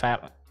 5.8, 5.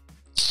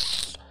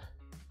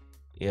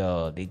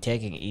 Yo, he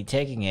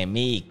taking a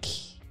meek.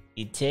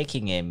 He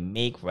taking a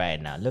meek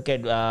right now. Look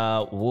at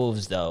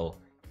Wolves though.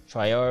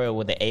 Traore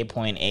with the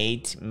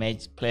 8.8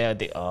 match player of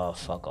the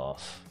fuck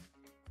off.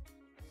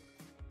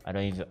 I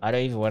don't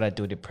even want to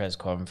do the press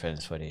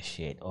conference for this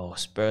shit. Oh,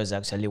 Spurs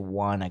actually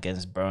won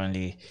against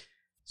Burnley.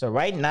 So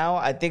right now,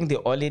 I think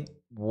the only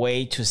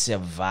way to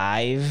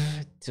survive,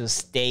 to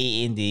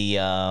stay in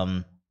the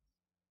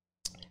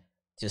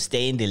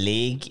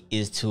league,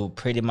 is to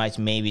pretty much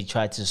maybe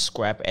try to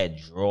scrap a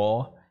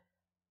draw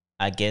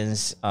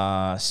against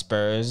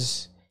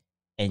Spurs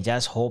and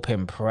just hope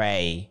and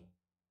pray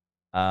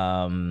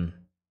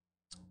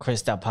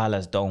Crystal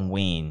Palace don't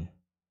win.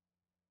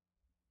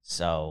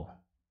 So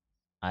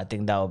I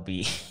think that would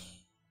be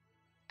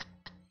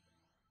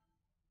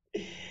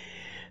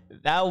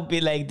That would be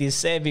like the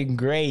saving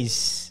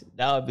grace.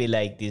 That would be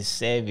like the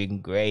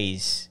saving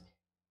grace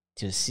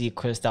to see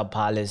Crystal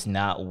Palace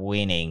not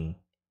winning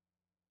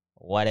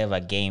whatever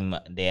game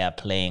they are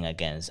playing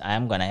against.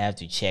 I'm gonna have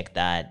to check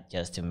that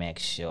just to make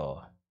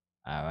sure.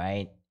 All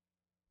right.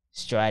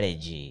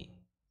 Strategy.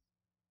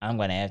 I'm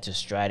gonna have to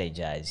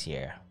strategize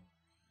here.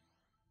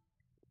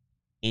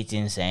 It's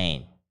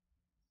insane.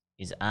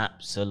 It's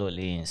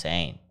absolutely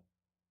insane.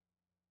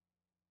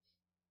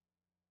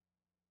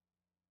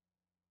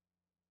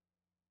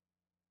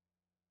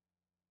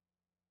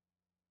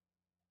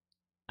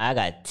 I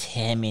got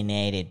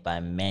terminated by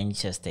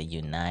Manchester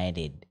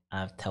United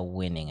after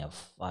winning a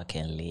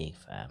fucking league,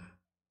 fam.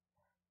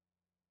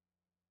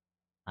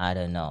 I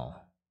don't know.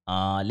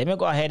 Let me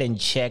go ahead and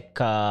check.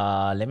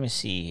 Let me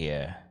see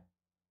here.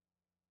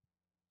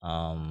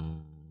 I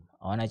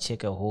wanna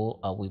check who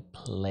are we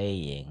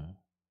playing.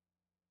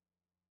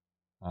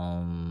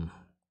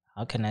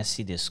 How can I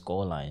see the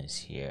score lines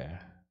here?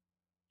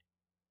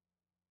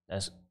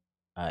 That's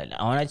alright.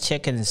 I wanna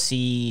check and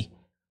see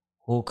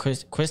who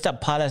Crystal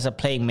Palace are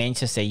playing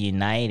Manchester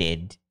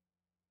United,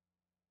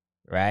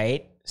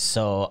 right?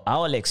 So I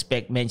will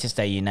expect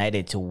Manchester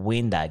United to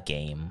win that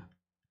game.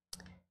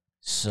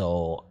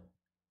 So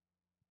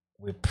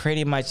we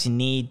pretty much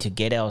need to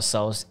get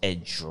ourselves a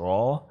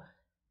draw.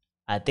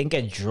 I think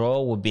a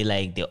draw would be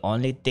like the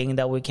only thing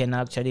that we can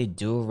actually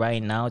do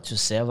right now to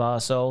save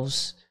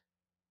ourselves.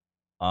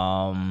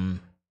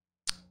 And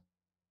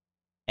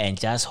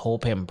just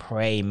hope and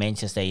pray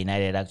Manchester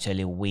United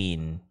actually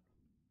win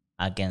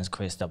against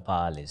Crystal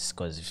Palace.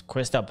 Because if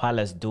Crystal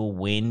Palace do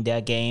win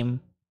their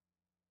game,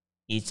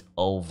 it's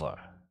over.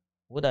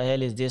 Who the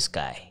hell is this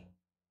guy?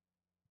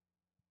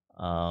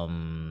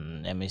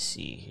 Let me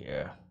see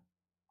here.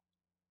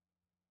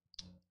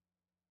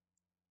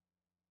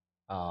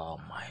 Oh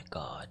my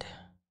god.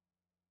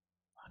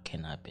 I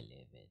cannot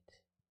believe it.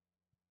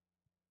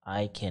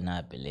 I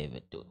cannot believe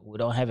it. Dude, we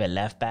don't have a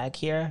left back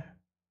here.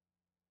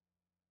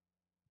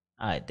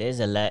 Alright, there's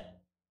a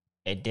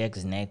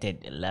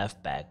designated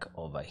left back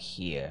over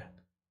here.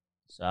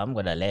 So I'm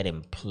gonna let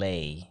him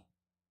play.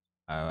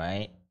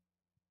 Alright.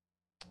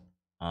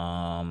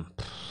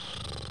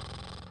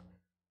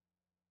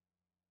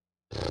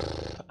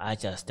 I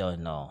just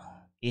don't know.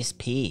 It's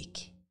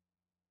peak.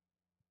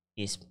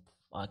 It's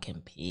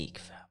fucking peak,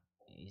 fam.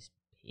 It's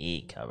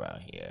peak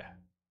around here.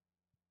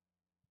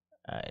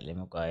 Alright, let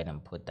me go ahead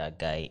and put that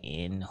guy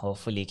in.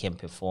 Hopefully he can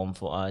perform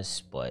for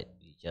us, but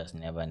you just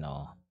never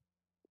know.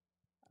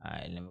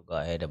 Alright, let me go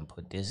ahead and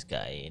put this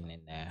guy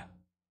in there.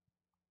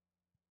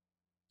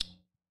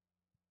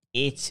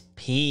 It's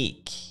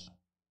peak.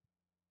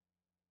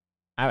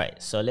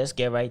 Alright, so let's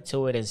get right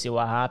to it and see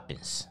what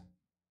happens.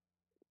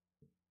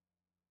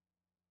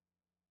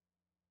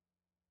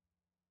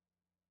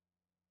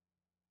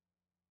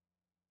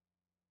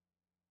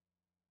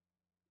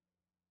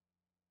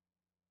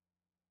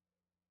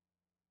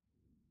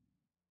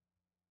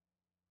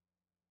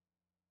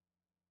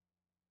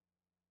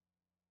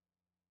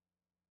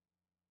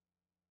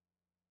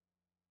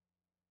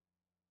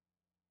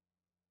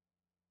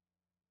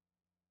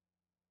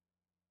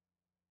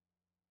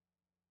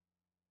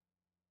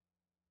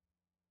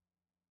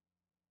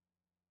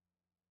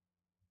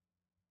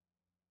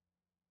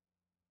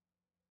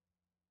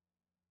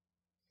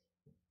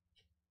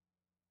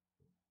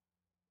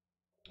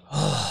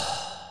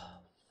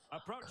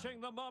 Approaching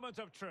the moment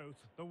of truth.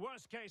 The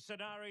worst case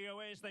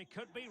scenario is they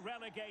could be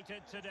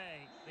relegated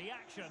today. The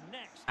action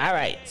next.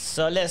 Alright,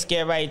 so let's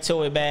get right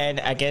to it, man.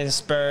 Against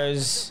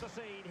Spurs.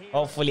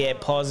 Hopefully a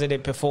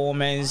positive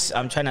performance.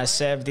 I'm trying to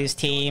serve this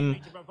team.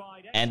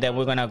 And then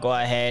we're going to go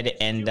ahead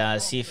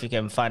and see if we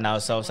can find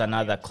ourselves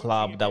another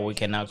club that we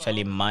can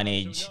actually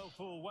manage.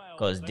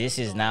 Because this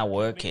is not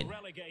working.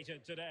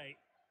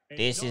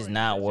 This is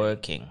not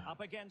working.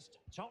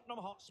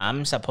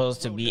 I'm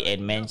supposed to be at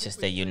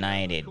Manchester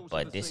United,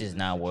 but this is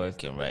not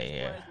working right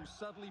here.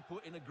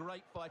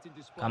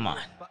 Come on.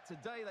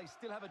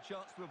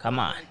 Come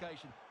on.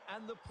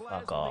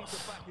 Fuck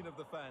off.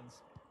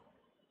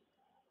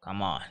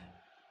 Come on.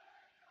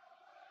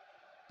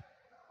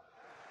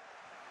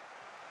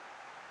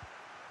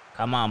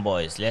 Come on,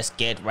 boys. Let's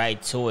get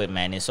right to it,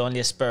 man. It's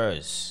only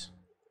Spurs.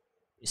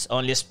 It's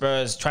only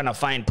Spurs trying to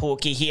find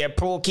Pookie here.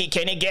 Pookie,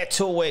 can he get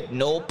to it?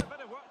 Nope.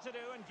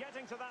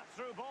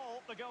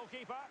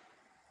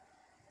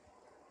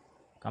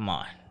 Come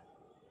on.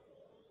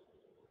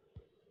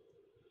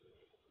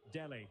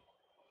 Delhi.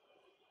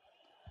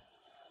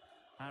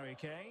 Harry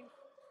Kane.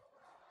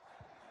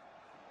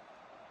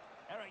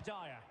 Eric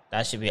Dyer.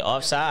 That should be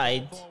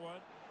offside.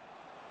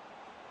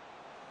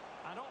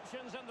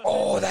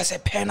 Oh, that's a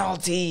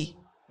penalty.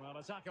 Well,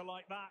 a tackle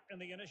like that in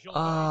the initial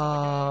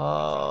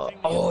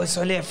oh, it's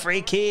only a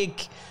free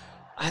kick.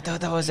 I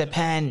thought that was a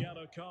pen.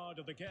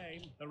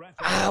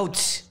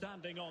 Out.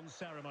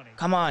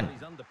 Come on.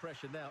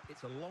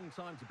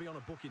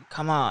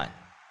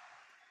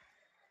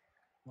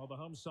 Come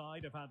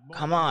on.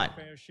 Come on.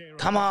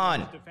 Come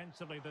on.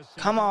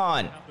 Come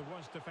on.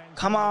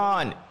 Come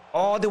on.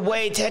 All the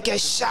way. Take a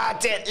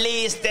shot at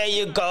least. There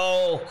you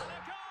go.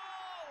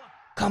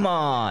 Come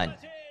on. It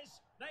is.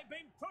 They've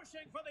been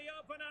pushing for the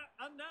opener,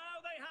 and now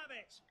they have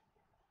it.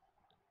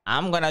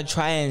 I'm gonna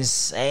try and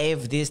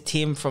save this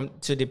team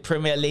to the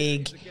Premier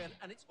League,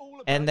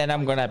 and then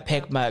I'm gonna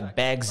pack my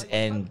bags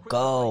and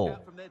go,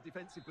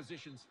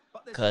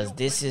 because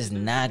this is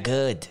not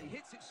good.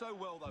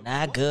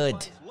 Not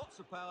good.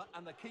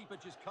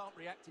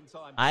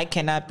 I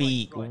cannot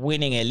be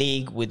winning a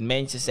league with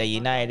Manchester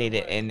United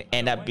and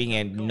end up being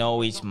a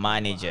Norwich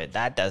manager.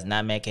 That does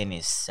not make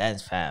any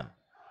sense, fam.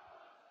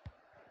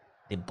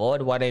 The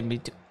board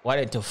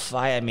wanted to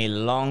fire me a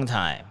long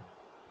time.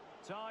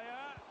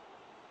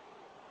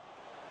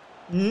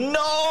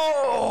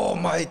 No,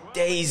 my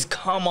days,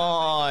 come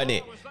on.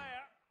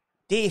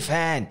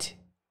 Defend.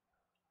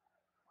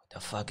 What the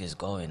fuck is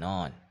going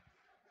on?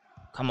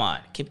 Come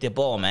on, keep the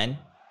ball, man.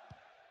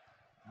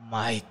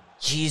 My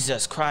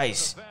Jesus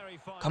Christ.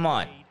 Come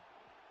on.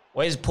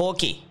 Where's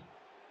Porky?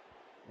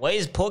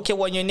 Where's Porky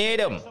when you need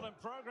him?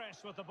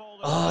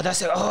 Oh,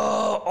 that's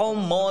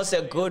almost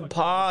a good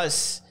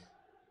pass.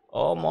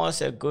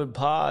 Almost a good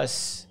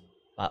pass.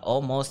 But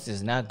almost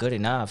is not good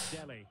enough.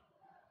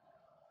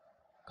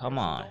 Come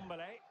on.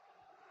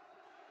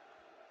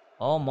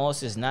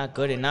 Almost is not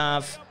good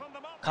enough.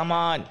 Come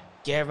on.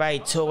 Get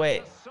right to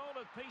it.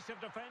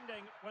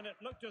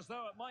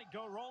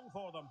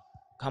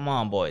 Come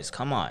on, boys.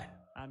 Come on.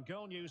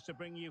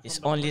 It's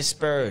only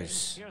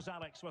Spurs.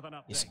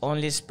 It's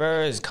only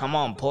Spurs. Come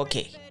on,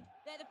 Porky.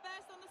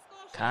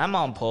 Come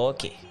on,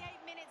 Porky.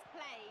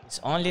 It's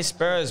only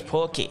Spurs,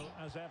 Porky.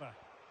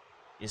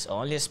 It's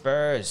only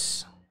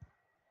Spurs.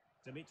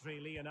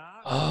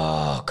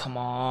 Oh, come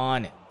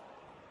on.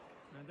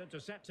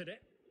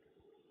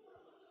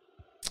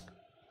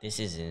 This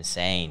is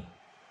insane.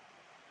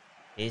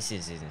 This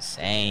is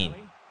insane.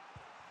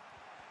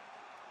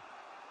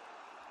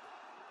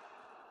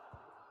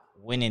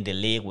 Winning the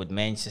league with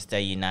Manchester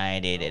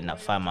United, and I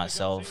find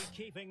myself.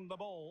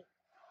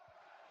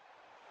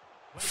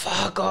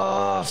 Fuck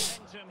off.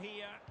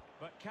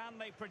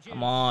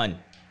 Come on.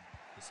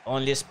 It's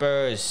only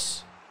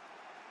Spurs.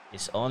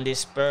 It's only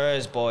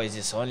Spurs, boys.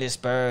 It's only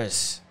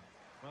Spurs.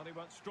 Well, he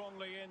went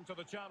strongly into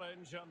the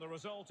challenge, and the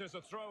result is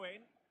a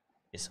throw-in.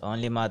 It's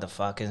only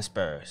motherfucking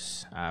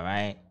Spurs. All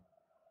right.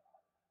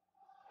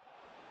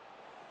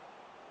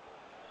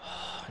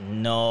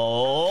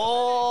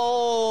 No,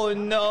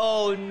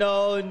 no,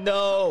 no,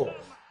 no.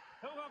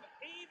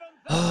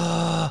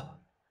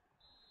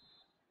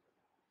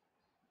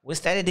 We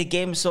started the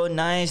game so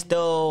nice,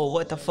 though.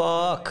 What the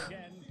fuck?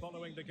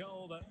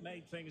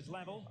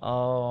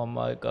 Oh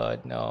my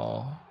God,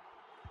 no.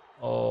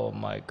 Oh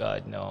my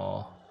God,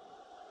 no.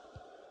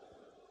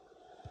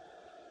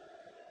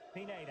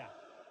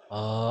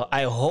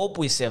 I hope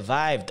we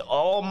survived.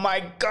 Oh my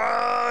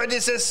God,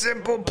 it's a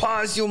simple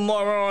pass, you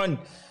moron.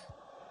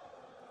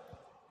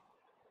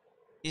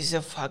 It's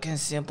a fucking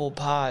simple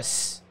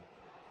pass.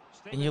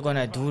 And you're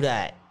gonna do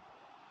that.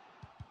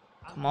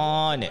 Come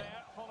on.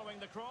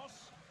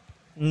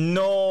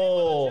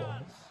 No.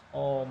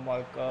 Oh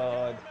my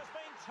God.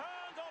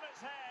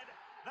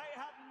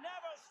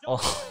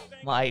 Oh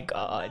my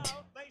God.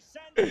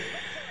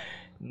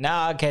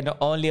 Now I can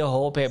only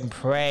hope and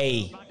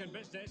pray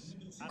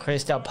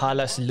Crystal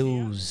Palace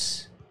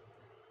lose.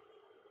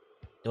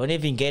 Don't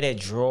even get a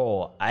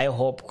draw. I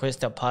hope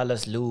Crystal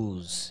Palace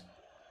lose.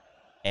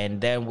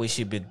 And then we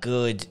should be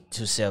good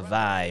to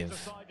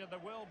survive.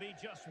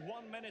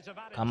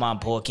 Come on,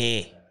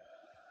 Porky.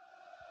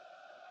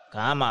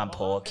 Come on,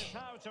 Porky.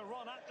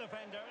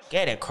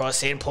 Get a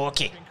cross in,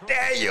 Porky.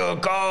 There you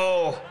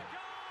go.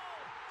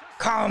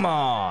 Come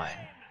on.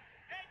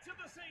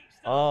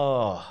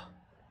 Oh.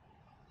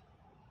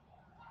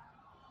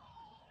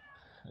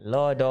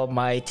 Lord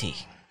Almighty.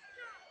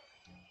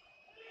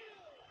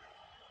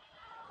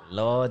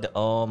 Lord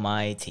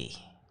Almighty.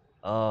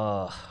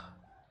 Oh.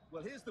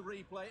 Well, here's the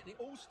replay, and it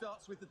all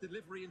starts with the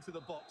delivery into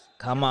the box.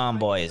 Come on,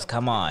 boys.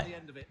 Come on.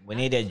 We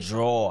need a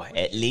draw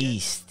at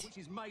least. Which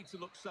is made to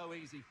look so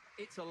easy.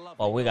 It's a lovely.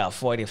 Well, we got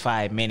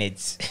 45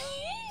 minutes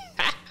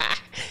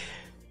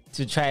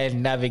to try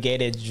and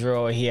navigate a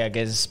draw here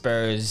against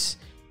Spurs.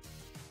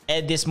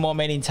 At this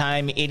moment in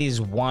time, it is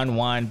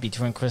 1-1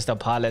 between Crystal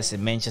Palace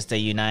and Manchester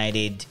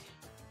United.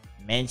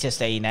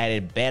 Manchester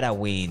United better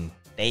win.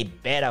 They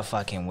better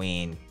fucking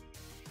win.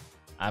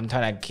 I'm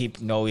trying to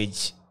keep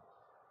Norwich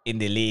in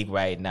the league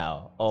right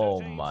now. Oh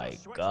my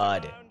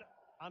God.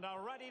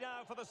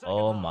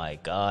 Oh my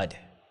God.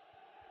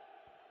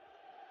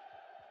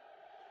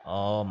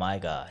 Oh my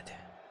God.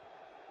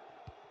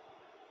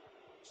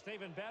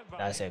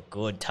 That's a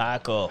good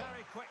tackle.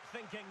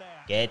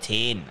 Get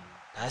in.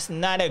 That's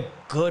not a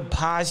good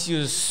pass,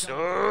 you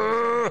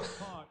sir.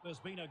 There's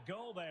been a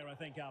goal there, I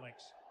think,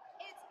 Alex.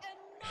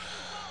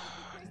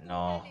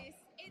 No.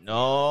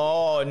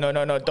 No, no,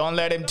 no, no. Don't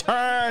let him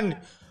turn.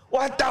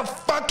 What the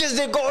fuck is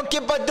the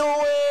goalkeeper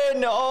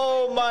doing?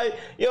 Oh my.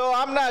 Yo,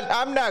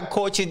 I'm not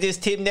coaching this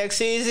team next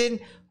season.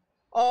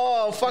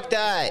 Oh, fuck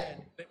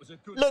that.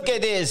 Look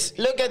at this.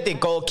 Look at the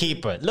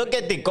goalkeeper. Look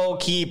at the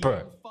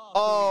goalkeeper.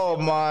 Oh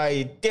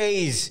my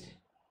days.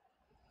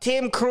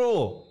 Team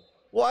crew.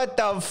 What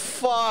the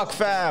fuck,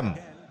 fam? And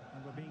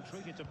we're being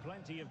treated to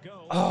plenty of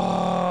goals.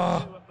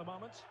 Oh. 2 at the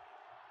moment.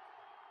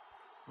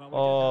 Well, we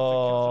did have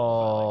to cut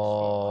off Alex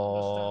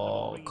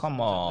Oh, for understandable reasons come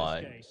in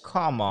on. this case.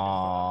 Come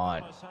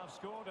on. Palace have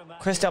scored, and that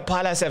Crystal is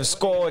Palace have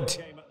scored.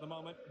 game at the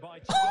moment by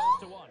 2 goals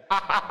to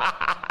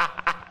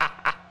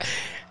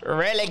 1.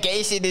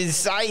 Relegation in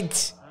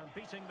sight. And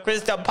beating the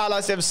Crystal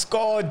Palace have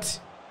scored.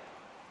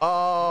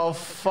 Oh,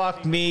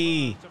 fuck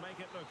me. to make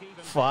it look even.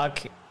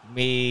 Fuck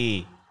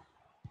me.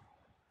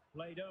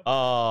 Played over.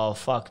 Oh,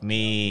 fuck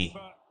me.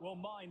 But we'll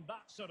mind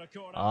that sort of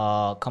corner.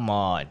 Oh, come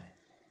on.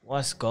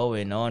 What's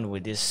going on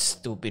with these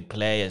stupid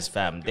players,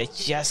 fam? They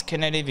just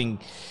cannot even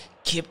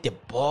keep the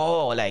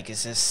ball. Like,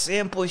 it's a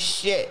simple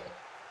shit.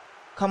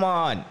 Come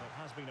on. It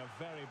has been a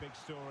very big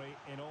story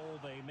in all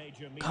the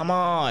major media. Come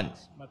on.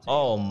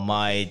 Oh,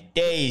 my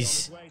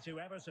days. On his way to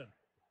Everton.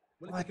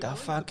 What the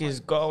fuck is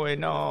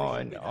going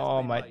on?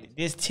 Oh, my.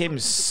 This team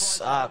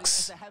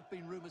sucks.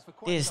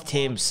 This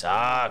team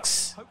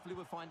sucks. Hopefully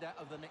we'll find out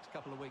over the next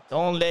couple of weeks.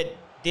 Don't let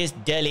this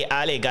Dele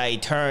Alli guy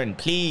turn,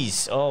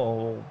 please.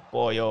 Oh,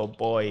 boy, oh,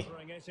 boy.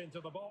 Throwing it into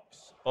the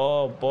box.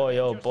 Oh, boy,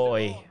 oh,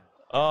 boy.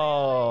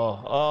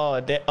 Oh,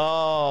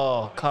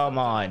 come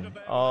on.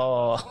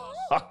 Oh.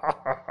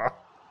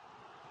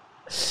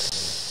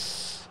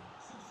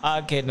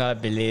 I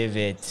cannot believe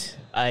it.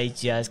 I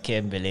just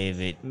can't believe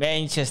it.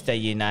 Manchester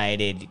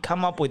United,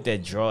 come up with a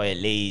draw at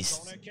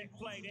least. Corner kick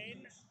played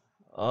in.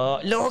 Oh,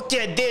 look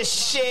at this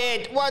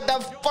shit. What the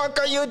fuck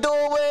are you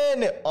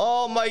doing?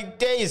 Oh, my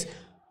days.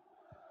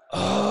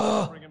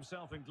 Oh, Bring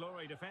himself in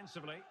glory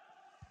defensively.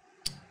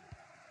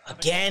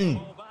 again.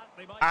 Ball back,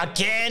 they might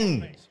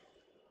Again.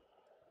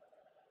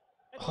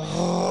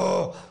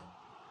 Oh.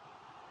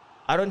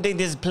 I don't think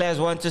these players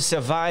want to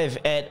survive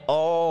at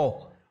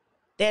all.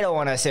 They don't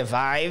want to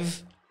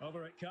survive.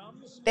 Over it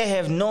comes. They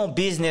have no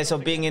business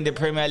of being in the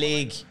Premier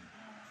League.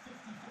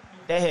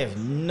 They have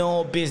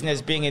no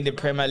business being in the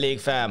Premier League,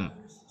 fam.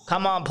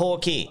 Come on,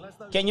 Pookie.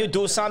 Can you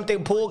do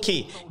something,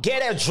 Pookie?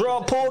 Get a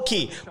draw,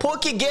 Pookie.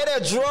 Pookie, get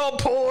a draw,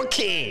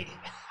 Pookie.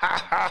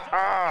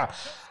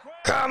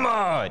 Come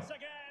on. Once again,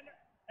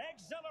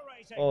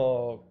 exhilarating.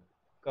 Oh,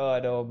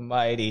 God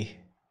almighty.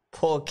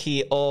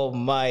 Pookie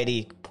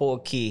almighty.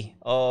 Pookie.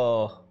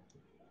 Oh.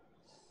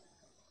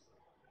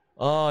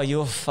 Oh,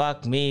 you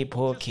fuck me,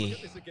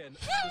 Pookie. This again. The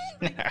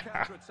speed of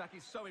counter-attack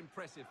is so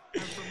impressive.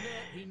 And from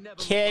there, he never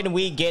Can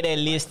we get at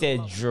least a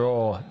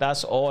draw?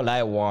 That's all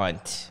I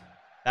want.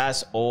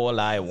 That's all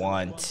I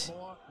want.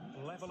 More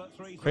level at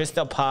 3.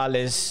 Crystal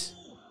Palace,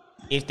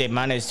 if they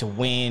manage to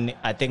win,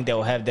 I think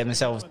they'll have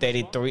themselves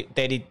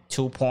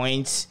 32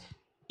 points.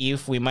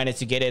 If we manage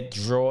to get a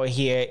draw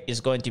here, it's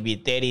going to be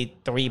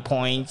 33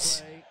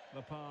 points.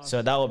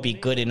 So that would be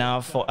good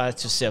enough for us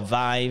to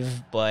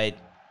survive. But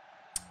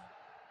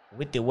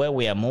with the way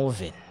we are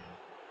moving,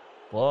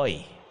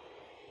 boy,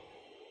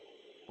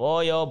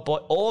 oh boy,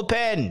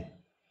 open,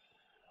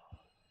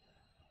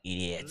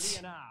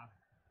 idiots.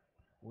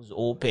 Who's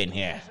open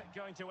here?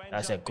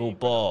 That's a good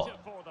ball.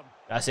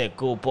 That's a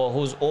good ball.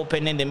 Who's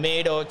open in the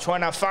middle,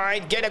 trying to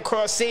find, get a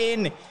cross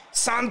in,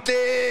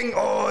 something.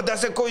 Oh,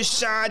 that's a good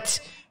shot.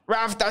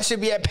 Raf, that should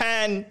be a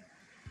pen.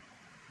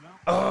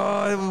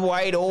 Oh,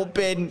 wide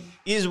open.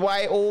 He's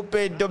wide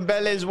open.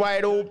 Dembele is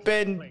wide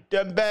open.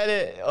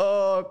 Dembele.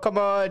 Oh, come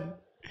on.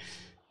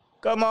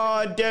 Come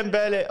on,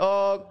 Dembele.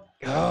 Oh.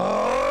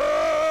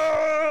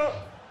 Oh.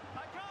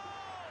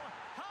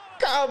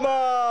 Come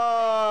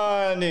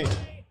on.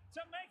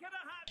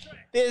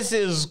 This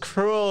is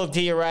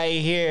cruelty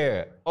right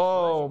here.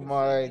 Oh,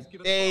 my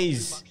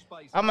days.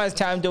 How much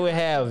time do we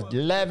have?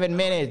 11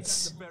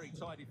 minutes.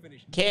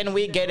 Can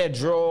we get a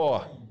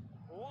draw?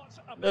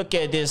 Look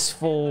at this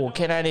fool.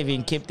 Cannot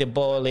even keep the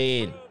ball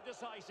in.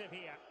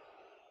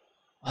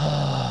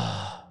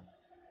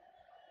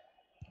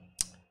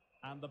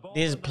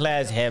 These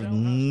players have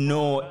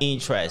no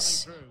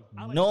interest.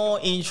 No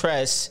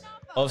interest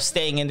of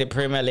staying in the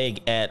Premier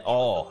League at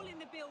all.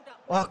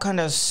 What kind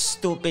of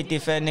stupid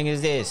defending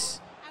is this?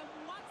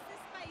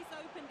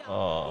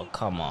 Oh,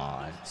 come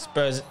on.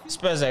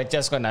 Spurs are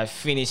just gonna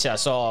finish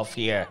us off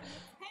here.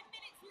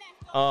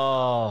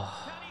 Oh.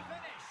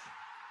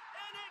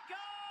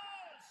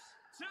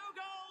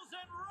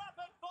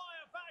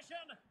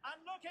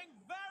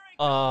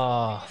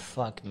 Oh,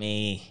 fuck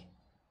me.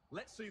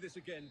 Let's see this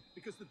again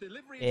because the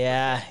delivery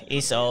Yeah,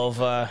 it's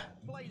over.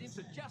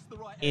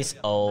 It's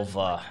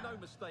over. No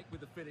mistake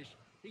with the finish.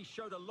 He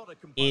showed a lot of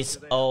composure It's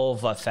there.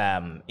 over,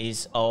 fam.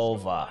 It's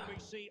over.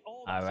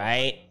 All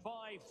right?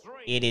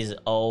 It is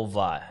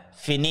over.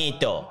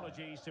 Finito.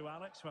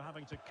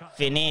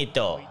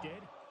 Finito.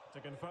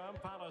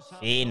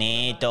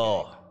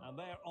 Finito.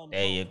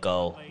 There you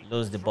go.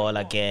 Lose the ball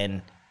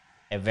again.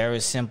 A very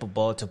simple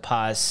ball to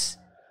pass.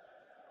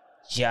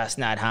 Just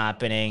not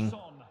happening.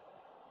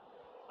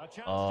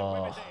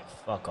 Oh,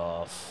 fuck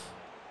off.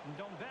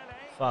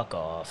 Fuck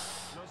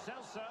off.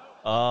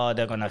 Oh,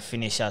 they're gonna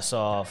finish us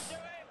off.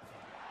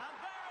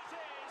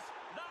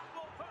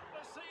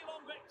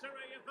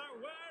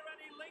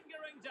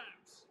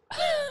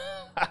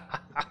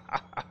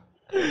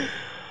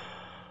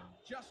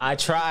 I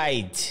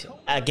tried.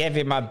 I gave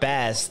it my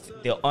best.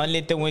 The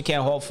only thing we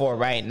can hope for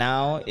right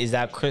now is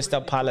that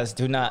Crystal Palace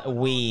do not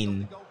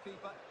win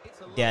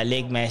their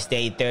league match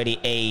day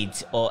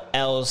 38, or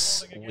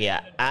else we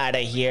are out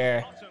of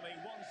here.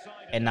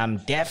 And I'm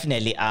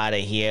definitely out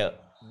of here.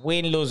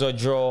 Win, lose, or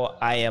draw,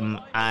 I am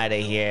out of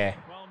here.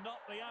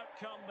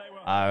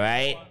 All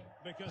right.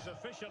 Because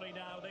officially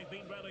now they've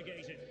been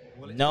relegated.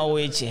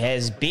 Norwich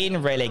has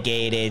been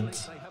relegated.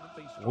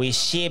 We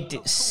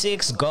shipped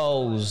 6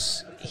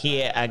 goals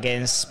here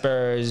against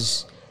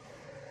Spurs.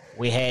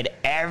 We had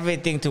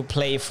everything to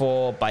play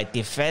for, but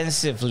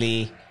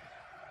defensively,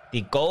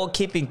 the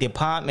goalkeeping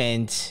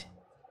department,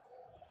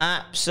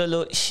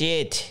 absolute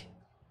shit.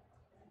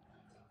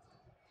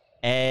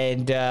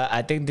 And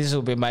I think this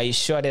will be my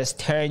shortest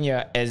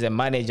tenure as a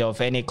manager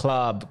of any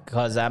club,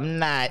 because I am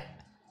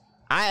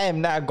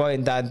not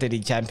going down to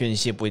the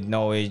championship with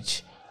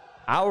Norwich.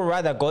 I would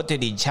rather go to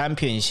the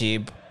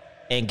championship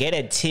and get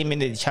a team in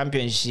the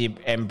championship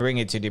and bring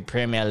it to the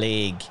Premier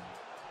League.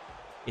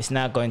 It's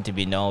not going to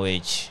be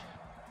Norwich.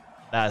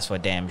 That's for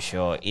damn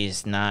sure.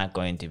 It's not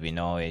going to be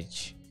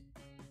Norwich.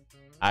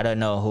 I don't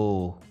know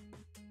who.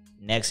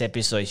 Next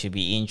episode should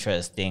be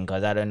interesting,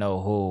 because I don't know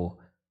who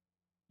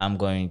I'm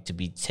going to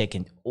be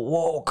taking.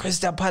 Whoa,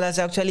 Crystal Palace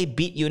actually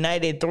beat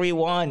United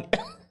 3-1.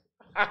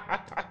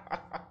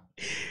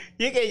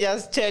 You can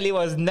just tell it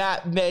was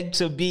not meant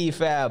to be,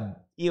 fam.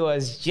 It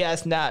was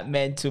just not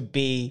meant to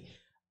be.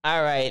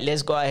 All right,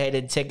 let's go ahead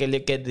and take a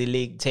look at the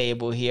league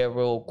table here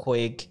real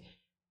quick.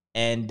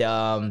 And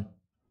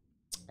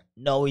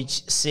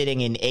Norwich sitting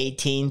in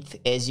 18th,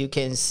 as you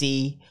can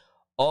see.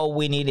 All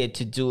we needed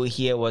to do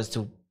here was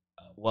to,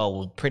 well,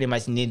 we pretty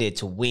much needed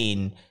to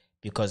win,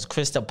 because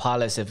Crystal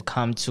Palace have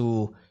come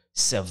to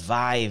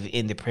survive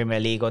in the Premier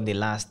League on the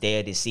last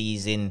day of the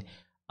season.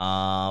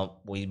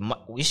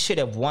 We should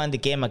have won the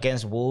game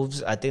against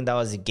Wolves. I think that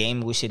was the game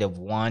we should have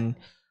won.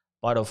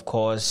 But of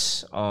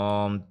course,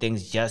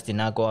 things just did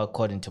not go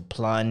according to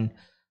plan.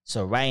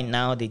 So right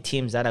now, the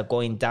teams that are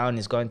going down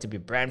is going to be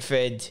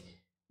Brentford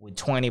with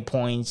 20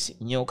 points,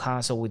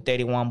 Newcastle with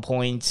 31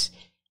 points,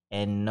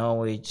 and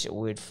Norwich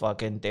with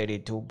fucking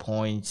 32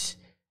 points.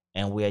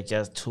 And we are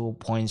just 2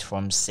 points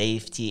from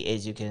safety.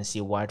 As you can see,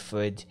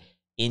 Watford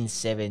in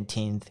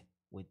 17th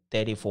with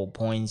 34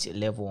 points,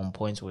 level on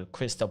points with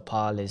Crystal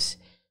Palace.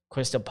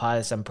 Crystal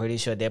Palace, I'm pretty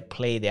sure they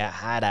play their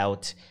heart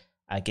out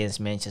against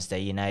Manchester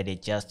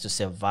United just to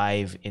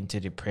survive into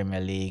the Premier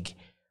League.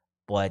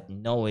 But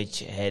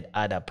Norwich had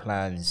other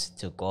plans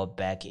to go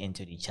back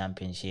into the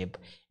championship.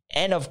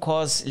 And of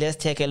course, let's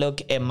take a look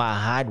at my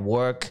hard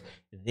work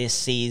this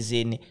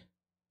season,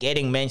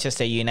 getting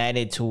Manchester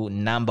United to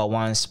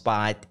 #1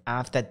 spot.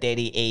 After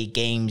 38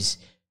 games,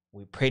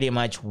 we pretty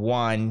much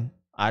won.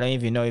 I don't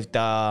even know if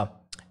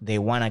they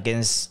won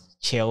against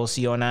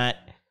Chelsea or not,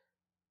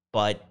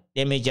 but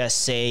let me just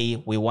say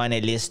we won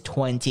at least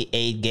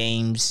 28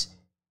 games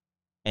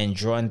and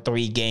drawn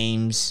 3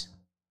 games.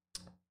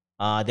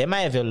 They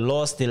might have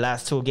lost the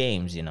last 2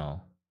 games, you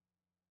know.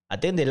 I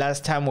think the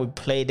last time we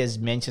played as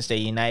Manchester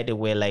United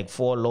were like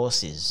 4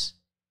 losses.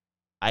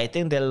 I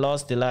think they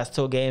lost the last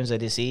 2 games of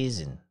the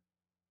season.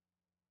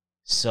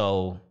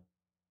 So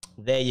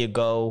there you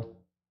go.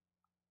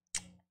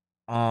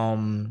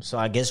 So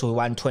I guess we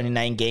won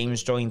 29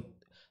 games, drawing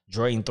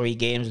 3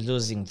 games,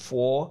 losing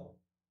 4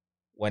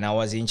 when I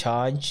was in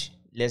charge.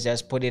 Let's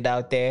just put it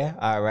out there.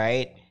 All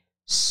right.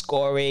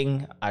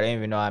 Scoring, I don't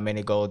even know how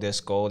many goals they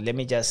scored. Let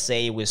me just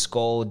say we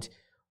scored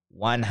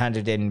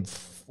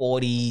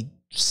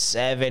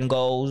 147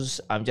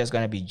 goals. I'm just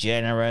going to be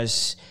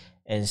generous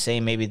and say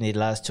maybe in the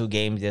last 2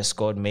 games they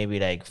scored maybe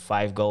like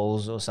 5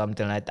 goals or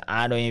something like that.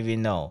 I don't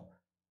even know.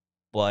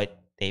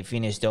 But they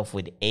finished off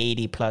with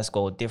 80 plus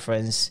goal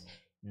difference,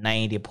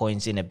 90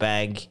 points in the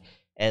bag.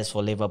 As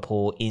for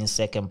Liverpool, in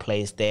second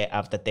place there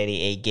after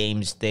 38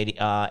 games,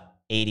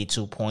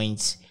 82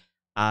 points.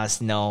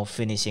 Arsenal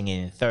finishing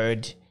in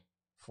third,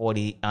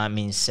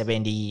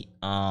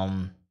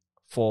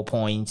 74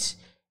 points.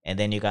 And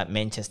then you got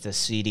Manchester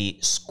City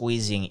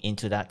squeezing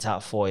into that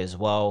top 4 as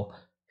well,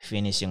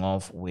 finishing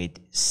off with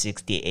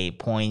 68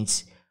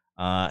 points.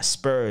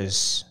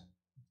 Spurs,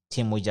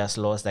 team we just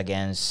lost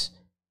against,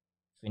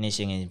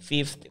 finishing in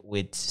 5th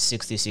with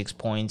 66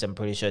 points. I'm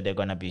pretty sure they're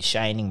going to be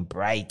shining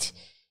bright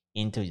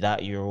into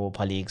that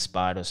Europa League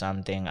spot or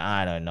something.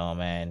 I don't know,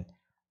 man.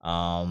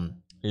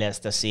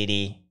 Leicester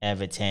City,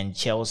 Everton,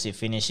 Chelsea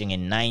finishing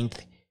in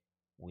 9th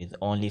with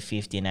only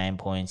 59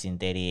 points in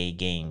 38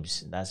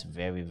 games. That's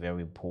very,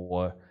 very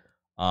poor.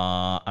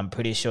 I'm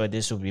pretty sure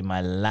this will be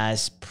my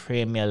last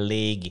Premier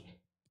League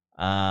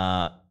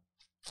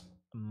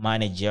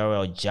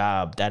managerial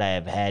job that I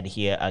have had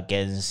here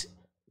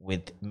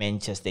with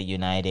Manchester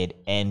United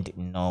and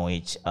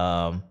Norwich.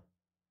 I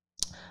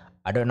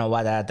don't know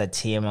what other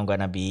team I'm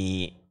gonna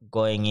be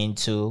going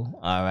into.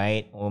 All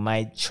right, we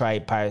might try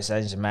Paris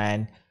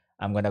Saint-Germain.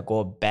 I'm gonna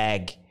go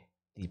beg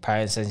the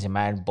Paris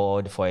Saint-Germain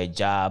board for a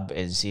job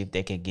and see if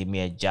they can give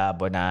me a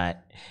job or not.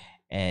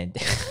 And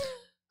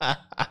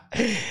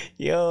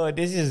yo,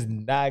 this is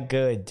not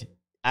good.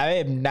 I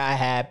am not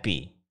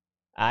happy.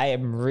 I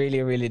am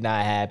really, really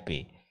not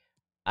happy.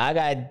 I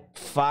got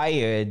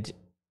fired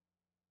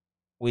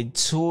with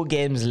 2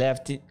 games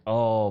left.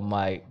 Oh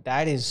my,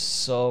 that is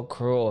so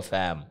cruel,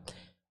 fam.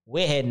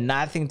 We had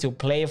nothing to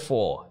play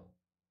for.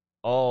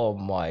 Oh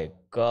my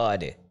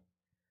god.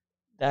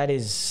 That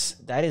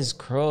is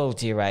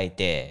cruelty right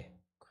there.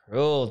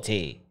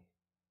 Cruelty.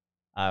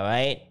 All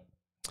right.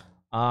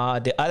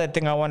 The other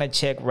thing I want to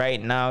check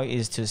right now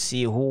is to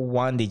see who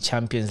won the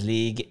Champions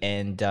League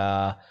and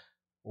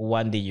who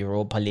won the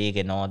Europa League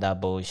and all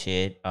that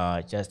bullshit.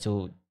 Just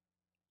to,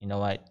 you know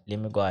what? Let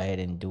me go ahead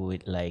and do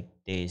it like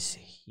this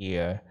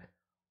here.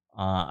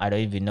 I don't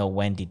even know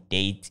when the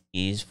date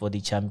is for the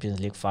Champions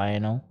League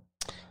final.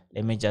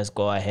 Let me just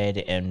go ahead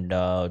and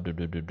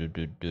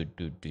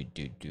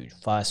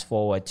fast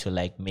forward to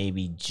like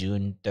maybe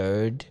June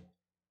 3rd.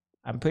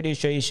 I'm pretty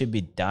sure it should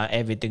be done.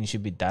 Everything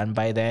should be done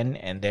by then.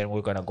 And then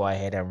we're going to go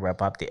ahead and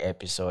wrap up the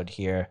episode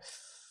here.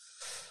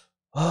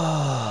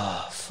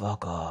 Oh,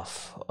 fuck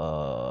off.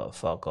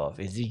 Fuck off.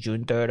 Is it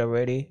June 3rd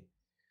already?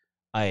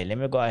 All right, let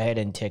me go ahead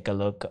and take a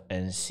look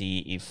and see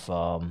if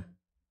the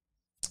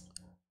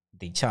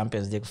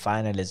Champions League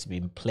final has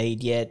been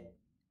played yet.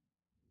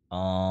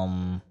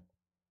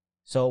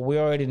 So we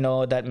already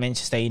know that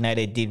Manchester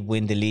United did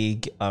win the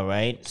league. All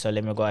right. So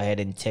let me go ahead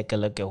and take a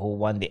look at who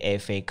won the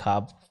FA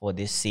Cup for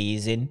this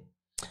season.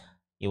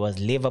 It was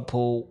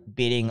Liverpool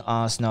beating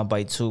Arsenal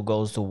by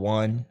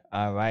 2-1.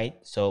 All right.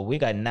 So we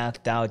got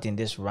knocked out in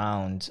this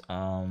round.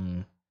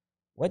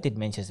 What did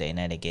Manchester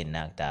United get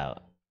knocked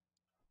out?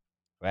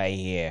 Right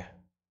here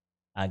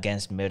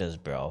against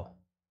Middlesbrough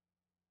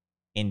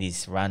in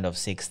this round of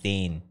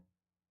 16.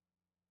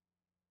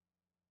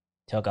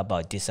 Talk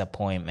about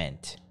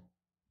disappointment.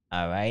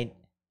 All right.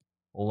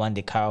 Who won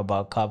the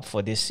Carabao Cup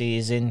for this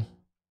season?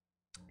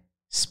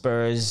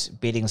 Spurs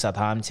beating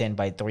Southampton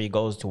by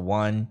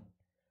 3-1.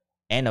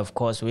 And of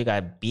course, we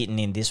got beaten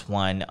in this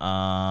one.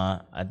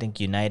 I think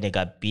United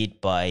got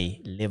beat by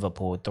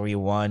Liverpool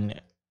 3-1.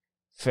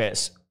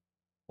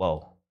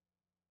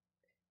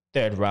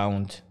 Third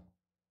round.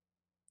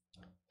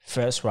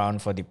 First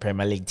round for the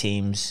Premier League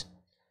teams.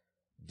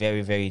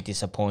 Very, very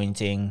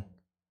disappointing.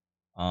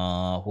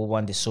 Who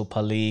won the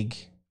Super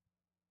League?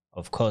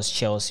 Of course,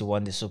 Chelsea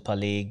won the Super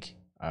League.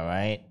 All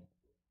right.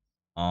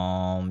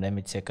 Let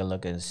me take a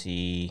look and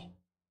see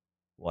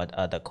what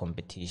other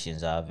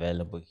competitions are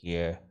available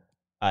here.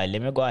 All right,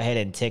 let me go ahead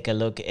and take a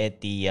look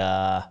at the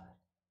I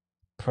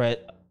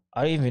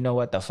don't even know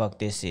what the fuck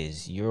this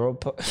is.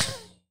 Europa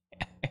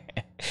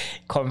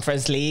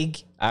Conference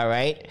League. All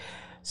right.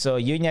 So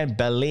Union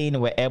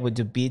Berlin were able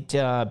to beat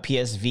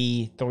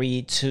PSV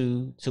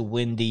 3-2 to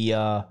win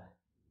the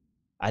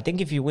I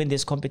think if you win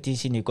this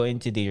competition, you go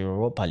into the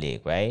Europa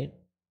League, right?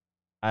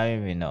 I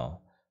don't even know.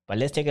 But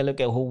let's take a look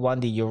at who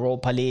won the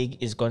Europa League.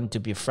 It's going to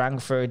be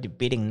Frankfurt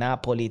beating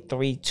Napoli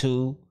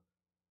 3-2.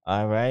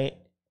 All right.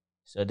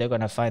 So they're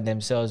going to find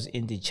themselves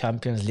in the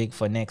Champions League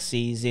for next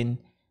season.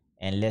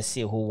 And let's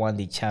see who won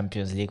the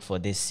Champions League for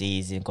this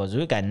season. Because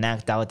we got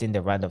knocked out in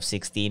the round of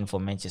 16 for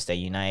Manchester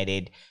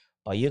United.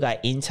 But you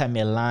got Inter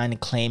Milan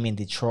claiming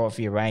the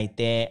trophy right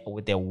there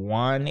with a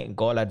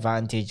 1-goal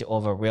advantage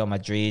over Real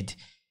Madrid.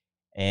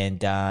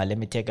 And let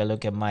me take a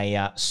look at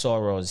my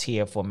sorrows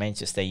here for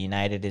Manchester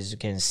United. As you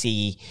can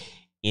see,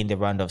 in the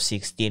round of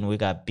 16, we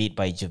got beat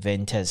by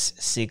Juventus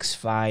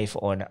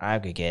 6-5 on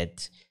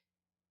aggregate.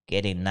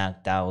 Getting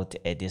knocked out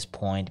at this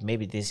point.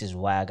 Maybe this is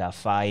why I got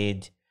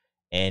fired.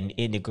 And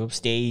in the group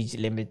stage,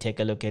 let me take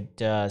a look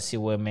at see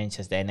where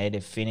Manchester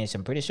United finished.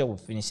 I'm pretty sure we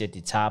finished at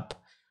the top.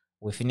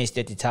 We finished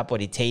at the top of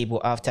the table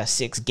after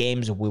 6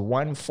 games. We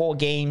won 4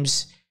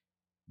 games.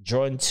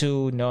 Drawn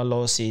 2, no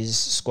losses,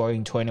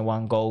 scoring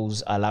 21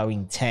 goals,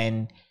 allowing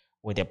 10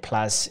 with a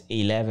plus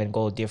 11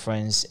 goal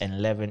difference and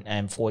 11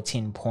 and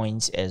 14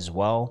 points as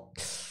well.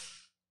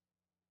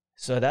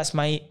 So that's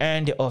my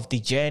end of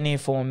the journey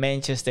for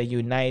Manchester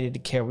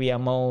United career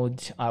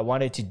mode. I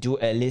wanted to do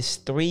at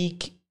least 3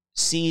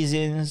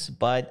 seasons,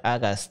 but I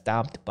got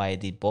stopped by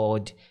the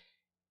board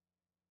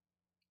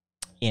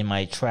in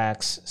my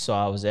tracks. So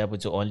I was able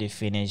to only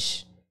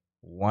finish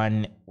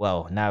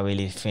not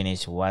really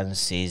finish 1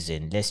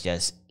 season. Let's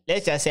just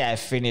say I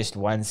finished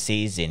 1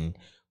 season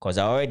because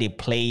I already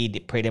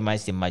played pretty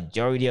much the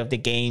majority of the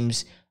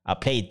games. I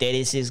played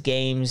 36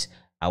 games.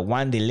 I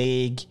won the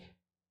league,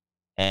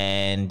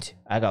 and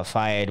I got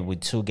fired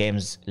with 2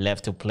 games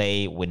left to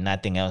play with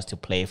nothing else to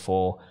play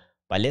for.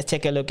 But let's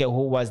take a look at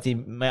who was the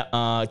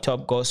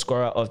top goal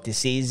scorer of the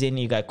season.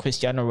 You got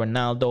Cristiano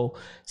Ronaldo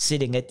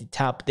sitting at the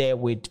top there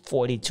with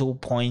 42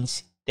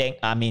 points.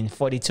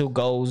 42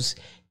 goals.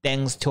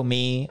 Thanks to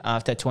me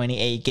after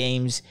 28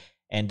 games.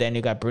 And then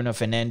you got Bruno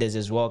Fernandes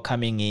as well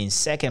coming in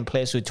second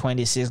place with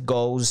 26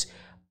 goals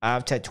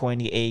after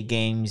 28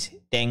 games.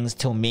 Thanks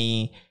to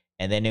me.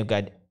 And then you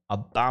got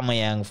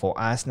Aubameyang for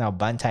Arsenal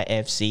Bantai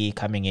FC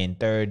coming in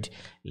third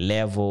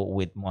level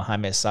with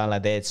Mohamed Salah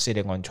there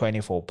sitting on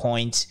 24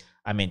 points.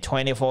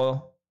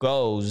 24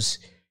 goals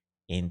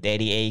in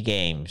 38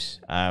 games.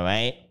 All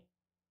right.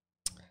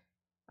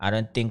 I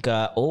don't think,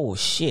 oh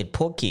shit,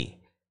 Pookie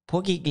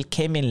Pookie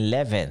came in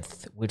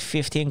 11th with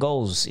 15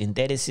 goals in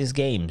 36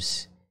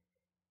 games.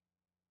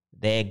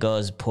 There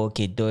goes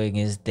Pookie doing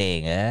his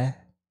thing, huh?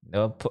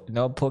 No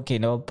Pookie,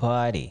 no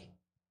party.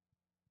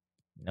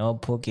 No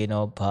Pookie,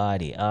 no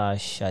party. Ah,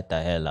 shut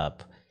the hell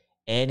up.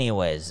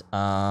 Anyways,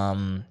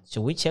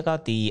 should we check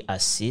out the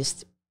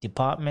assist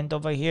department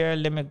over here?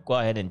 Let me go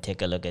ahead and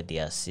take a look at the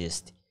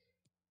assist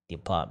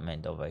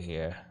department over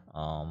here.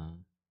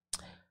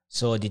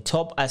 So the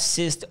top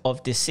assist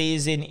of the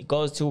season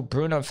goes to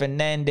Bruno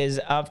Fernandes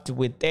after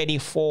with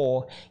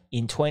 34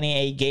 in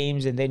 28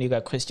 games, and then you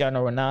got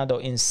Cristiano Ronaldo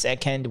in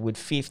second with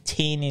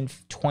 15 in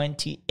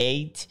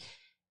 28,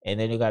 and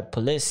then you got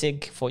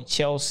Pulisic for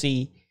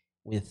Chelsea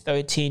with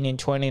 13 in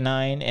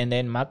 29, and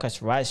then Marcus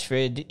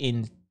Rashford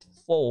in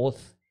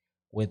fourth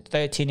with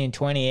 13 in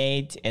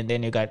 28, and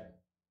then you got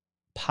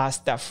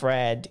Pasta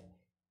Fred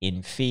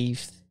in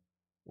fifth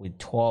with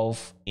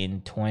 12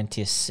 in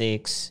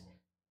 26.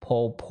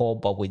 Paul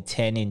Pogba with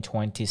 10 in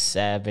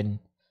 27,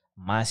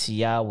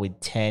 Martial with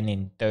 10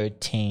 in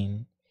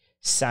 13,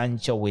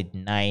 Sancho with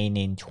 9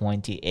 in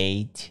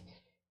 28,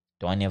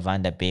 Donny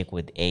van der Beek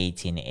with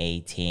 8 in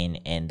 18,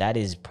 and that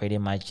is pretty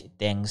much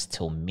thanks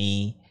to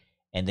me.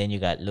 And then you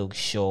got Luke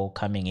Shaw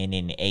coming in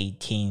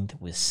 18th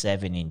with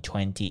 7 in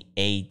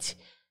 28,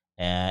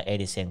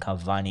 Edison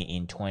Cavani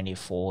in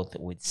 24th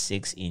with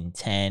 6 in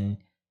 10,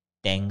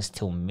 thanks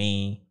to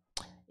me.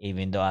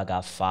 Even though I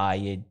got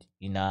fired,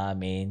 you know what I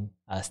mean?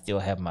 I still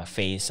have my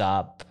face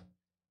up,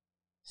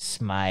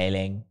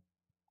 smiling.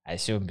 I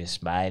shouldn't be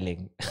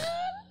smiling.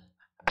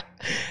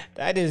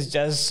 That is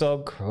just so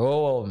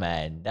cruel,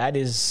 man. That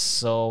is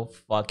so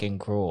fucking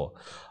cruel.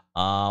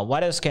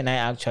 What else can I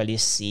actually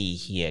see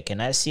here? Can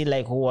I see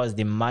like who was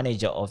the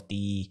manager of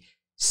the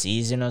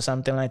season or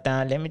something like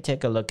that? Let me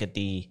take a look at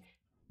the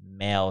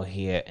mail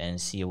here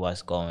and see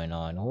what's going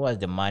on. Who was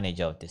the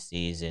manager of the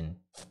season?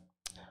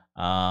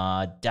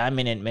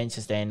 Dominant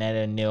Manchester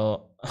United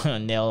nil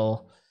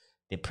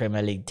the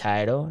Premier League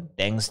title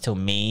thanks to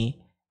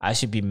me. I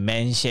should be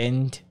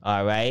mentioned.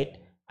 All right,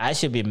 I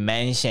should be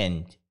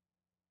mentioned.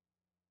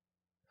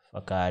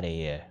 Fuck out of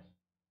here.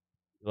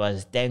 It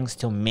was thanks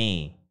to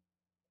me.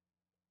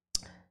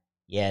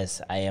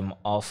 Yes, I am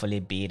awfully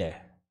bitter.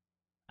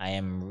 I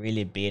am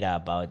really bitter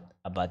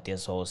about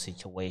this whole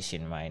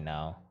situation right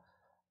now.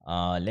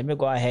 Let me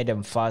go ahead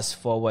and fast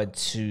forward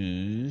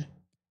to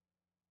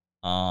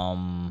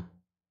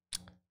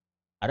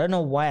I don't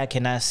know why I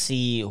cannot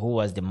see who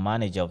was the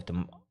manager of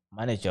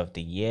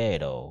the year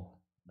though.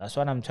 That's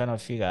what I'm trying to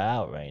figure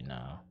out right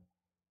now.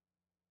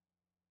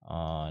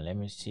 Let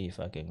me see if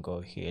I can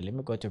go here. Let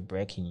me go to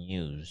breaking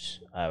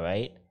news. All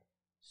right.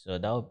 So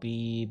that would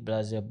be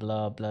blah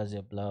blah blah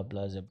blah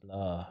blah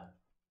blah.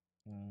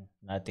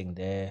 Nothing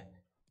there.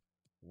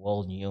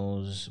 World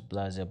news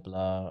blah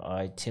blah. All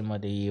right,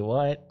 Timothy,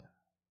 what?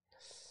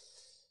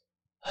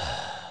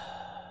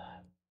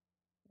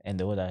 And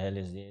what the hell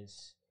is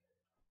this?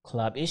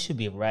 Club, it should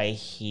be right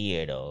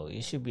here though.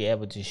 You should be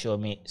able to show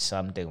me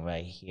something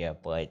right here,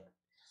 but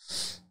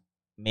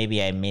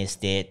maybe I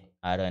missed it.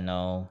 I don't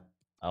know.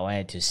 I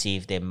wanted to see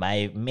if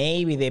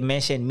maybe they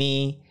mentioned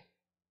me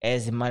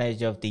as the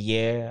manager of the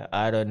year.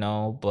 I don't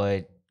know,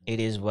 but it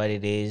is what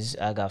it is.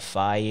 I got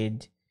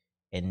fired,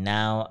 and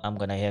now I'm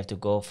gonna have to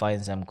go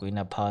find some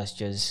greener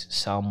pastures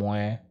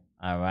somewhere.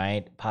 All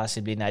right,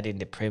 possibly not in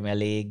the Premier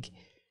League,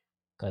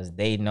 because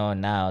they know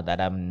now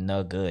that I'm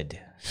no good.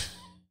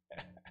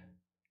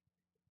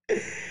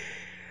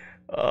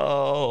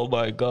 Oh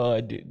my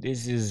god,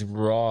 this is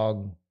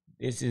wrong.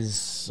 This is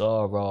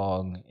so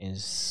wrong in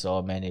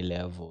so many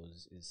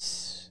levels.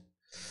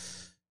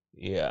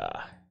 Yeah,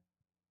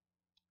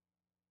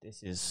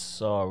 this is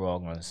so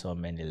wrong on so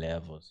many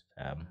levels,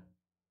 fam.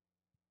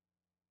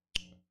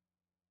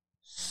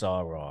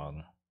 So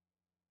wrong.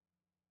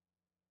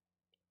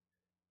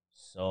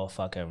 So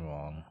fucking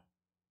wrong.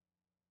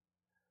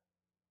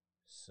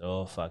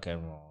 So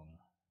fucking wrong.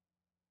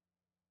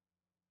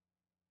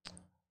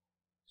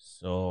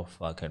 So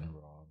fucking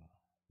wrong.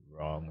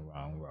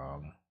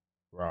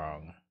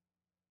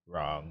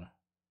 Wrong.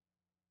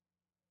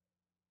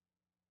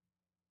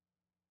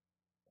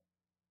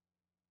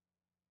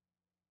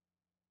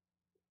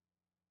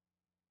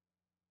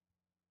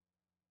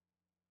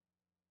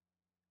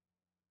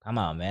 Come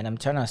on, man. I'm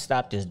trying to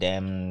stop this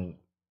damn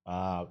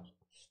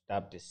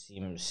stop the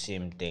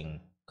sim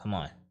thing. Come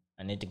on.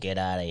 I need to get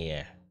out of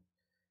here.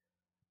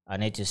 I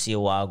need to see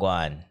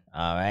Wagwan.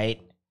 All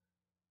right.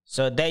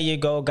 So there you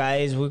go,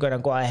 guys. We're gonna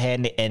go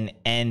ahead and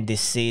end the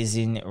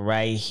season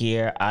right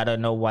here. I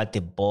don't know what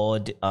the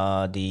board,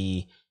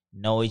 the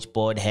Norwich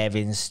board have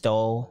in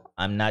store.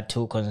 I'm not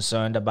too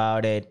concerned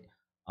about it.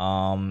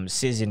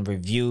 Season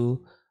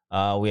review.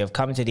 We have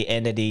come to the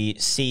end of the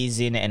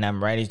season, and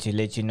I'm ready to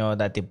let you know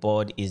that the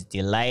board is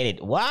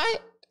delighted.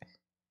 What?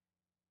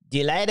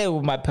 Delighted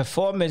with my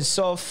performance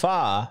so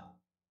far.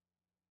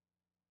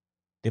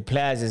 The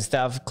players and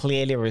stuff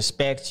clearly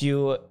respect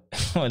you.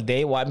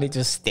 They want me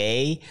to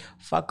stay.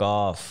 Fuck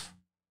off.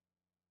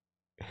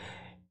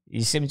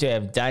 You seem to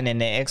have done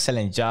an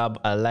excellent job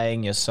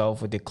aligning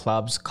yourself with the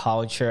club's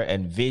culture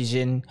and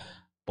vision,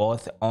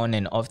 both on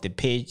and off the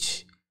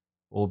pitch.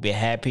 We'll be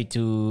happy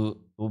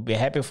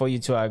for you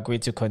to agree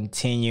to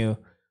continue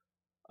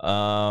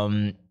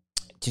the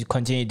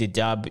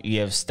job you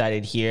have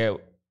started here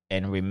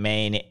and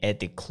remain at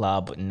the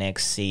club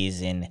next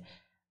season.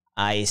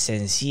 I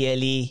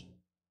sincerely,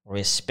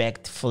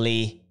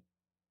 respectfully,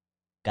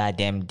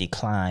 goddamn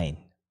decline.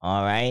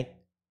 All right,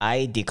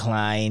 I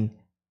decline.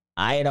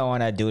 I don't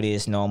want to do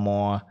this no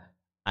more.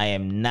 I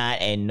am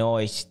not a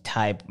Norwich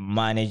type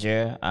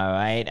manager. All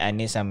right, I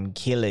need some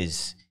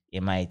killers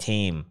in my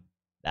team.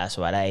 That's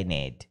what I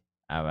need.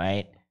 All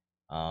right.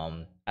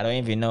 I don't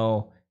even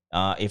know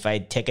if I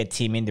take a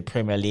team in the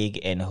Premier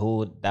League and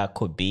who that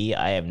could be.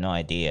 I have no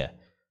idea.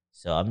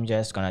 So I'm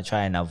just gonna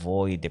try and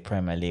avoid the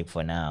Premier League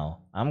for now.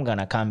 I'm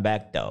gonna come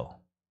back though.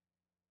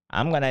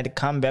 I'm gonna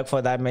come back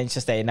for that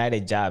Manchester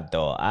United job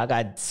though. I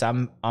got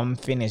some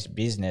unfinished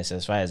business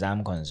as far as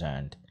I'm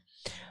concerned.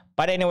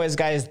 But anyways,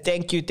 guys,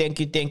 thank you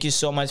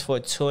so much for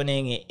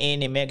tuning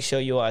in. And make sure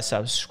you are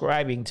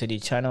subscribing to the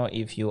channel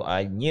if you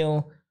are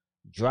new.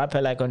 Drop a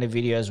like on the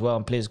video as well,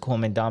 and please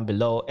comment down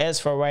below. As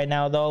for right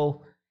now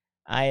though,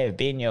 I have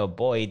been your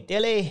boy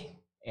Dilly,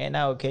 and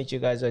I'll catch you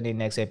guys on the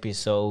next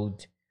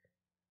episode.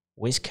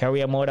 Which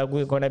career mode are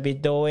we gonna be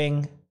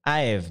doing? I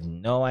have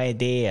no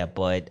idea,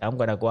 but I'm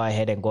gonna go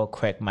ahead and go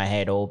crack my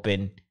head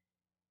open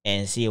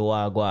and see what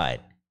I got.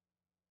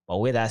 But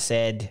with that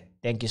said,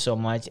 thank you so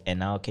much,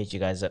 and I'll catch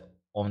you guys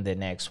on the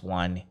next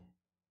one.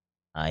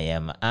 I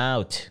am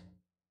out.